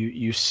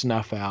you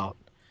snuff out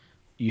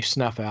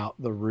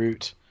the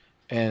root,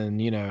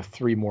 and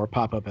three more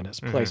pop up in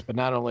its place. But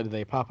not only do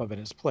they pop up in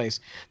its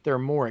place, they're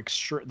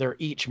they're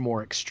each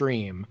more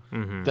extreme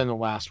than the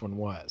last one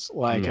was.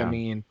 Like I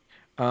mean,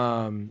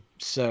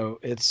 so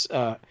it's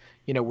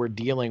we're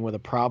dealing with a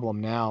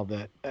problem now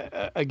that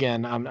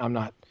again, I'm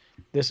not.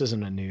 This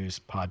isn't a news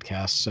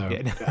podcast, so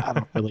I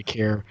don't really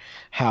care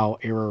how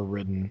error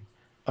ridden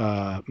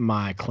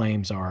my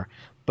claims are.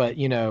 But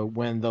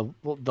when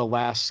the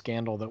last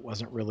scandal that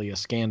wasn't really a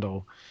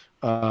scandal,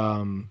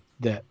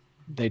 that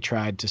they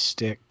tried to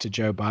stick to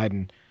Joe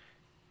Biden,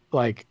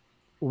 like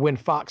when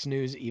Fox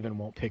News even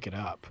won't pick it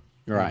up,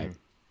 right?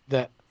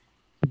 That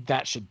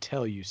should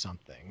tell you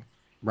something,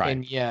 right?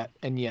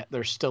 And yet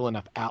there's still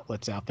enough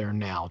outlets out there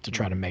now to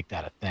try to make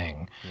that a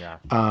thing.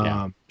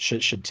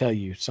 Should tell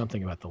you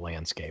something about the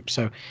landscape.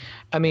 So,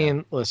 I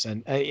mean,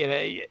 listen,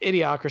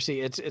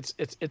 Idiocracy.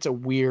 It's a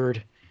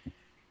weird.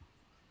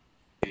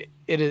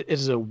 It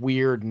is a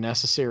weird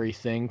necessary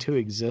thing to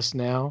exist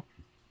now.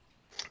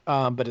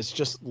 But it's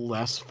just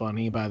less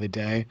funny by the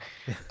day.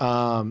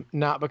 Not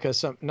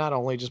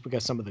only just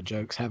because some of the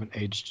jokes haven't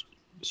aged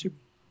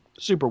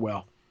super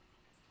well,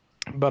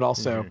 but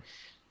also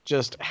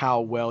just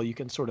how well you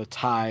can sort of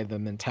tie the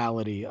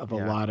mentality of a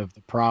lot of the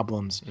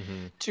problems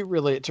to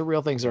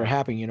real things that are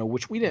happening,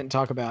 which we didn't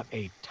talk about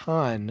a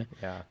ton,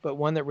 but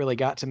one that really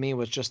got to me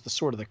was just the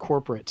sort of the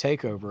corporate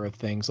takeover of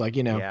things, like,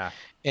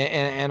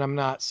 and I'm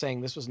not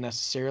saying this was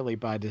necessarily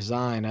by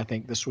design. I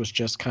think this was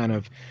just kind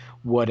of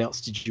what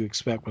else did you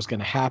expect was going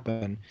to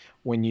happen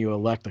when you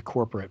elect a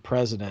corporate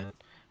president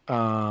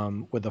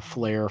with a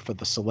flair for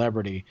the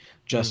celebrity,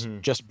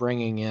 just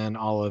bringing in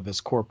all of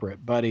his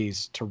corporate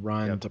buddies to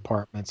run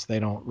departments they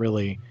don't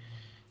really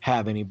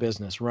have any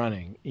business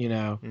running,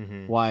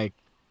 like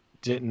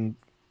didn't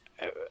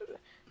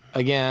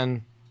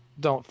again,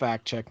 don't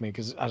fact check me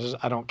because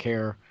I don't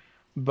care,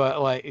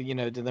 but like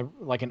did they,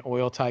 like an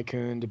oil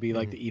tycoon to be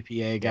like the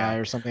EPA guy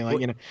or something,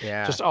 like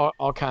just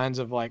all kinds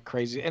of like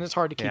crazy, and it's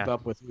hard to keep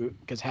up with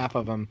because half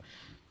of them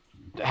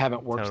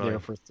haven't worked there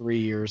for 3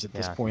 years at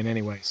this point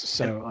anyways,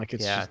 so like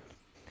it's just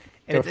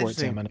and it's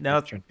interesting.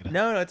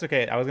 No, it's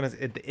okay. I was gonna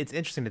say, it's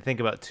interesting to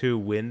think about too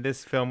when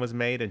this film was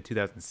made in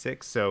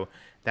 2006. So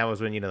that was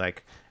when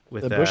like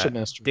with the Bush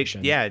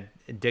administration,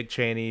 Dick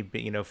Cheney,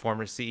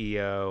 former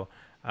CEO.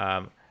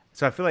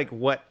 So I feel like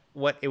what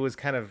it was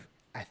kind of,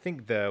 I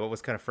think what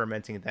was kind of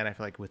fermenting then, I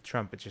feel like with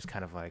Trump it's just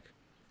kind of like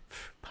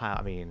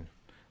piled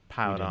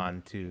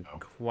on to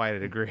quite a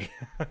degree.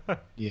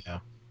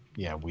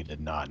 Yeah, we did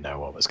not know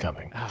what was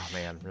coming. Oh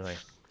man, really.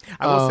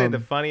 I will say the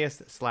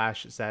funniest /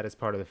 saddest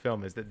part of the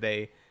film is that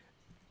they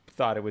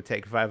thought it would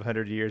take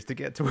 500 years to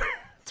get to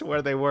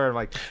where they were. I'm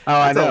like,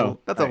 I know.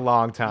 That's a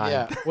long time.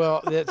 Yeah,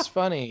 well, it's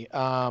funny.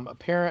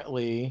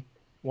 Apparently,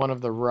 one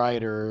of the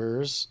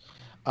writers,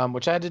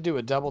 which I had to do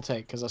a double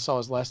take because I saw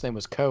his last name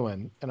was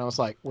Cohen, and I was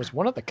like, was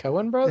one of the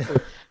Cohen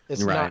brothers?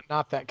 It's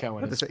not that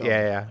Cohen.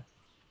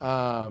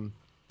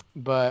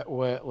 But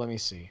let me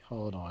see.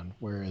 Hold on.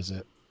 Where is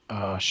it?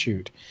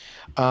 Shoot.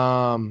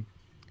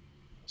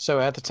 So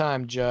at the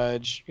time,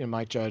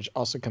 Mike Judge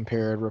also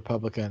compared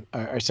Republican.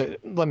 So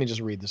let me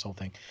just read this whole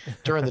thing.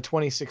 During the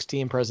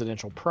 2016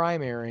 presidential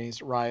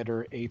primaries,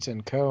 writer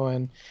Aiton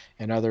Cohen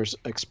and others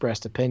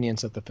expressed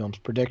opinions that the film's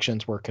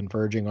predictions were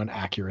converging on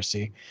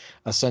accuracy,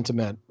 a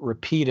sentiment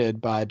repeated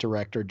by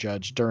director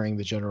Judge during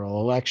the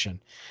general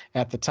election.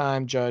 At the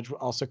time, Judge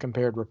also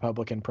compared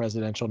Republican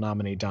presidential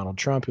nominee Donald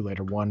Trump, who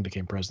later won,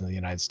 became president of the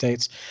United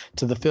States,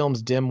 to the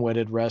film's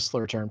dim-witted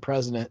wrestler turned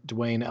president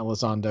Dwayne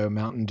Elizondo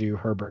Mountain Dew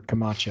Herbert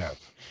Camacho.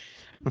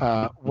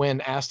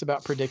 When asked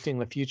about predicting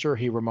the future,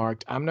 he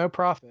remarked, "I'm no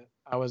prophet.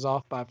 I was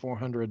off by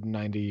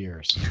 490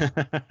 years."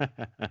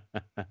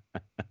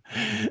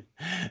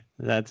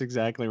 That's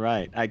exactly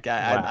right. I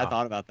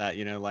thought about that.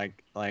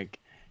 Like,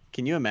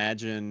 can you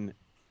imagine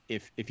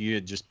if you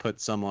had just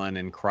put someone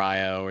in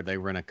cryo or they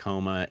were in a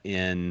coma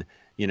in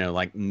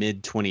like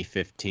mid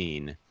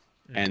 2015,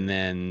 and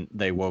then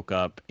they woke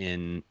up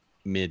in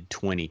mid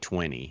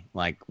 2020?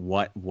 Like,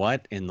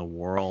 what in the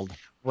world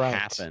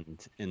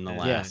happened in the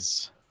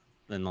last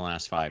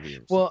 5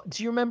 years? Well,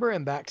 do you remember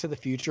in Back to the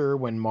Future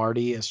when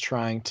Marty is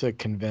trying to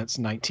convince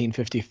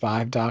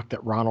 1955 Doc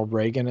that Ronald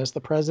Reagan is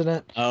the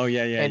president? Oh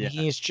yeah. And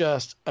he's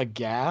just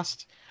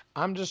aghast.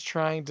 I'm just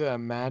trying to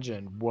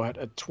imagine what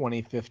a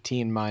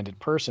 2015 minded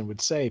person would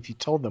say if you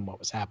told them what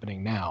was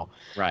happening now.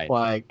 Right.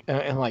 Like,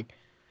 and like,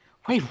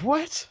 wait,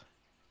 what?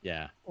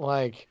 Yeah.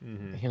 Like,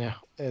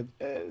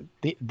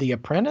 the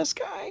Apprentice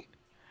guy.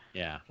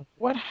 Yeah.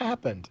 What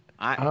happened?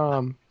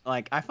 I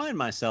find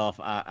myself.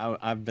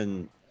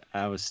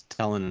 I was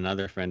telling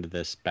another friend of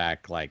this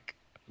back, like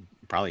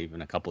probably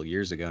even a couple of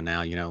years ago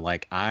now.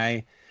 Like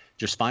I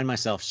just find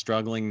myself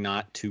struggling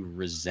not to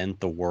resent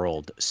the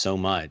world so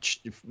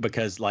much,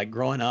 because like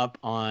growing up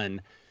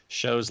on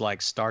shows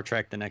like Star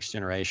Trek The Next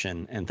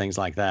Generation and things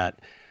like that,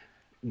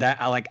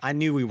 I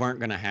knew we weren't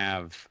going to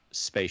have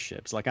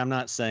spaceships. Like, I'm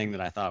not saying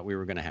that I thought we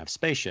were going to have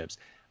spaceships.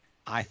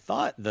 I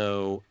thought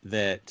though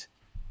that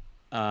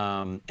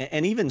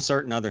and even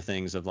certain other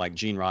things of like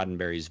Gene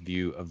Roddenberry's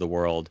view of the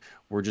world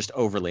were just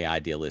overly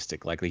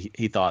idealistic. Like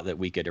he thought that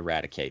we could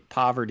eradicate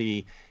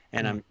poverty.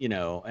 And I'm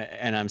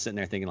sitting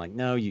there thinking like,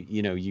 no,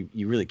 you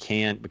really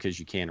can't, because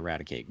you can't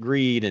eradicate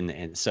greed.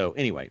 And so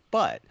anyway,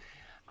 but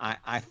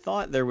I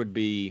thought there would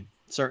be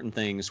certain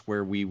things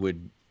where we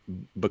would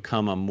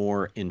become a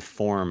more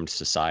informed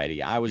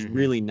society. I was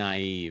really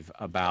naive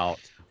about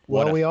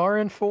we are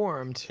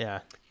informed. Yeah.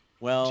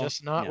 Well,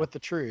 just not with the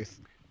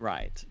truth.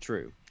 Right.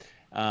 True.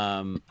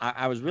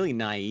 I was really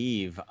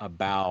naive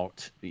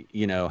about,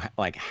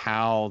 like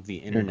how the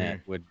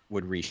internet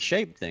would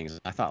reshape things.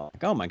 I thought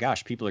like, oh my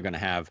gosh, people are going to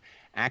have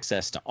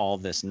access to all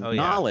this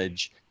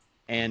knowledge.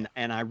 And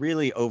I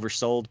really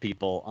oversold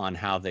people on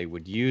how they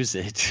would use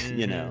it,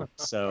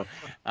 so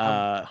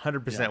I'm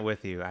 100%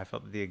 with you. I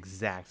felt the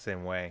exact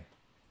same way.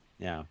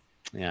 Yeah.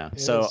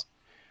 So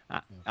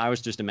I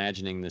was just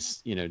imagining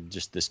this,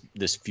 just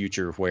this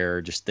future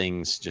where just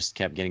things just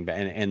kept getting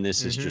bad, and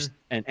this is just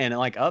and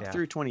like up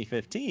through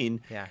 2015.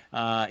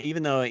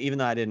 Even though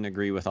I didn't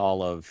agree with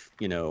all of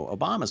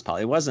Obama's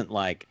policy, it wasn't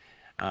like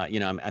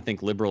I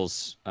think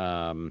liberals,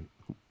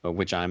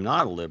 which I'm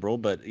not a liberal,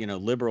 but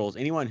liberals,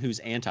 anyone who's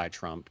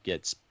anti-Trump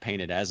gets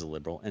painted as a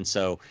liberal, and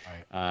so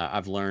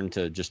I've learned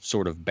to just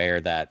sort of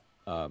bear that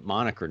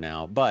moniker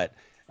now. But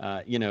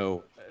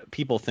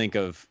people think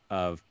of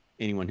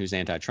anyone who's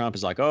anti-Trump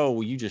is like, oh,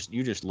 well, you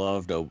just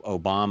loved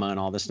Obama and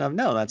all this stuff.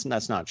 No, that's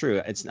not true.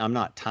 I'm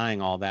not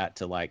tying all that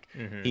to like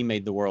he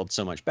made the world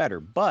so much better.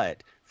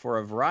 But for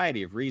a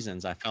variety of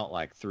reasons, I felt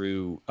like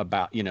through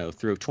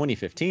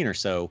 2015 or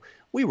so,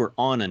 we were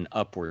on an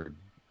upward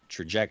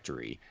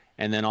trajectory,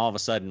 and then all of a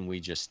sudden we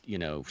just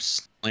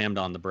slammed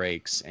on the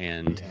brakes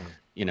and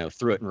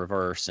threw it in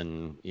reverse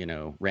and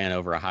ran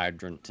over a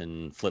hydrant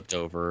and flipped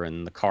over,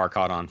 and the car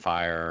caught on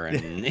fire,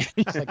 and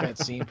it's like that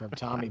scene from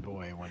Tommy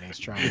Boy when he's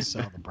trying to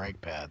sell the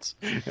brake pads.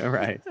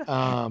 Right.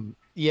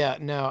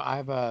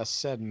 I've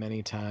said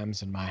many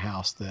times in my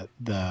house that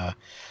the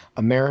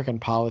American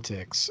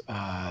politics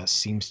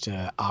seems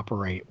to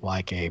operate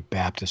like a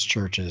Baptist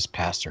church's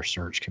pastor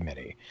search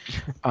committee,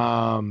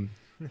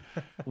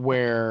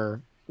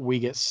 where we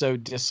get so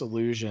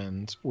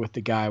disillusioned with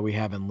the guy we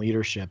have in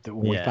leadership that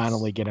when we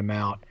finally get him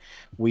out,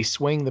 we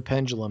swing the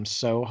pendulum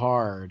so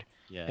hard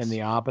in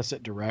the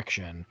opposite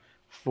direction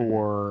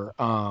for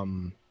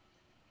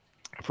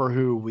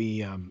who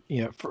we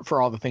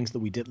for all the things that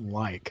we didn't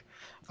like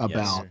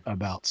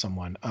about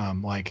someone.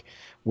 Like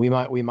we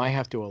might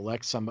have to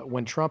elect somebody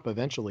when Trump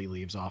eventually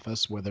leaves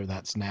office, whether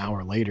that's now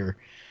or later.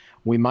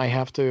 We might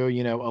have to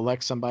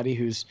elect somebody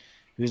who's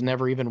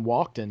never even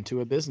walked into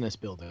a business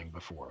building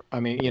before. I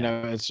mean,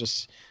 it's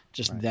just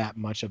that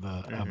much of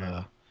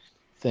a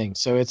thing.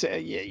 So it's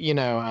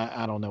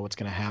I don't know what's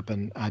going to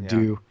happen. I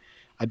do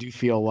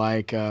feel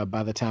like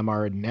by the time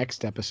our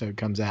next episode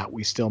comes out,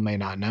 we still may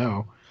not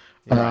know.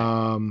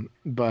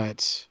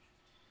 But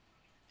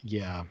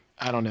yeah,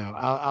 I don't know.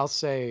 I'll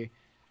say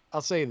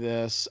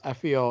this. I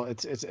feel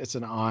it's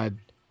an odd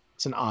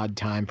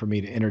time for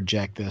me to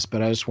interject this,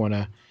 but I just want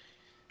to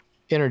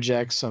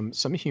interject some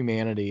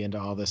humanity into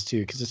all this too,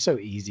 because it's so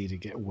easy to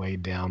get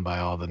weighed down by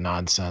all the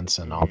nonsense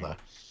and all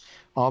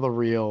the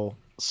real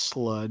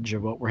sludge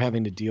of what we're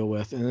having to deal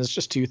with. And it's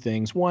just two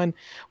things. One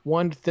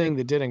thing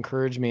that did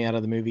encourage me out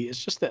of the movie is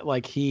just that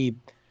like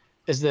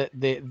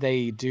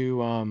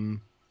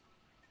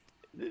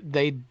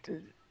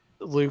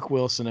Luke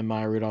Wilson and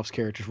Maya Rudolph's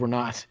characters were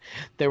not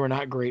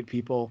great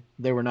people.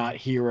 They were not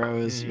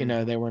heroes.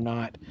 They were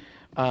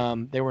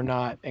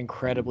not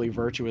incredibly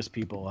virtuous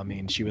people. I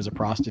mean, she was a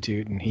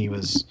prostitute and he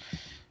was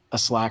a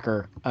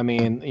slacker. I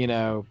mean,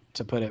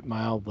 to put it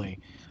mildly.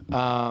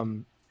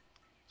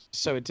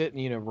 So it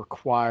didn't,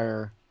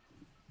 require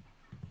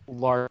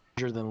larger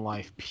than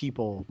life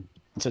people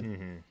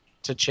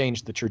to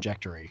change the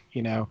trajectory,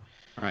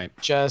 Right.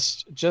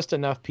 Just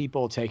enough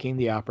people taking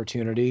the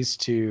opportunities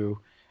to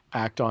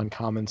act on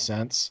common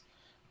sense,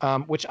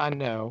 which I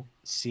know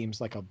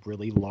seems like a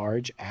really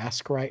large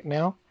ask right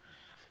now,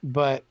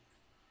 but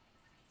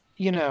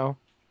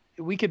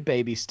we could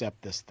baby step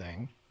this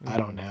thing. I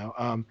don't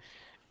know.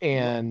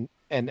 And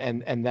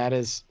that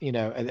is,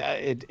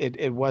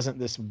 it wasn't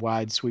this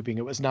wide sweeping.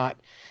 It was not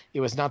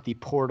the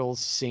Portals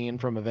scene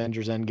from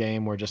Avengers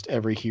Endgame where just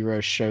every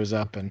hero shows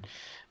up and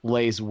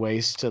lays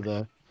waste to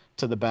the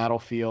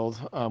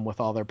battlefield with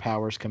all their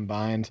powers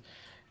combined.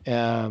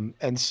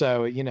 And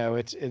so,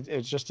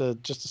 it's just a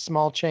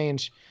small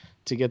change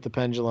to get the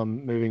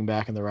pendulum moving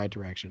back in the right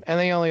direction. And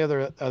the only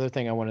other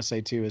thing I want to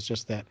say too is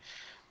just that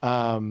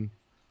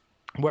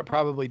what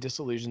probably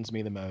disillusions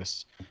me the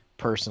most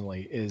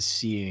personally is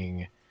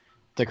seeing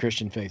the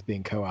Christian faith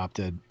being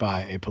co-opted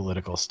by a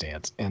political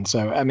stance. And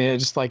so, I mean,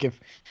 it's just like,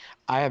 if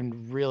I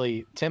haven't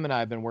really, Tim and I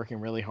have been working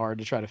really hard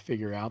to try to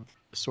figure out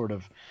sort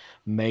of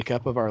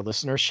makeup of our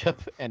listenership,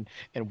 and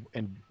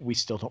we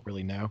still don't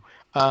really know,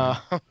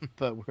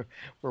 but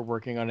we're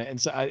working on it. And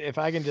so, if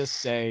I can just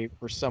say,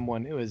 for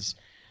someone who has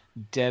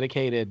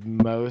dedicated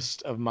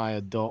most of my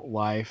adult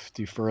life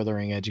to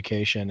furthering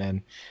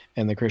education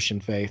and the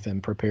Christian faith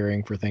and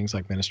preparing for things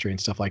like ministry and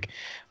stuff, like,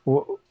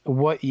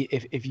 what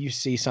if you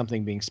see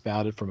something being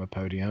spouted from a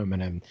podium,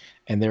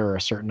 and there are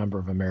a certain number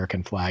of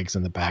American flags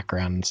in the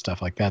background and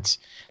stuff, like, that's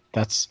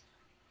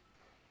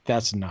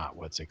not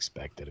what's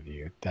expected of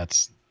you.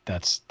 That's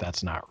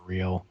not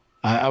real.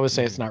 I would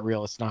say it's not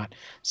real. It's not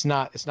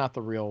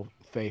the real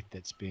faith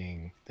that's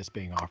being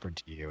offered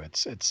to you.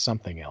 It's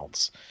something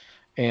else.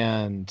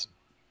 And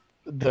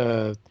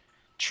the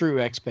true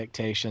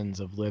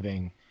expectations of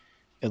living,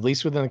 at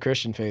least within the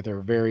Christian faith,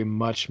 are very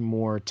much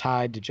more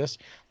tied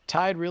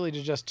really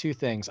to just two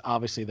things.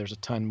 Obviously, there's a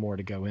ton more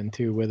to go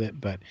into with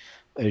it, but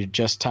they're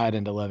just tied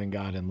into loving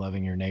God and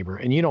loving your neighbor.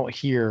 And you don't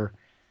hear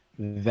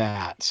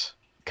that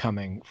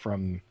coming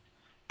from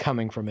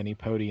any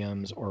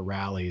podiums or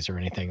rallies or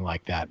anything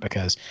like that,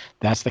 because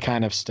that's the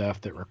kind of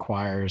stuff that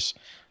requires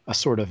a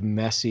sort of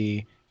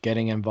messy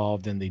getting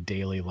involved in the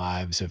daily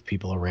lives of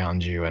people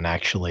around you, and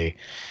actually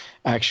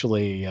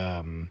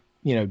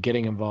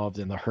getting involved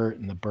in the hurt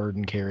and the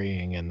burden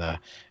carrying and the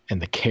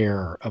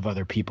care of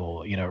other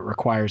people. It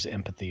requires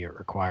empathy. It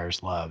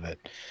requires love.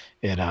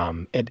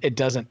 It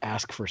doesn't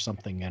ask for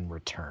something in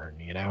return,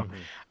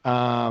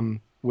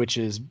 which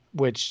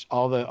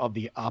all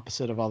the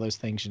opposite of all those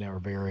things, are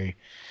very,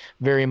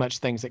 very much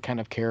things that kind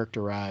of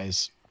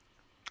characterize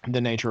the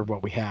nature of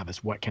what we have.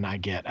 Is, what can I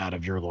get out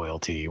of your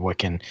loyalty? What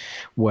can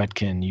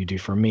you do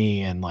for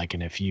me? And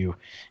if you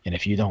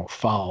don't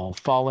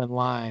fall in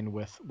line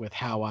with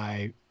how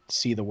I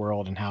see the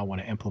world and how I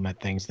want to implement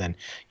things, then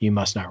you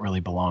must not really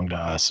belong to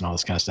us, and all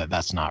this kind of stuff.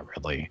 That's not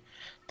what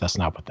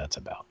that's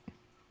about.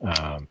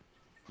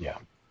 Yeah.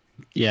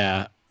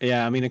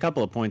 I mean, a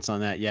couple of points on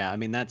that. Yeah, I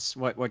mean, that's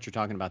what you're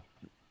talking about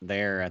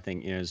there. I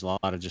think is a lot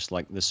of just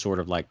like this sort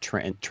of like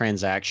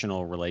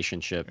transactional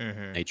relationship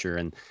nature,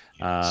 and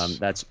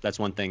that's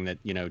one thing that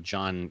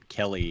John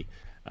Kelly,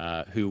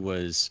 who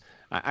was,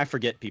 I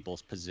forget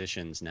people's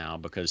positions now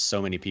because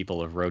so many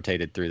people have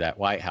rotated through that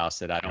White House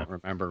that I don't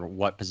remember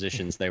what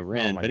positions they were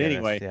in. But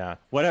anyway,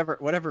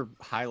 whatever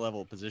high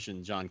level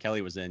position John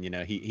Kelly was in,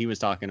 he was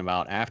talking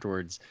about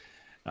afterwards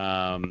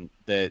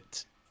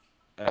that.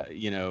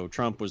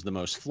 Trump was the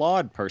most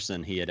flawed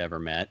person he had ever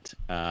met.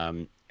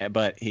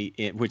 But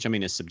which I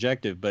mean is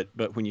subjective,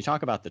 but when you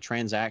talk about the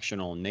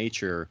transactional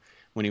nature,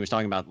 when he was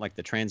talking about like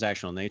the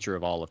transactional nature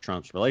of all of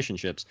Trump's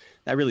relationships,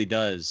 that really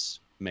does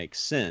make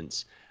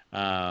sense.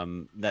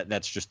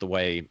 That's just the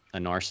way a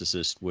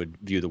narcissist would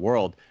view the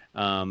world.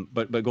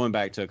 But going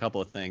back to a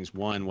couple of things,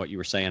 one, what you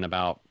were saying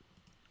about,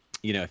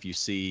 if you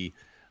see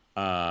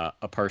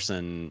a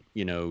person,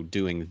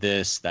 doing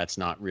this, that's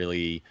not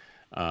really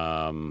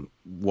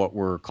what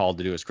we're called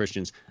to do as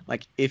Christians.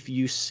 Like, if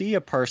you see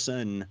a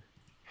person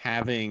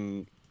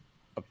having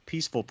a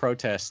peaceful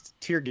protest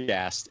tear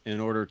gassed in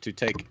order to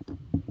take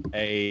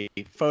a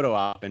photo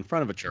op in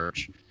front of a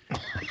church,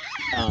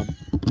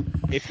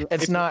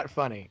 it's not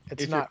funny.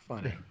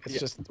 It's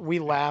just, we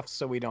laugh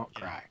so we don't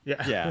cry.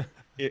 Yeah.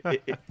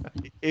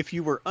 If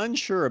you were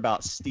unsure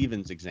about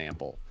Stephen's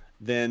example,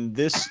 then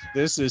this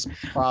is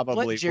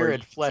probably let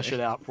Jared flesh it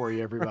out for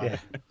you, everybody. Yeah.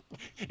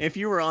 If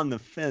you were on the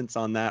fence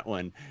on that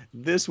one,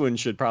 this one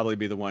should probably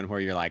be the one where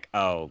you're like,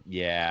 oh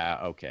yeah,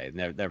 okay,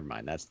 never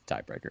mind, that's the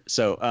tiebreaker.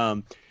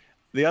 So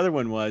the other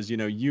one was,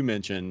 you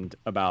mentioned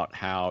about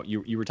how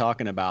you were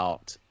talking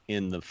about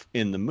in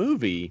the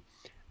movie,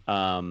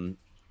 how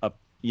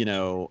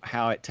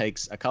it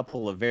takes a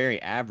couple of very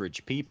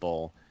average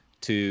people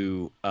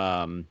to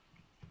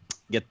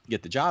get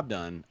the job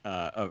done,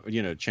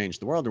 change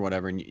the world or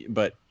whatever.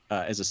 But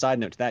as a side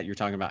note to that, you're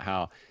talking about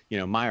how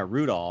Maya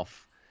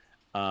Rudolph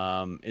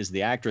is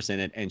the actress in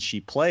it, and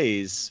she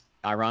plays,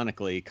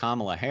 ironically,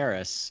 Kamala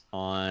Harris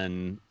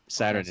on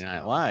Saturday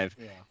Night Live.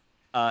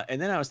 Yeah.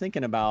 And then I was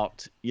thinking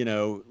about,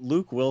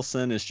 Luke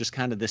Wilson is just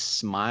kind of this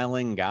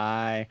smiling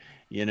guy,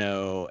 and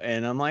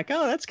I'm like,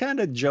 oh, that's kind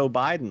of Joe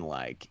Biden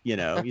like,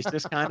 he's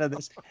just kind of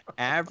this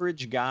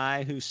average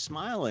guy who's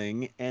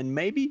smiling, and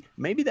maybe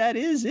that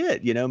is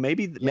it,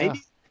 maybe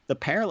the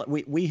parallel,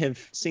 we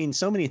have seen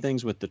so many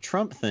things with the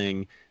Trump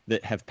thing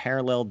that have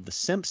paralleled The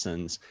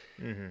Simpsons.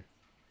 Mm-hmm.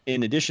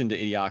 In addition to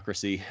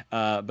Idiocracy,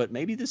 but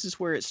maybe this is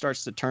where it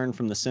starts to turn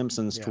from The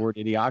Simpsons toward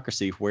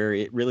Idiocracy, where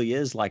it really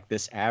is like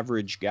this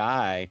average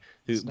guy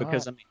who's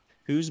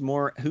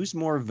more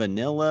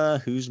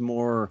vanilla, who's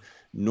more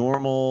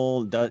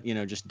normal,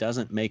 just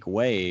doesn't make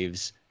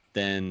waves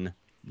than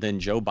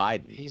Joe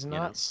Biden. He's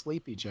not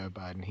sleepy Joe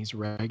Biden. He's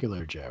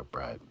regular Joe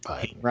Biden.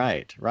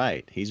 Right.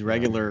 He's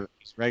regular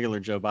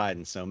Joe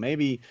Biden. So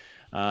maybe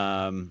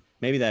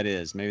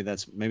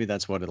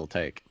that's what it'll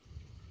take.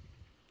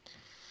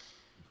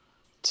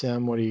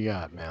 Tim, what do you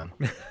got, man?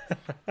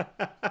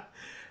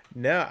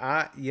 No,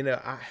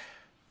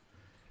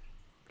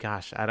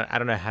 gosh, I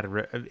don't know how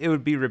to. It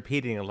would be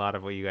repeating a lot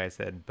of what you guys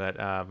said, but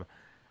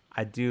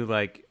I do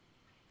like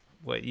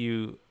what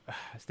you,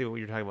 Steve, what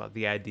you're talking about.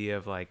 The idea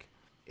of like,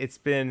 it's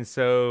been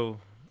so,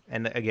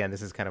 and again,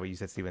 this is kind of what you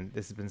said, Stephen.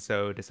 This has been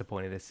so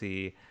disappointing to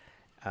see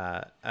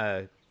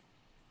a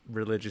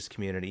religious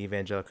community,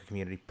 evangelical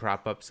community,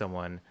 prop up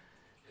someone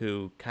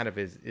who kind of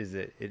is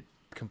a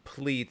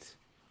complete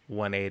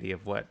 180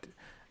 of what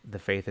the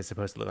faith is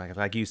supposed to look like.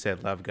 Like you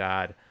said, love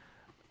God,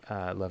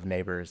 love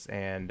neighbors,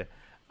 and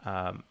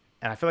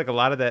I feel like a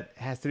lot of that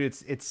has to do.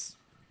 It's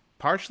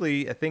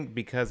partially, I think,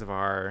 because of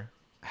our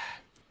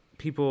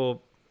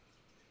people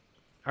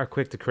are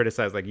quick to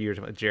criticize, like you were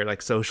talking about, Jared,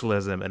 like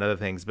socialism and other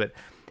things, but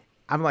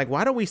I'm like,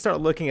 why don't we start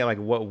looking at like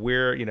what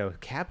we're,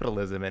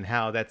 capitalism, and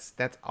how that's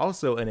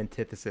also an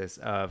antithesis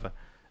of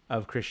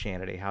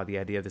Christianity, how the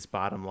idea of this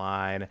bottom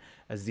line,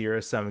 a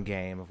zero-sum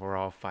game of we're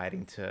all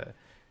fighting to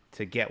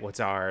get what's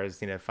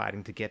ours,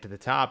 fighting to get to the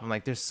top. I'm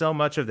like, there's so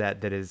much of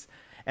that is,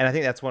 and I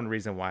think that's one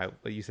reason why,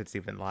 what you said,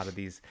 Stephen, a lot of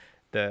these,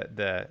 the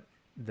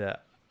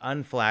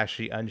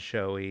unflashy,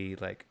 unshowy,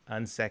 like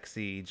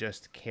unsexy,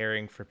 just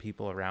caring for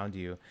people around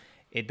you,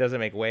 it doesn't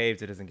make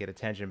waves, it doesn't get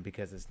attention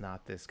because it's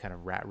not this kind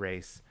of rat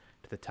race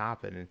to the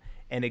top, and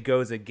it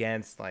goes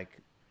against like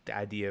the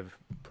idea of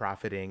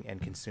profiting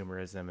and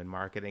consumerism and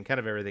marketing, kind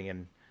of everything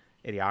in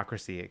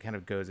Idiocracy. It kind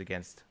of goes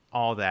against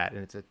all that,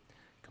 and it's a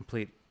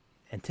complete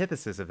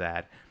antithesis of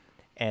that,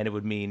 and it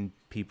would mean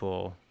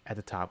people at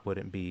the top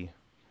wouldn't be,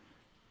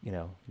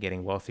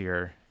 getting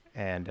wealthier,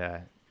 and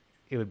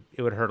it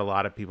would hurt a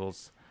lot of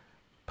people's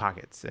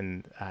pockets,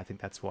 and I think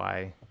that's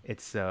why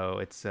it's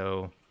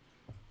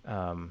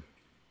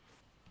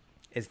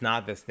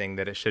not this thing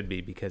that it should be,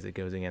 because it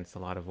goes against a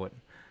lot of what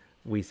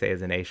we say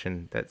as a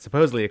nation that's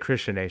supposedly a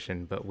Christian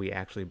nation, but we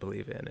actually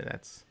believe in, and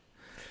that's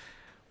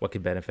what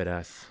could benefit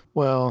us.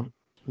 Well,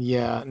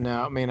 yeah,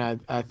 no, I mean,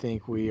 I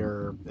think we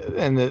are,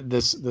 and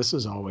this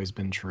has always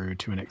been true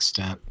to an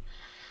extent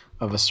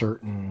of a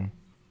certain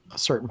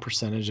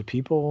percentage of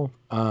people.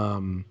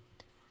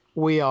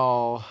 We're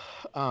all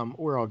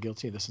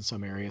guilty of this in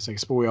some areas, I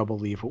guess, but we all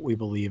believe what we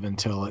believe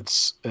until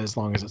it's, as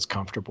long as it's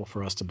comfortable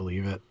for us to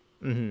believe it.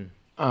 Mm-hmm.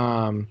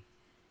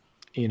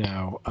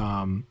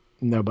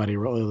 Nobody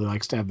really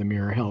likes to have the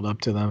mirror held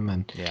up to them,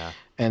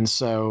 and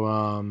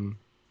so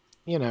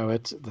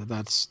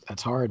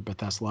that's hard, but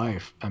that's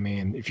life. I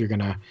mean, if you're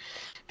gonna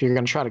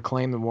try to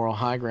claim the moral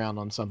high ground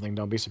on something,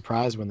 don't be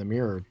surprised when the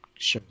mirror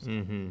shows up.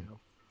 Mm-hmm.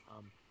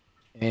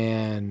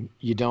 And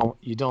you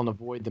don't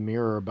avoid the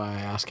mirror by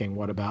asking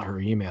what about her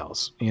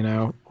emails,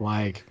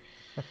 like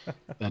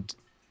that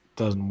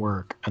doesn't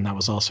work. And that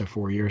was also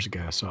 4 years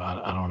ago, so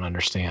I don't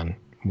understand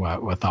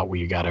what thought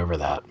we got over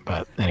that.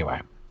 But anyway,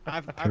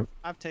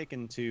 I've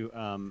taken to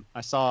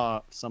I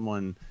saw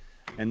someone,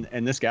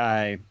 and this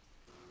guy,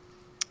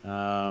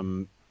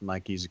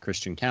 like, he's a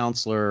Christian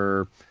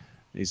counselor,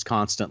 he's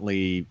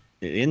constantly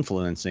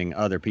influencing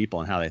other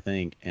people and how they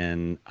think,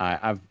 and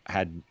I've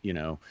had,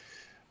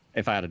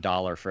 if I had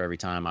 $1 for every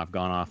time I've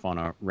gone off on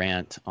a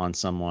rant on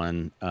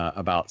someone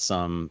about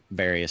some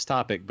various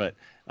topic, but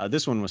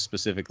this one was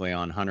specifically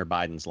on Hunter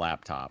Biden's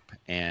laptop,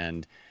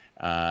 and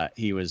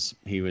he was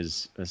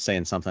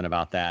saying something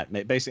about that,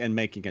 basically, and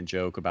making a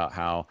joke about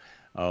how,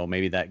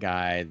 maybe the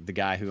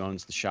guy who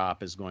owns the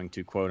shop is going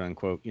to, quote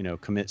unquote,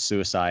 commit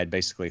suicide,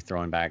 basically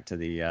throwing back to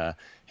the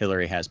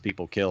Hillary has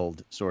people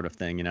killed sort of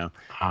thing,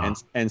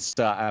 and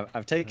so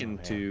I've taken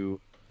to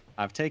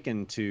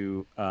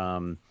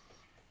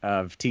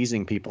of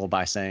teasing people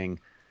by saying,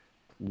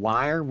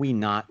 why are we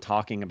not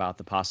talking about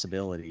the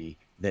possibility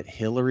that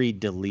Hillary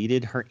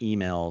deleted her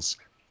emails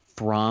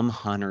from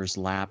Hunter's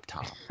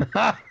laptop?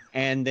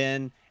 and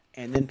then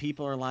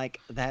people are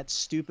like, that's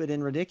stupid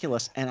and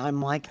ridiculous. And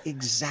I'm like,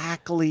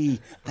 exactly.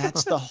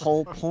 That's the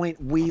whole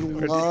point. We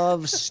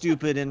love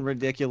stupid and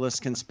ridiculous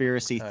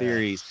conspiracy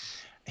theories.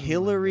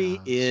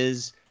 Hillary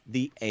is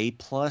the A+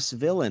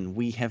 villain.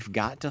 We have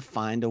got to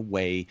find a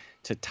way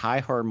to tie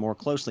her more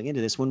closely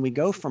into this. When we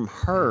go from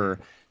her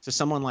to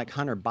someone like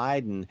Hunter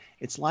Biden,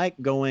 it's like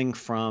going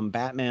from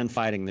Batman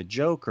fighting the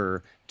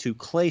Joker to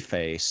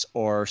Clayface,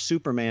 or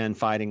Superman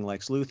fighting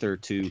Lex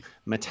Luthor to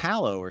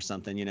Metallo or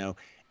something.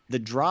 The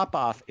drop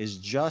off is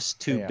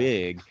just too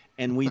big,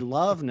 and we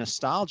love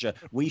nostalgia.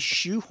 We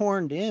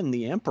shoehorned in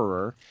the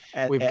Emperor.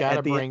 We've got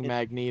to bring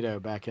Magneto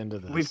back into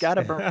this. We've got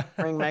to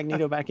bring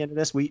Magneto back into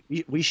this. We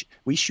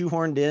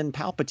shoehorned in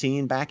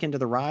Palpatine back into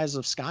the Rise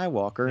of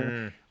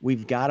Skywalker.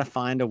 We've got to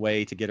find a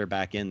way to get her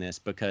back in this,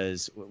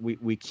 because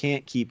we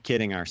can't keep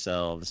kidding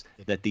ourselves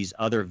that these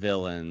other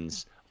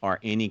villains are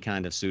any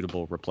kind of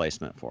suitable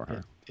replacement for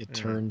her. It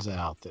turns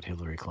out that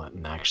Hillary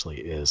Clinton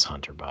actually is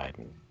Hunter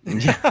Biden.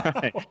 Yeah,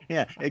 right.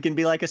 Yeah, it can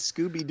be like a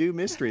Scooby-Doo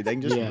mystery. They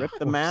can just rip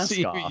the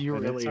mask off. You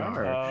really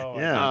are.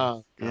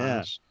 Oh,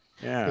 yeah.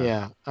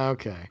 Yeah.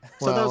 Okay.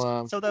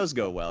 So those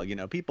go well.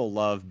 People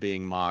love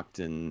being mocked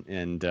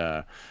and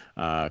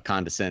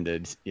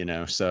condescended.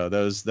 So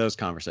those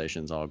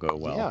conversations all go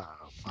well. Yeah,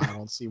 I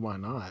don't see why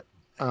not.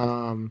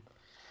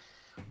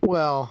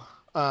 Well,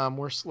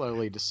 We're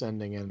slowly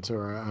descending into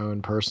our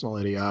own personal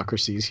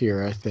idiocracies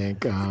here, I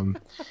think,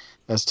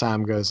 as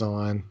time goes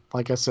on.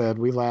 Like I said,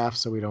 we laugh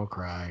so we don't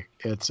cry.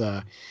 It's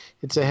a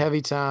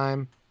heavy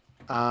time,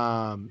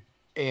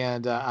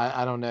 and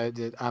I don't know.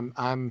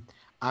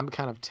 I'm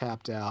kind of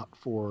tapped out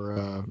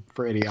for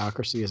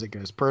Idiocracy as it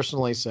goes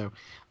personally. So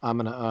I'm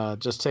gonna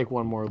just take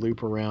one more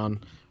loop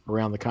around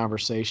the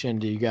conversation.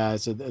 Do you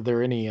guys? Are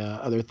there any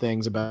other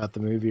things about the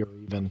movie, or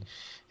even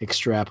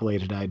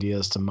extrapolated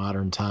ideas to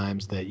modern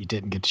times that you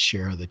didn't get to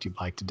share that you'd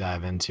like to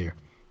dive into?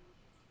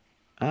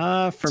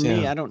 For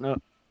me, I don't know.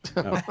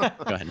 Oh,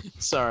 go ahead.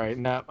 Sorry,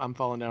 no, I'm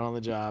falling down on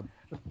the job.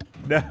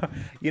 No,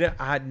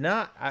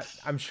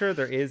 I'm sure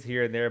there is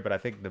here and there, but I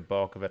think the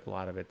bulk of it, a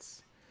lot of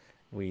it's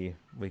we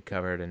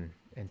covered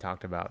and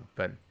talked about.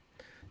 But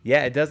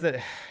yeah, it doesn't.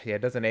 Yeah,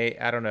 it doesn't age.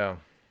 I don't know.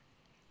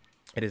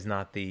 It is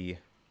not the.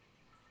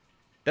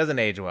 Doesn't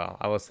age well,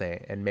 I will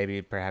say, and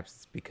maybe perhaps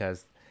it's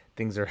because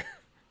things are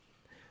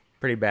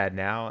pretty bad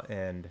now,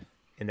 and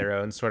in their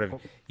own sort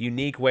of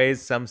unique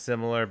ways, some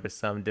similar but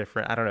some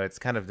different. I don't know. It's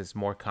kind of this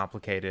more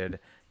complicated,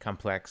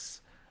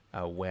 complex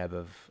web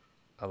of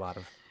a lot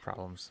of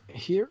problems.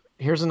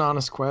 Here's an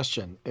honest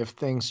question: if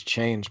things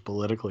change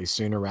politically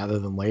sooner rather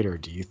than later,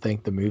 do you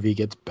think the movie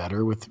gets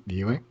better with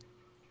viewing?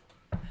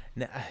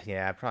 No,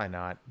 yeah, probably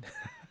not.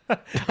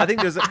 I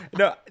think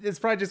no. It's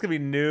probably just gonna be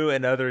new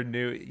and other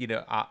new,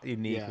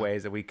 unique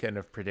ways that we couldn't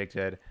have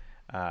predicted.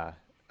 Oh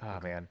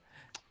man,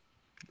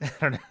 I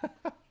don't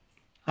know.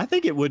 I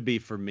think it would be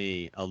for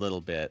me a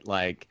little bit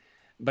like,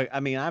 but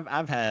I mean,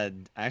 I've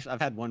had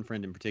one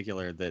friend in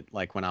particular that,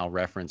 like, when I'll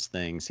reference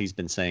things, he's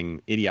been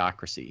saying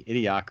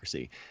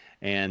idiocracy,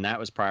 and that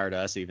was prior to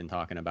us even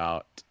talking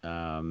about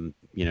doing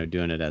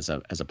it as a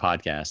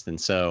podcast.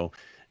 And so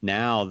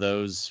now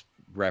those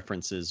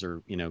references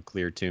are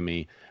clear to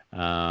me.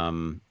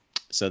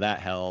 So that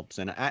helps,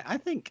 and I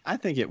think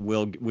it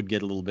would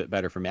get a little bit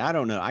better for me. I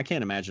don't know. I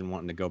can't imagine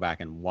wanting to go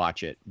back and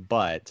watch it,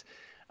 but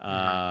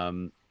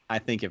I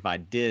think if I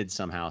did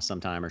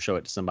sometime or show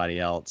it to somebody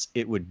else,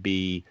 it would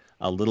be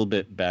a little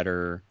bit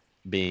better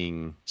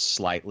being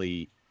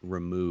slightly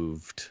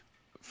removed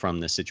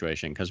from the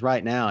situation. Because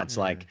right now it's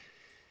like,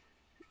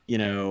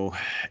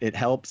 it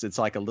helps. It's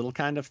like a little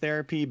kind of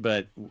therapy,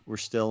 but we're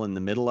still in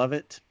the middle of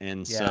it,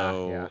 and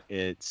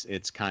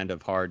it's kind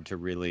of hard to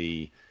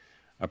really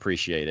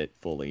appreciate it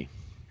fully.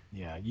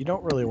 Yeah, you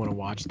don't really want to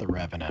watch The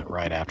Revenant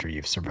right after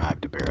you've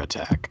survived a bear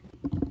attack.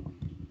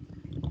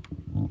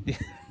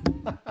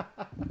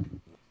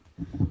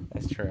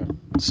 That's true.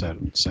 So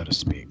to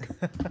speak.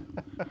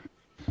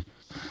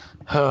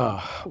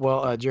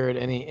 Well, Jared,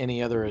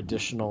 any other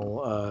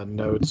additional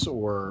notes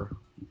or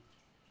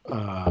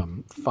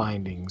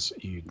findings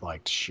you'd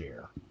like to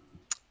share?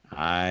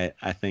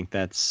 I think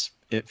that's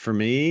it for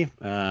me.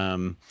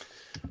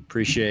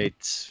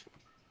 Appreciate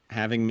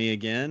having me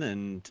again,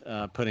 and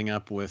putting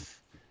up with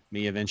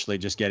me eventually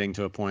just getting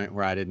to a point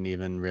where I didn't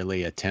even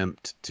really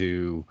attempt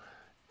to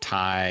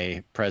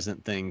tie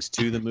present things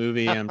to the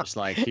movie. I'm just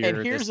like,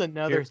 here's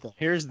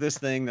this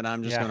thing that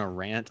I'm just going to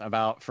rant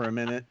about for a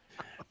minute.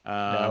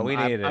 No, we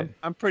needed it.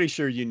 I'm pretty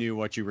sure you knew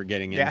what you were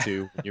getting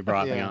into when you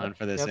brought me on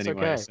for this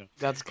anyway. Okay. So,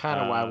 that's kind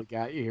of why we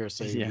got you here,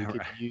 so we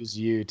could use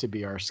you to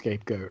be our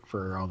scapegoat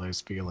for all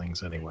those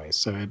feelings anyway.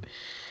 So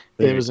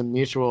it was a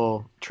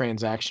mutual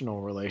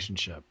transactional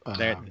relationship.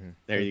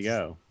 There you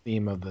go.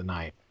 Theme of the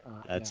night.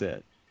 That's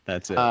it.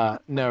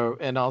 No,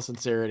 in all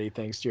sincerity,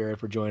 thanks, Jared,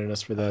 for joining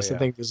us for this. I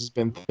think this has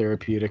been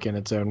therapeutic in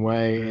its own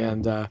way.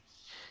 And,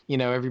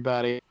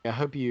 everybody, I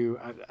hope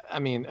I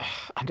mean,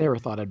 I never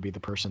thought I'd be the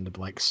person to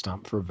like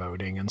stump for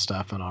voting and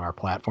stuff and on our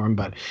platform,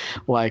 but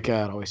like,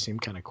 it always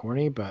seemed kind of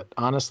corny, but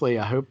honestly,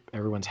 I hope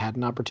everyone's had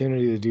an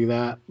opportunity to do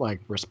that, like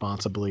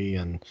responsibly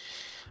and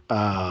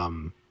I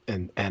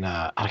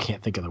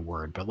can't think of the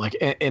word, but like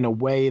in a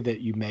way that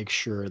you make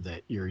sure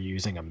that you're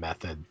using a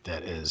method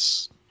that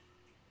is,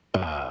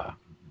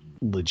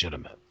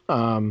 legitimate,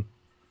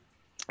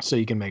 so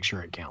you can make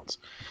sure it counts.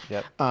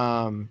 Yep.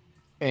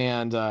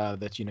 And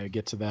that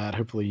get to that.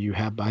 Hopefully you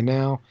have by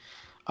now.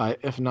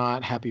 If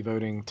not, happy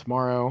voting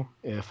tomorrow.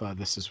 If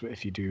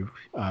you do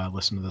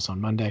listen to this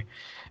on Monday,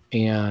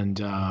 and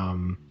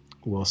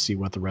we'll see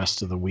what the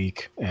rest of the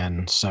week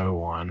and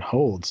so on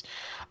holds.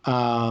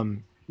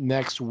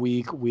 Next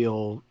week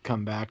we'll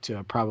come back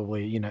to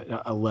probably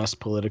a less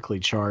politically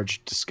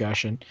charged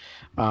discussion.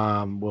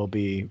 We'll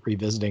be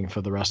revisiting for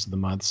the rest of the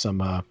month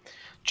some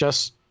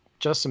just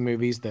some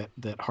movies that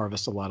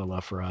harvest a lot of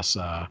love for us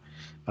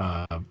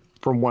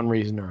from one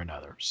reason or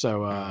another.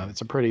 So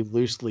it's a pretty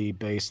loosely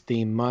based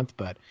theme month,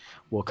 but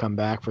we'll come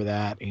back for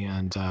that,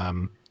 and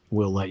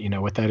we'll let you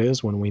know what that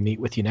is when we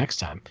meet with you next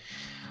time.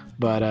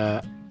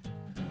 But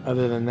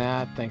other than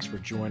that, thanks for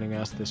joining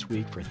us this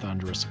week for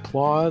Thunderous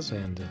Applause,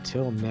 and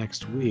until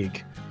next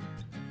week,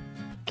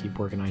 keep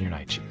working on your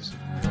night cheese.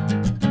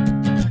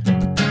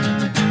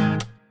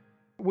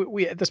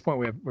 We at this point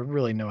we have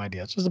really no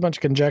idea. It's just a bunch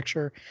of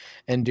conjecture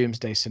and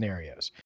doomsday scenarios.